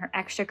athletics, and her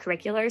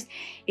extracurriculars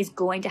is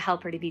going to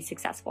help her to be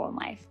successful in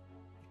life.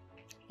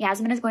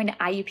 Yasmin is going to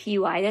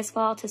IUPUI this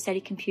fall to study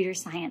computer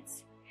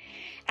science.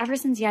 Ever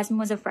since Yasmin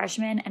was a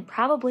freshman, and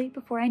probably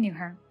before I knew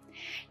her,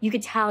 you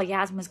could tell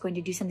Yasmin was going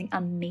to do something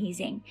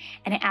amazing,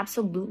 and it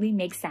absolutely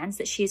makes sense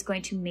that she is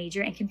going to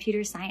major in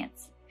computer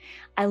science.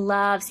 I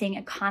love seeing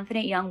a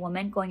confident young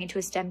woman going into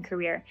a STEM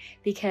career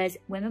because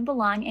women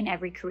belong in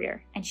every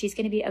career, and she's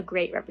going to be a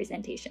great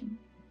representation.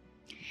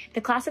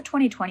 The class of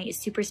 2020 is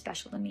super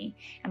special to me,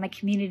 and my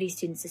community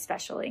students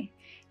especially.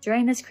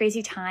 During this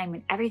crazy time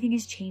when everything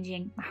is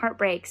changing, my heart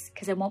breaks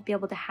because I won't be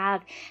able to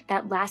have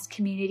that last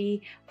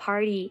community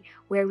party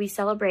where we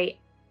celebrate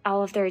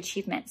all of their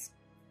achievements.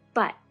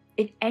 But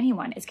if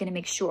anyone is going to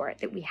make sure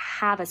that we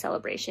have a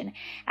celebration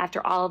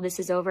after all of this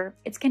is over,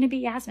 it's going to be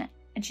Yasmin,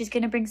 and she's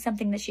going to bring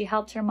something that she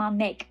helped her mom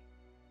make.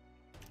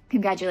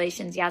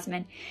 Congratulations,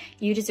 Yasmin.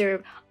 You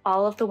deserve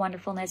all of the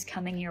wonderfulness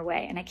coming your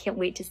way, and I can't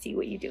wait to see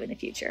what you do in the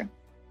future.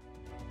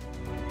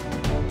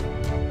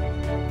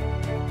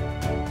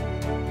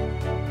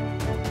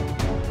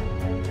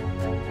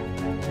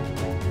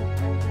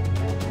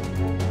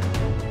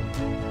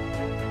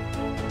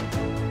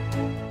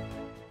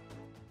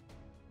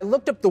 I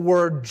looked up the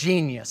word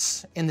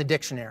genius in the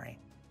dictionary.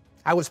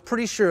 I was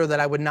pretty sure that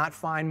I would not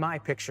find my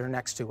picture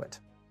next to it.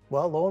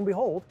 Well, lo and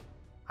behold,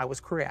 I was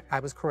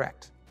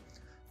correct.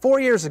 4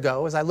 years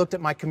ago, as I looked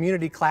at my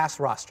community class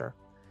roster,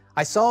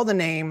 I saw the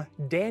name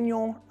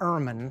Daniel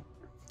Ehrman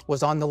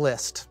was on the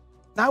list.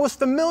 Now, I was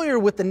familiar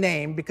with the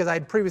name because I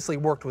had previously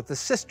worked with his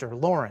sister,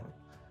 Lauren.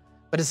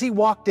 But as he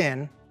walked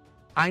in,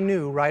 I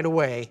knew right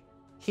away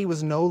he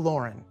was no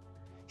Lauren.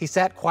 He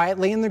sat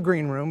quietly in the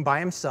green room by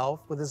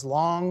himself with his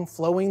long,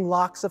 flowing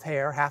locks of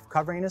hair half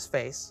covering his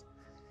face.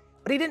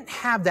 But he didn't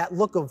have that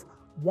look of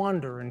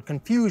wonder and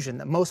confusion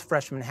that most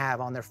freshmen have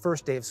on their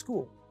first day of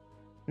school.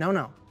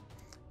 No.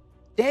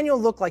 Daniel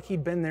looked like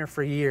he'd been there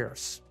for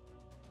years.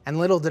 And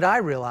little did I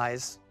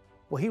realize,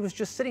 well, he was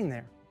just sitting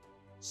there,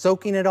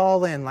 soaking it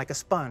all in like a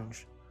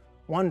sponge,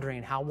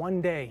 wondering how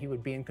one day he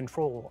would be in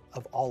control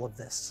of all of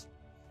this.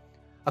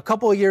 A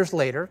couple of years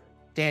later,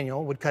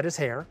 Daniel would cut his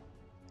hair,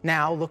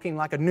 now looking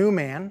like a new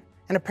man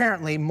and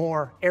apparently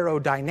more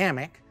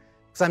aerodynamic,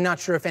 because I'm not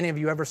sure if any of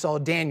you ever saw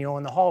Daniel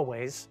in the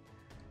hallways,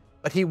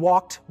 but he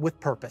walked with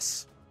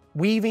purpose,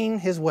 weaving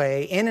his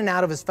way in and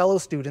out of his fellow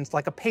students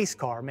like a pace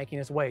car making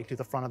his way to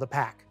the front of the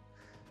pack.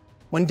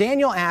 When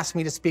Daniel asked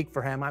me to speak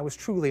for him, I was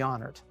truly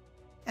honored.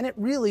 And it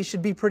really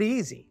should be pretty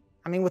easy.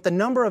 I mean, with the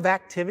number of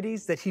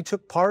activities that he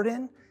took part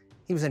in,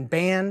 he was in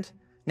band,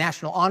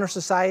 National Honor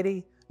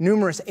Society,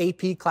 numerous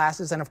AP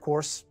classes, and of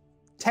course,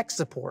 tech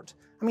support.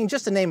 I mean,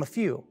 just to name a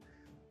few.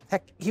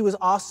 Heck, he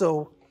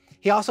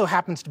also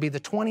happens to be the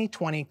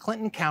 2020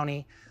 Clinton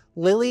County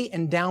Lilly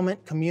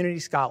Endowment Community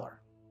Scholar.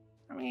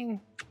 I mean,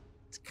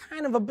 it's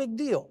kind of a big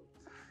deal.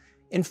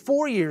 In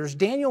 4 years,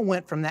 Daniel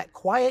went from that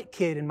quiet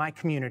kid in my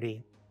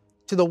community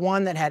to the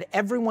one that had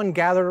everyone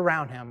gathered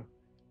around him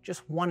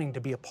just wanting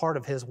to be a part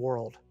of his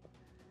world.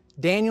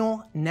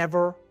 Daniel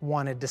never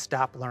wanted to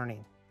stop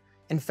learning.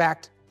 In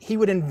fact, he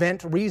would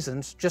invent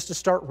reasons just to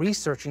start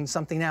researching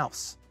something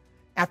else.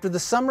 After the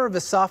summer of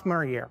his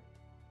sophomore year,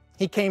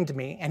 he came to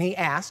me and he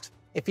asked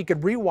if he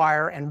could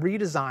rewire and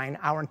redesign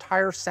our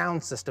entire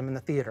sound system in the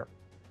theater.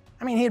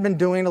 I mean, he had been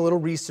doing a little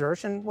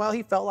research and, well,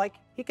 he felt like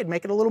he could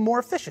make it a little more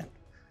efficient.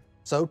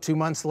 So 2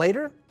 months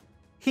later,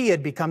 he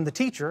had become the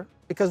teacher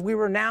because we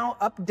were now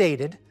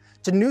updated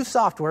to new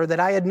software that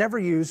I had never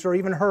used or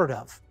even heard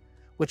of,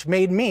 which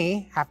made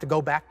me have to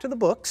go back to the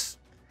books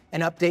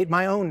and update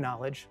my own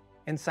knowledge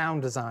in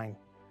sound design.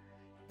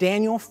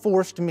 Daniel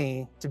forced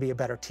me to be a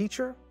better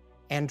teacher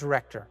and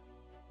director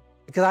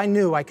because I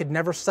knew I could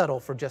never settle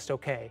for just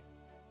okay,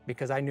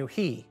 because I knew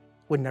he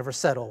would never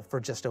settle for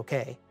just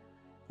okay.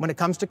 When it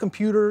comes to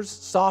computers,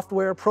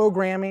 software,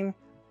 programming,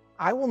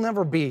 I will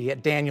never be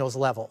at Daniel's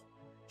level.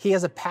 He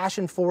has a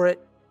passion for it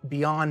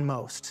beyond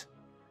most.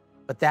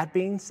 But that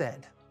being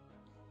said,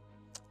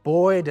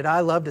 boy, did I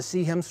love to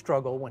see him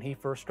struggle when he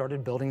first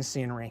started building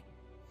scenery.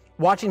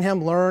 Watching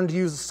him learn to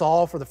use a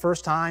saw for the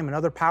first time and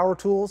other power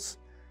tools,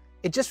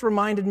 it just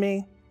reminded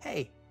me,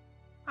 hey,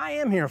 I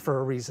am here for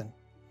a reason.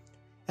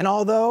 And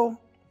although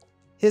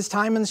his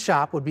time in the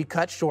shop would be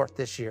cut short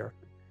this year,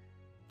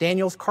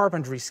 Daniel's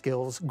carpentry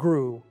skills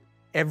grew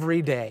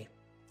every day.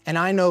 And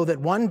I know that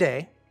one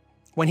day,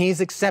 when he's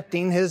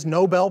accepting his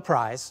Nobel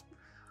Prize,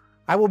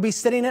 I will be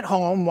sitting at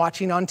home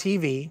watching on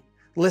TV,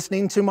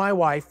 listening to my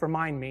wife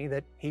remind me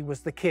that he was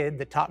the kid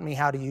that taught me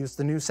how to use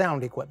the new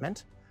sound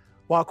equipment,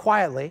 while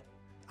quietly,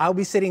 I'll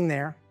be sitting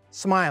there,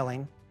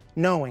 smiling,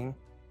 knowing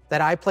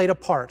that I played a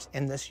part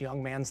in this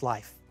young man's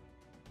life.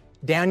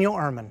 Daniel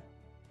Ehrman,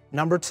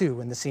 number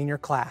 2 in the senior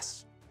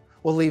class,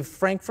 will leave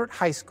Frankfort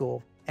High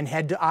School and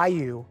head to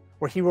IU,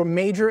 where he will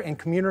major in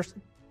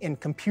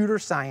computer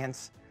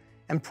science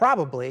and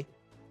probably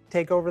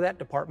take over that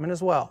department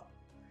as well.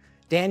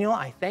 Daniel,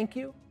 I thank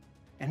you,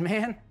 and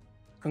man,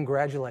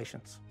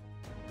 congratulations.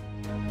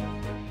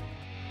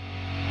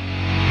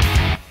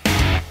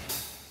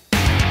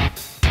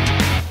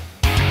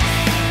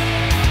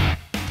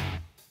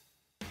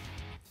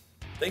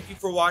 Thank you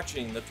for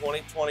watching the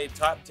 2020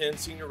 Top 10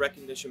 Senior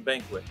Recognition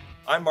Banquet.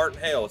 I'm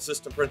Martin Hale,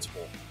 Assistant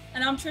Principal.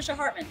 And I'm Tricia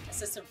Hartman,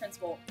 Assistant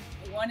Principal.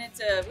 We wanted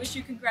to wish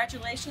you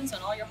congratulations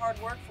on all your hard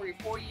work for your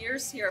 4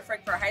 years here at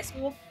Frankfort High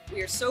School.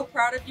 We are so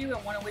proud of you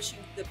and want to wish you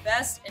the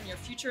best in your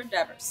future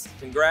endeavors.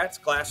 Congrats,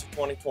 Class of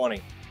 2020.